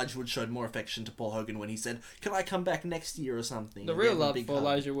fair, Elijah Wood showed more affection to Paul Hogan when he said, can I come back next year or something? The real love for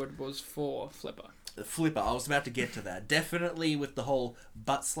Elijah Wood was for Flipper. Flipper, I was about to get to that. Definitely with the whole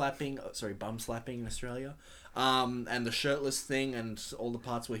bum slapping in Australia, and the shirtless thing, and all the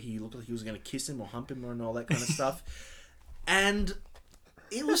parts where he looked like he was going to kiss him or hump him and all that kind of stuff. And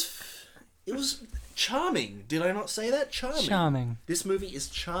it was charming. Did I not say that? Charming. This movie is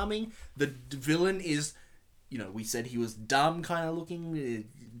charming. The villain is, you know, we said he was dumb kind of looking,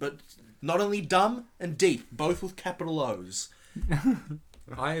 but not only dumb and deep, both with capital O's.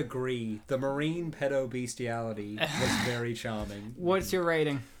 I agree. The marine pedo bestiality was very charming. What's your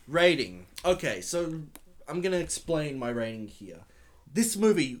rating? Rating. Okay, so I'm going to explain my rating here. This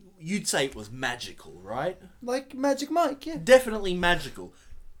movie, you'd say it was magical, right? Like Magic Mike, yeah. Definitely magical.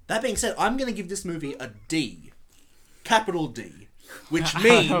 That being said, I'm going to give this movie a D. Capital D. Which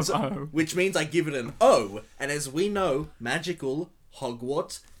means I give it an O. And as we know, magical,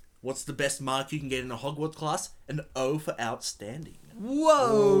 Hogwarts, what's the best mark you can get in a Hogwarts class? An O for outstanding.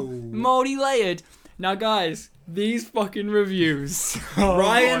 Whoa! Multi-layered. Now, guys, these fucking reviews.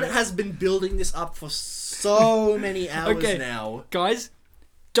 Ryan has been building this up for so many hours now. Guys,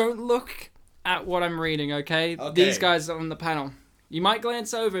 don't look at what I'm reading, okay? These guys are on the panel. You might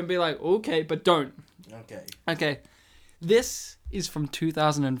glance over and be like, okay, but don't. Okay. This is from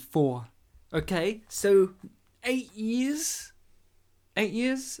 2004. Okay? So, 8 years? 8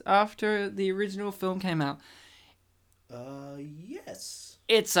 years after the original film came out. Yes.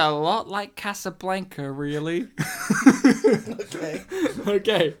 It's a lot like Casablanca, really.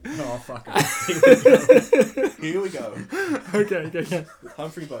 Okay. Oh, fuck it. Here we go. Okay. With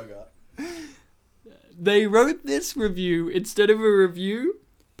Humphrey Bogart. They wrote this review, instead of a review,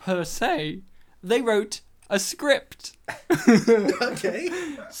 per se, they wrote a script. Okay.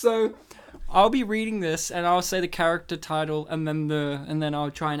 So, I'll be reading this, and I'll say the character title, and then I'll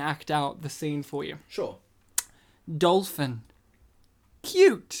try and act out the scene for you. Sure. Dolphin.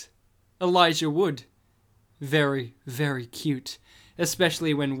 Cute. Elijah Wood. Very, very cute.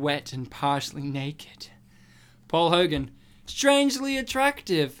 Especially when wet and partially naked. Paul Hogan. Strangely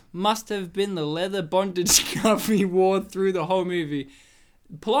attractive. Must have been the leather bondage scarf he wore through the whole movie.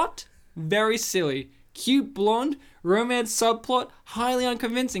 Plot? Very silly. Cute blonde, romance subplot, highly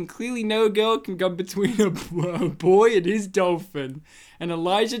unconvincing. Clearly no girl can go between a boy and his dolphin. And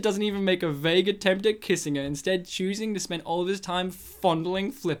Elijah doesn't even make a vague attempt at kissing her, instead choosing to spend all of his time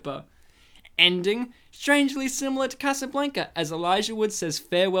fondling Flipper. Ending, strangely similar to Casablanca, as Elijah Wood says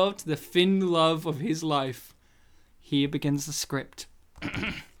farewell to the Finn love of his life. Here begins the script.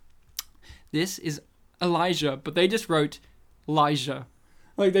 This is Elijah, but they just wrote Elijah.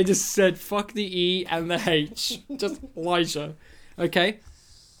 Like, they just said, fuck the E and the H. Just Elijah. Okay?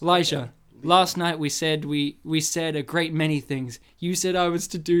 Elijah. Last night we said a great many things. You said I was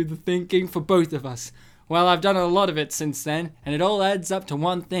to do the thinking for both of us. Well, I've done a lot of it since then, and it all adds up to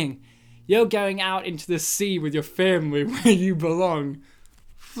one thing. You're going out into the sea with your family where you belong.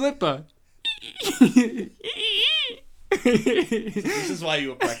 Flipper. This is why you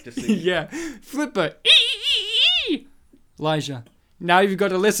were practicing. Yeah. Flipper. Elijah. Now you've got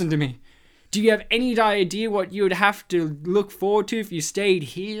to listen to me. Do you have any idea what you would have to look forward to if you stayed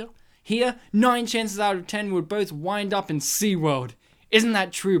here? Here, 9 chances out of 10 would both wind up in SeaWorld. Isn't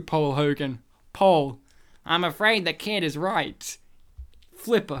that true, Paul Hogan? Paul. I'm afraid the kid is right.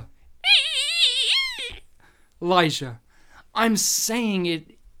 Flipper. Elijah, I'm saying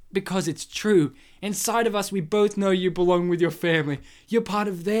it because it's true. Inside of us, we both know you belong with your family. You're part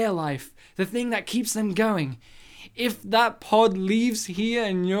of their life, the thing that keeps them going. If that pod leaves here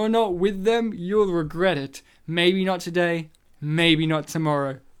and you're not with them, you'll regret it. Maybe not today, maybe not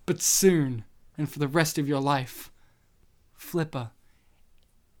tomorrow, but soon, and for the rest of your life. Flipper.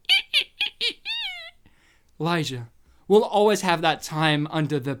 Elijah, we'll always have that time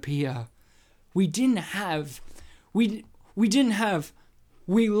under the pier. We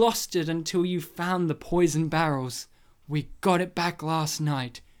lost it until you found the poison barrels. We got it back last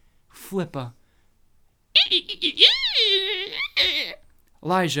night. Flipper.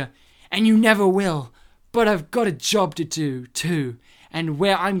 Elijah, and you never will. But I've got a job to do, too. And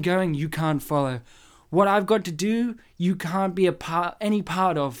where I'm going, you can't follow. What I've got to do, you can't be any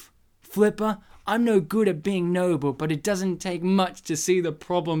part of. Flipper, I'm no good at being noble, but it doesn't take much to see the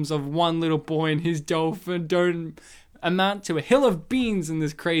problems of one little boy and his dolphin don't amount to a hill of beans in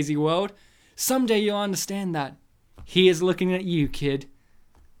this crazy world. Someday you'll understand that. He is looking at you, kid.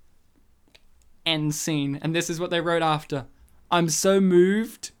 End scene. And this is what they wrote after. I'm so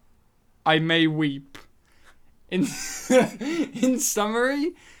moved, I may weep. In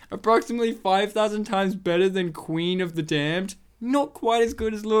summary, approximately 5,000 times better than Queen of the Damned. Not quite as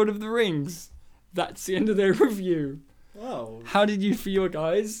good as Lord of the Rings. That's the end of their review. Wow. How did you feel,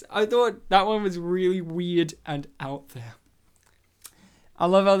 guys? I thought that one was really weird and out there. I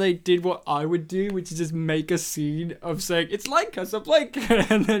love how they did what I would do, which is just make a scene of saying, it's like Casablanca,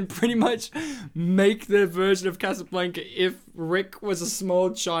 and then pretty much make their version of Casablanca if Rick was a small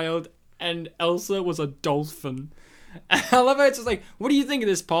child and Elsa was a dolphin. And I love how it's just like, what do you think of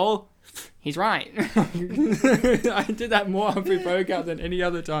this, Paul? He's right. I did that more on Pre-Pogout than any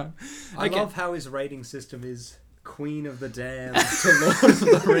other time. I love how his rating system is Queen of the Damned to Lord of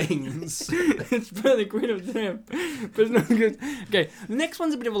the Rings. It's better than Queen of the Damned, but it's not good. Okay, the next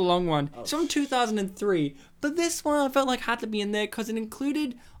one's a bit of a long one. It's from 2003, but this one I felt like had to be in there because it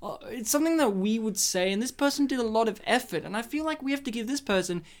included, it's something that we would say, and this person did a lot of effort, and I feel like we have to give this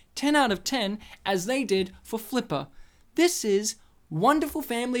person 10 out of 10, as they did for Flipper. This is wonderful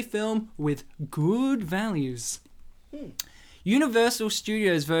family film with good values. Universal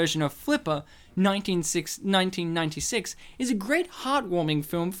Studios' version of Flipper, 1996, is a great heartwarming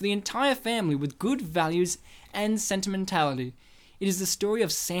film for the entire family with good values and sentimentality. It is the story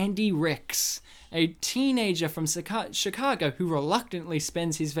of Sandy Ricks, a teenager from Chicago who reluctantly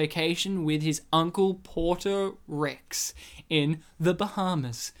spends his vacation with his uncle Porter Ricks in the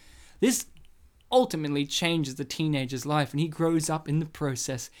Bahamas. This ultimately changes the teenager's life and he grows up in the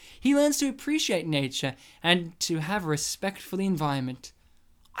process. He learns to appreciate nature and to have respect for the environment.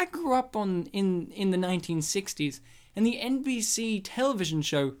 I grew up in the 1960s, and the NBC television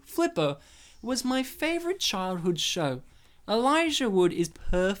show Flipper was my favorite childhood show. Elijah Wood is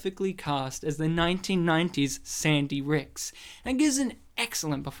perfectly cast as the 1990s Sandy Ricks and gives an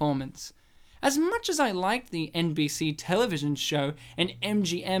excellent performance. As much as I liked the NBC television show and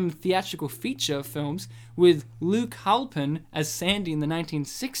MGM theatrical feature films with Luke Halpin as Sandy in the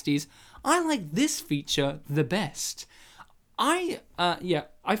 1960s, I like this feature the best. I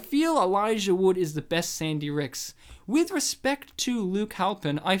feel Elijah Wood is the best Sandy Ricks. With respect to Luke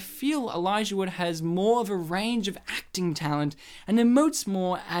Halpin, I feel Elijah Wood has more of a range of acting talent and emotes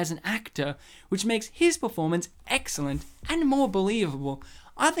more as an actor, which makes his performance excellent and more believable.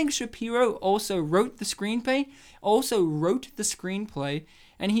 I think Shapiro also wrote the screenplay,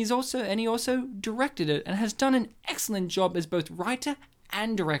 and he also directed it and has done an excellent job as both writer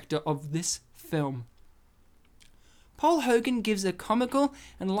and director of this film. Paul Hogan gives a comical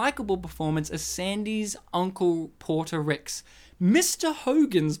and likable performance as Sandy's uncle Porter Ricks. Mr.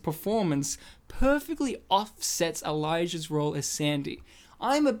 Hogan's performance perfectly offsets Elijah's role as Sandy.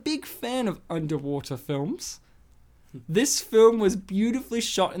 I'm a big fan of underwater films. This film was beautifully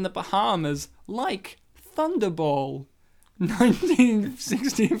shot in the Bahamas, like Thunderball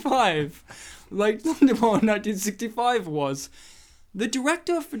 1965. Like Thunderball 1965 was. The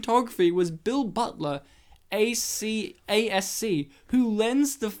director of photography was Bill Butler, ASC, who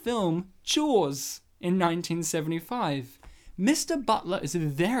lensed the film Jaws in 1975. Mr. Butler is a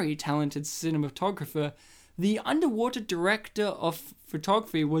very talented cinematographer. The underwater director of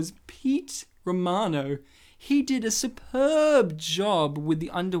photography was Pete Romano. He did a superb job with the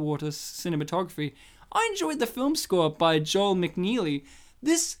underwater cinematography. I enjoyed the film score by Joel McNeely.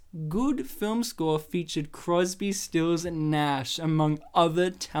 This good film score featured Crosby, Stills, and Nash, among other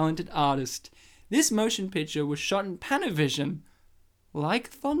talented artists. This motion picture was shot in Panavision, like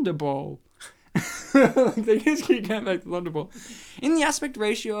Thunderball, They just keep going back to Thunderball. In the aspect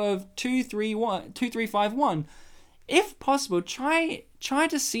ratio of 2:3:1, if possible, try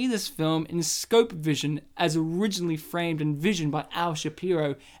to see this film in scope vision as originally framed and visioned by Al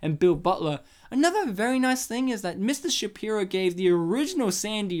Shapiro and Bill Butler. Another very nice thing is that Mr. Shapiro gave the original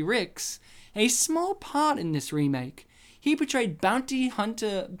Sandy Ricks a small part in this remake. He portrayed bounty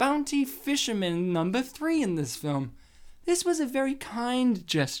fisherman number 3 in this film. This was a very kind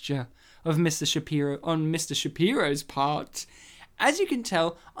gesture of Mr. Shapiro on Mr. Shapiro's part. As you can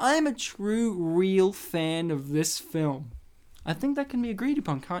tell, I am a true, real fan of this film. I think that can be agreed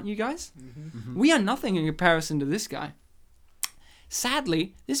upon, can't you guys? Mm-hmm. We are nothing in comparison to this guy.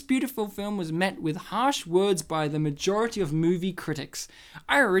 Sadly, this beautiful film was met with harsh words by the majority of movie critics.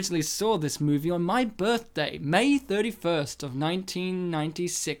 I originally saw this movie on my birthday, May 31st of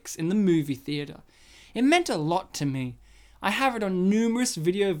 1996, in the movie theater. It meant a lot to me. I have it on numerous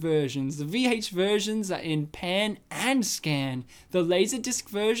video versions. The VH versions are in pan and scan. The Laserdisc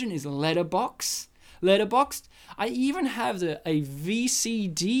version is letterboxed. I even have a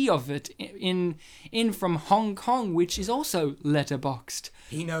VCD of it in from Hong Kong, which is also letterboxed.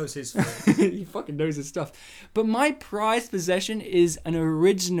 He knows his film. He fucking knows his stuff. But my prized possession is an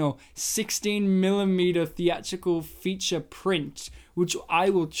original 16mm theatrical feature print, which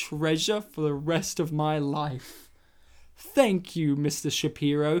I will treasure for the rest of my life. Thank you, Mr.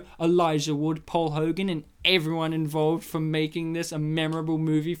 Shapiro, Elijah Wood, Paul Hogan, and everyone involved for making this a memorable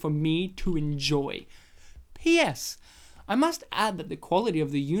movie for me to enjoy. P.S. I must add that the quality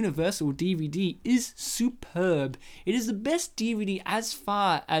of the Universal DVD is superb. It is the best DVD as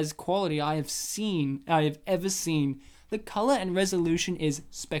far as quality I have ever seen. The color and resolution is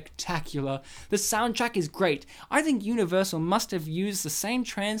spectacular. The soundtrack is great. I think Universal must have used the same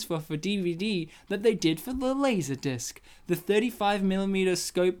transfer for DVD that they did for the Laserdisc. The 35mm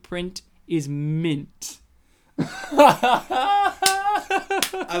scope print is mint.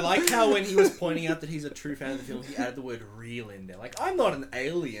 I like how when he was pointing out that he's a true fan of the film, he added the word real in there. Like, I'm not an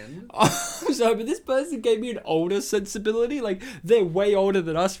alien. I'm sorry, but this person gave me an older sensibility. Like, they're way older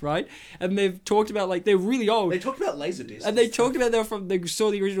than us, right? And they've talked about, like, they're really old. They talked about Laserdisc. And they talked about they saw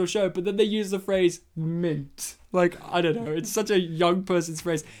the original show, but then they used the phrase mint. Like, I don't know. It's such a young person's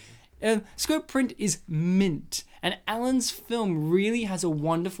phrase. And scope print is mint. And Alan's film really has a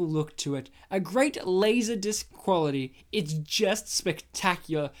wonderful look to it. A great Laserdisc quality. It's just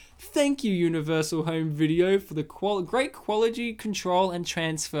spectacular. Thank you, Universal Home Video, for the great quality control and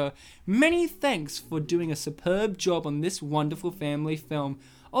transfer. Many thanks for doing a superb job on this wonderful family film.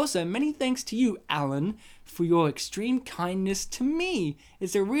 Also, many thanks to you, Alan, for your extreme kindness to me.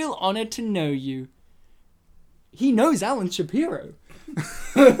 It's a real honor to know you. He knows Alan Shapiro.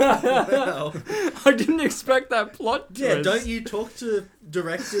 Well, I didn't expect that plot twist. yeah, don't you talk to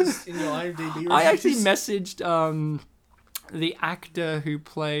directors in your IMDb reviews? I actually messaged the actor who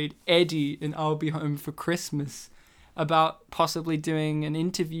played Eddie in I'll Be Home for Christmas about possibly doing an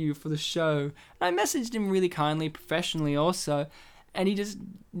interview for the show. And I messaged him really kindly, professionally also, and he just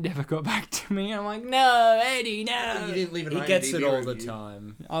never got back to me. I'm like, no, Eddie, no. You didn't leave an He IMDb gets it all review. the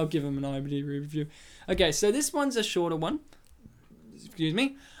time. I'll give him an IMDb review. Okay, so this one's a shorter one. Excuse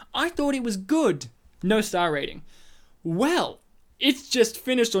me. I thought it was good. No star rating. Well, it's just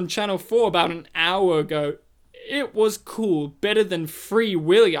finished on Channel 4 about an hour ago. It was cool. Better than Free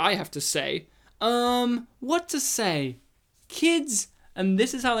Willy, I have to say. What to say? Kids, and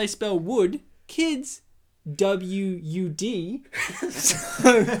this is how they spell wood. Kids, W-U-D.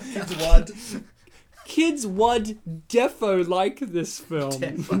 Kids Wad. Kids would defo like this film.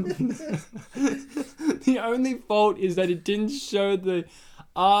 The only fault is that it didn't show the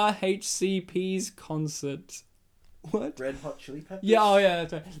RHCP's concert. What? Red Hot Chili Peppers? Yeah, oh yeah,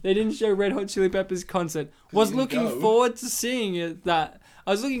 that's right. They didn't show Red Hot Chili Peppers concert. Was looking forward to seeing it that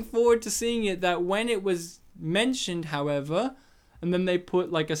when it was mentioned, however, and then they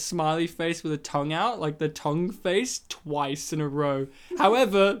put like a smiley face with a tongue out, like the tongue face, twice in a row.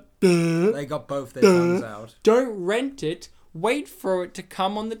 However, They got both their tongues out. don't rent it, wait for it to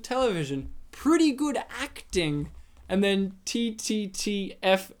come on the television. Pretty good acting. And then TTTFN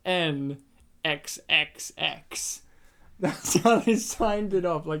XXX. That's how they signed it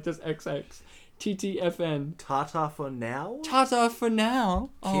off, like just XX. TTFN. Tata for now? Ta-ta for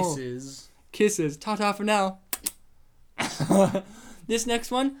now. Oh, Kisses. kisses. Ta-ta for now. This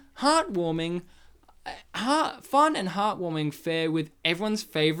next one, heartwarming. Fun and heartwarming fare with everyone's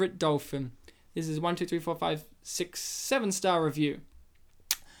favorite dolphin. This is 1, 2, 3, 4, 5, 6, 7-star review.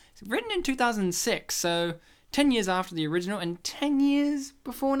 It's written in 2006, so 10 years after the original and 10 years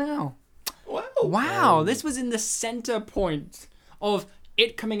before now. Wow. Wow, this was in the center point of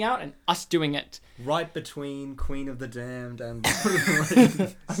it coming out and us doing it. Right between Queen of the Damned and Lord of the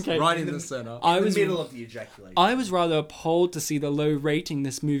Rings. Okay. Right in the center. In the middle of the ejaculation. I was rather appalled to see the low rating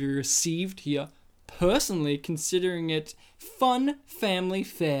this movie received here, personally considering it fun family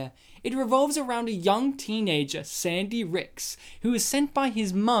fare. It revolves around a young teenager, Sandy Ricks, who is sent by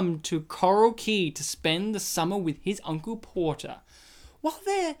his mum to Coral Key to spend the summer with his Uncle Porter. While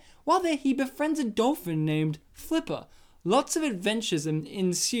there, he befriends a dolphin named Flipper. Lots of adventures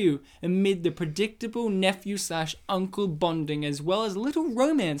ensue amid the predictable nephew/uncle bonding, as well as a little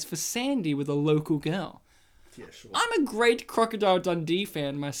romance for Sandy with a local girl. Yeah, sure. I'm a great Crocodile Dundee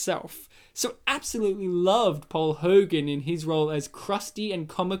fan myself, so absolutely loved Paul Hogan in his role as crusty and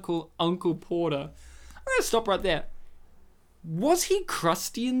comical Uncle Porter. I'm gonna stop right there. Was he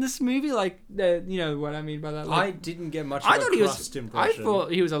crusty in this movie? Like, you know what I mean by that? Like, I didn't get much of I a thought he was. crust I impression.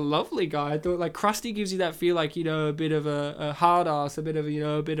 thought he was a lovely guy. I thought like crusty gives you that feel like, you know, a bit of a hard ass, a bit of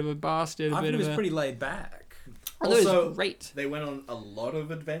a bit of a bastard. I thought bit he was of a, pretty laid back. I thought it Also, was great. They went on a lot of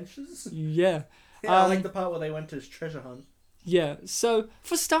adventures. Yeah. Yeah, I like the part where they went to his treasure hunt. Yeah, so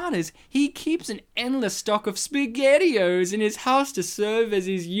for starters, he keeps an endless stock of SpaghettiOs in his house to serve as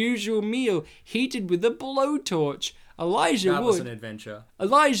his usual meal, heated with a blowtorch. That was an adventure.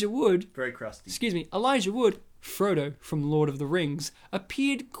 Elijah Wood, Very crusty. Elijah Wood, Frodo from Lord of the Rings,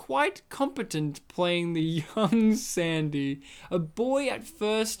 appeared quite competent playing the young Sandy, a boy at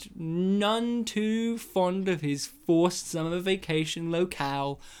first none too fond of his forced summer vacation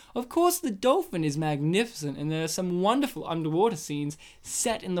locale. Of course, the dolphin is magnificent, and there are some wonderful underwater scenes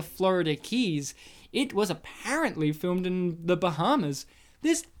set in the Florida Keys. It was apparently filmed in the Bahamas.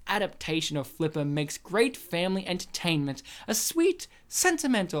 This adaptation of Flipper makes great family entertainment, a sweet,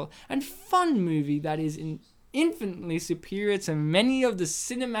 sentimental, and fun movie that is infinitely superior to many of the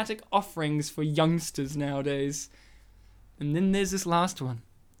cinematic offerings for youngsters nowadays. And then there's this last one,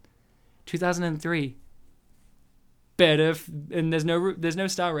 2003. Better, and there's no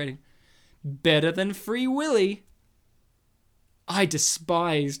star rating. Better than Free Willy. I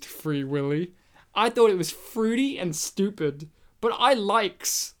despised Free Willy. I thought it was fruity and stupid. But I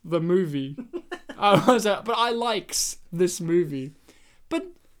likes the movie. But I likes this movie. But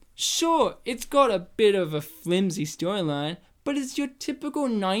sure, it's got a bit of a flimsy storyline, but it's your typical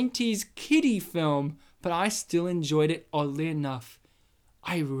 90s kiddie film. But I still enjoyed it oddly enough.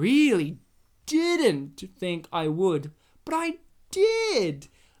 I really didn't think I would, but I did.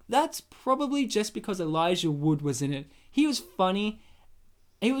 That's probably just because Elijah Wood was in it. He was funny.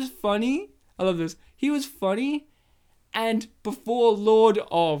 I love this. He was funny. And before Lord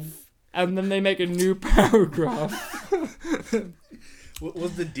of, and then they make a new paragraph.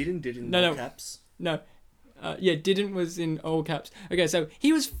 Was the didn't in No. caps? No. Didn't was in all caps. Okay, so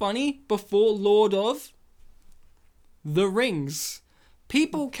he was funny before Lord of the Rings.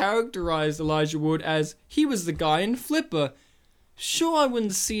 People characterized Elijah Wood as he was the guy in Flipper. Sure, I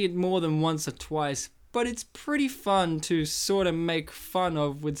wouldn't see it more than once or twice, but it's pretty fun to sort of make fun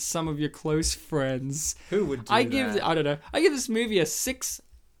of with some of your close friends. Who would do I that? give this movie a 6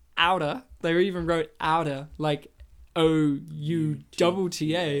 outer. They even wrote outer, like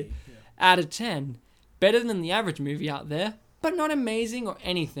OUTTA, out of 10. Better than the average movie out there, but not amazing or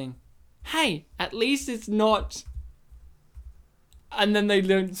anything. Hey, at least it's not... And then they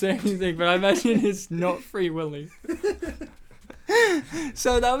don't say anything, but I imagine it's not Free Willy.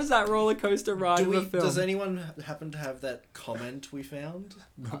 So that was that roller coaster ride of the film. Does anyone happen to have that comment we found?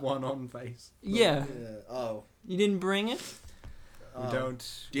 The one on face. Yeah. Oh. You didn't bring it? We don't.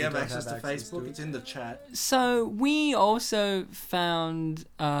 Do you we have don't access to Facebook? it. It's in the chat. So we also found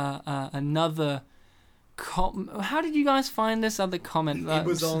another... How did you guys find this other comment? It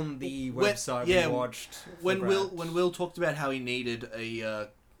was on the website we watched. When Will talked about how he needed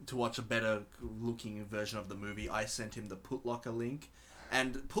to watch a better looking version of the movie, I sent him the Putlocker link.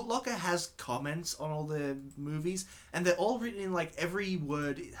 And Putlocker has comments on all their movies, and they're all written in, like, every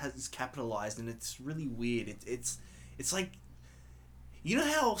word is capitalized, and it's really weird. It's like, you know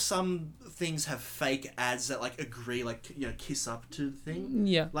how some things have fake ads that, like, agree, like, you know, kiss up to the thing?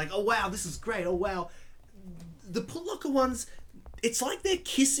 Yeah. Like, oh wow, this is great, oh wow. The Putlocker ones, it's like they're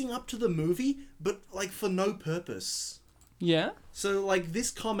kissing up to the movie, but, like, for no purpose. Yeah? So, like, this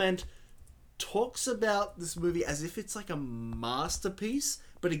comment talks about this movie as if it's like a masterpiece,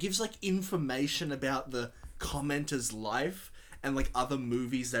 but it gives, like, information about the commenter's life and, like, other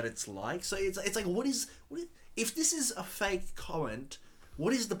movies that it's like. So it's like, what is if this is a fake comment,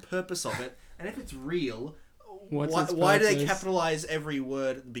 what is the purpose of it? And if it's real, What's its why do they purpose? capitalize every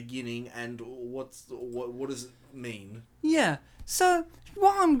word at the beginning, and what does it mean? Yeah. So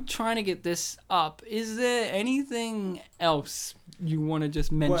while I'm trying to get this up, is there anything else you want to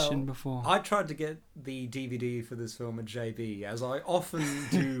just mention before? I tried to get the DVD for this film at JB, as I often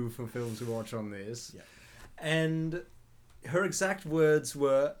do for films we watch on this. Yeah. And her exact words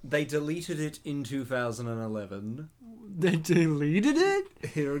were, they deleted it in 2011. They deleted it?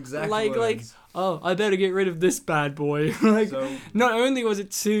 Her exact Like, words. oh, I better get rid of this bad boy. Like, So- not only was it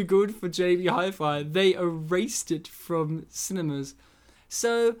too good for JB Hi-Fi, they erased it from cinemas.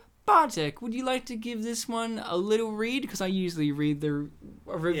 So, Bartek, would you like to give this one a little read? Because I usually read the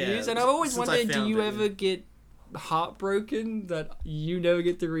reviews, Yeah, and I've always since I wondered, do found you it, ever get heartbroken that you never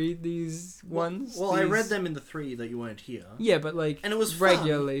get to read these ones? Well, I These- read them in the 3 that you weren't here. Yeah, but like, And it was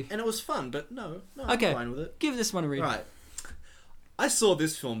regularly. fun. And it was fun, but no, Okay. I'm fine with it. Give this one a read. Right. I saw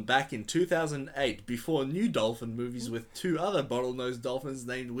this film back in 2008 before new dolphin movies with 2 other bottlenose dolphins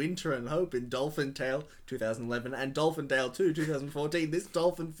named Winter and Hope in Dolphin Tale 2011 and Dolphin Tale 2 2014. This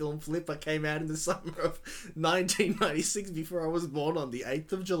dolphin film Flipper came out in the summer of 1996 before I was born on the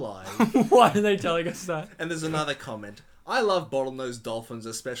 8th of July. Why are they telling us that? And there's another comment. I love bottlenose dolphins,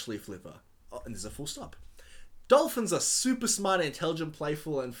 especially Flipper. Oh, and there's a full stop. Dolphins are super smart, intelligent,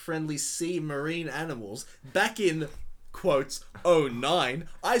 playful, and friendly sea marine animals. Back in, quotes, '09,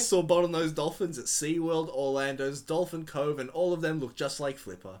 I saw bottlenose dolphins at SeaWorld, Orlando's Dolphin Cove, and all of them look just like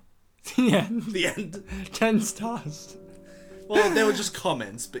Flipper. Yeah, The end. 10 stars. Well, they were just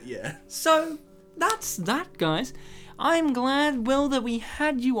comments, but yeah. So, that's that, guys. I'm glad, Will, that we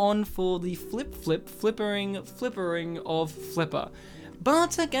had you on for the flippering of Flipper.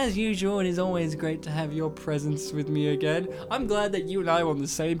 Bartek, as usual, it is always great to have your presence with me again. I'm glad that you and I were on the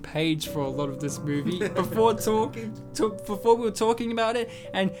same page for a lot of this movie before we were talking about it,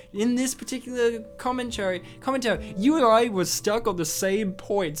 and in this particular commentary, you and I were stuck on the same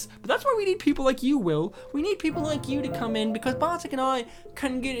points. But that's why we need people like you, Will. We need people like you to come in, because Bartek and I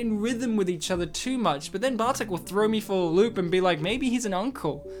can get in rhythm with each other too much, but then Bartek will throw me for a loop and be like, maybe he's an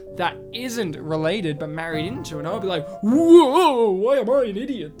uncle that isn't related but married into, and I'll be like, whoa, why am I an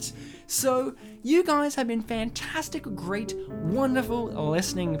idiot? So, you guys have been fantastic, great, wonderful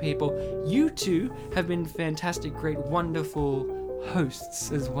listening people. You two have been fantastic, great, wonderful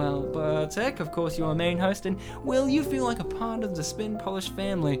hosts as well. Bartek, of course, you're a main host, and Will, you feel like a part of the Spin Polish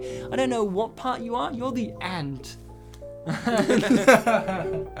family. I don't know what part you are, you're the ant.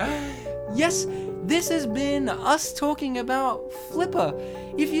 Yes, this has been us talking about Flipper.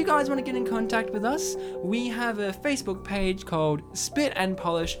 If you guys want to get in contact with us, we have a Facebook page called Spit and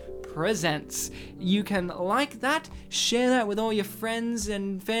Polish Presents. You can like that, share that with all your friends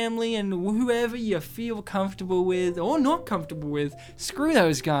and family and whoever you feel comfortable with or not comfortable with. Screw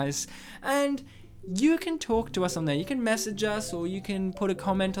those guys. And you can talk to us on there. You can message us, or you can put a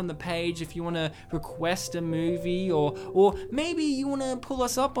comment on the page if you want to request a movie, or maybe you want to pull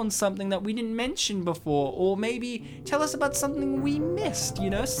us up on something that we didn't mention before, or maybe tell us about something we missed,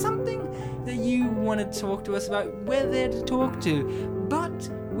 something that you want to talk to us about. We're there to talk to. But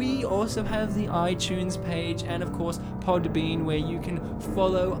we also have the iTunes page and, of course, Podbean, where you can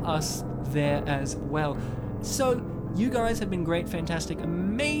follow us there as well. So, you guys have been great, fantastic,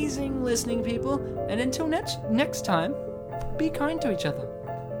 amazing listening people, and until next time, be kind to each other.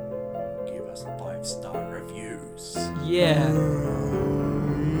 Give us 5-star reviews. Yeah.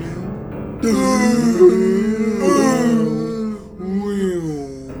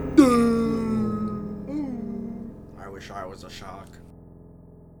 I wish I was a shark.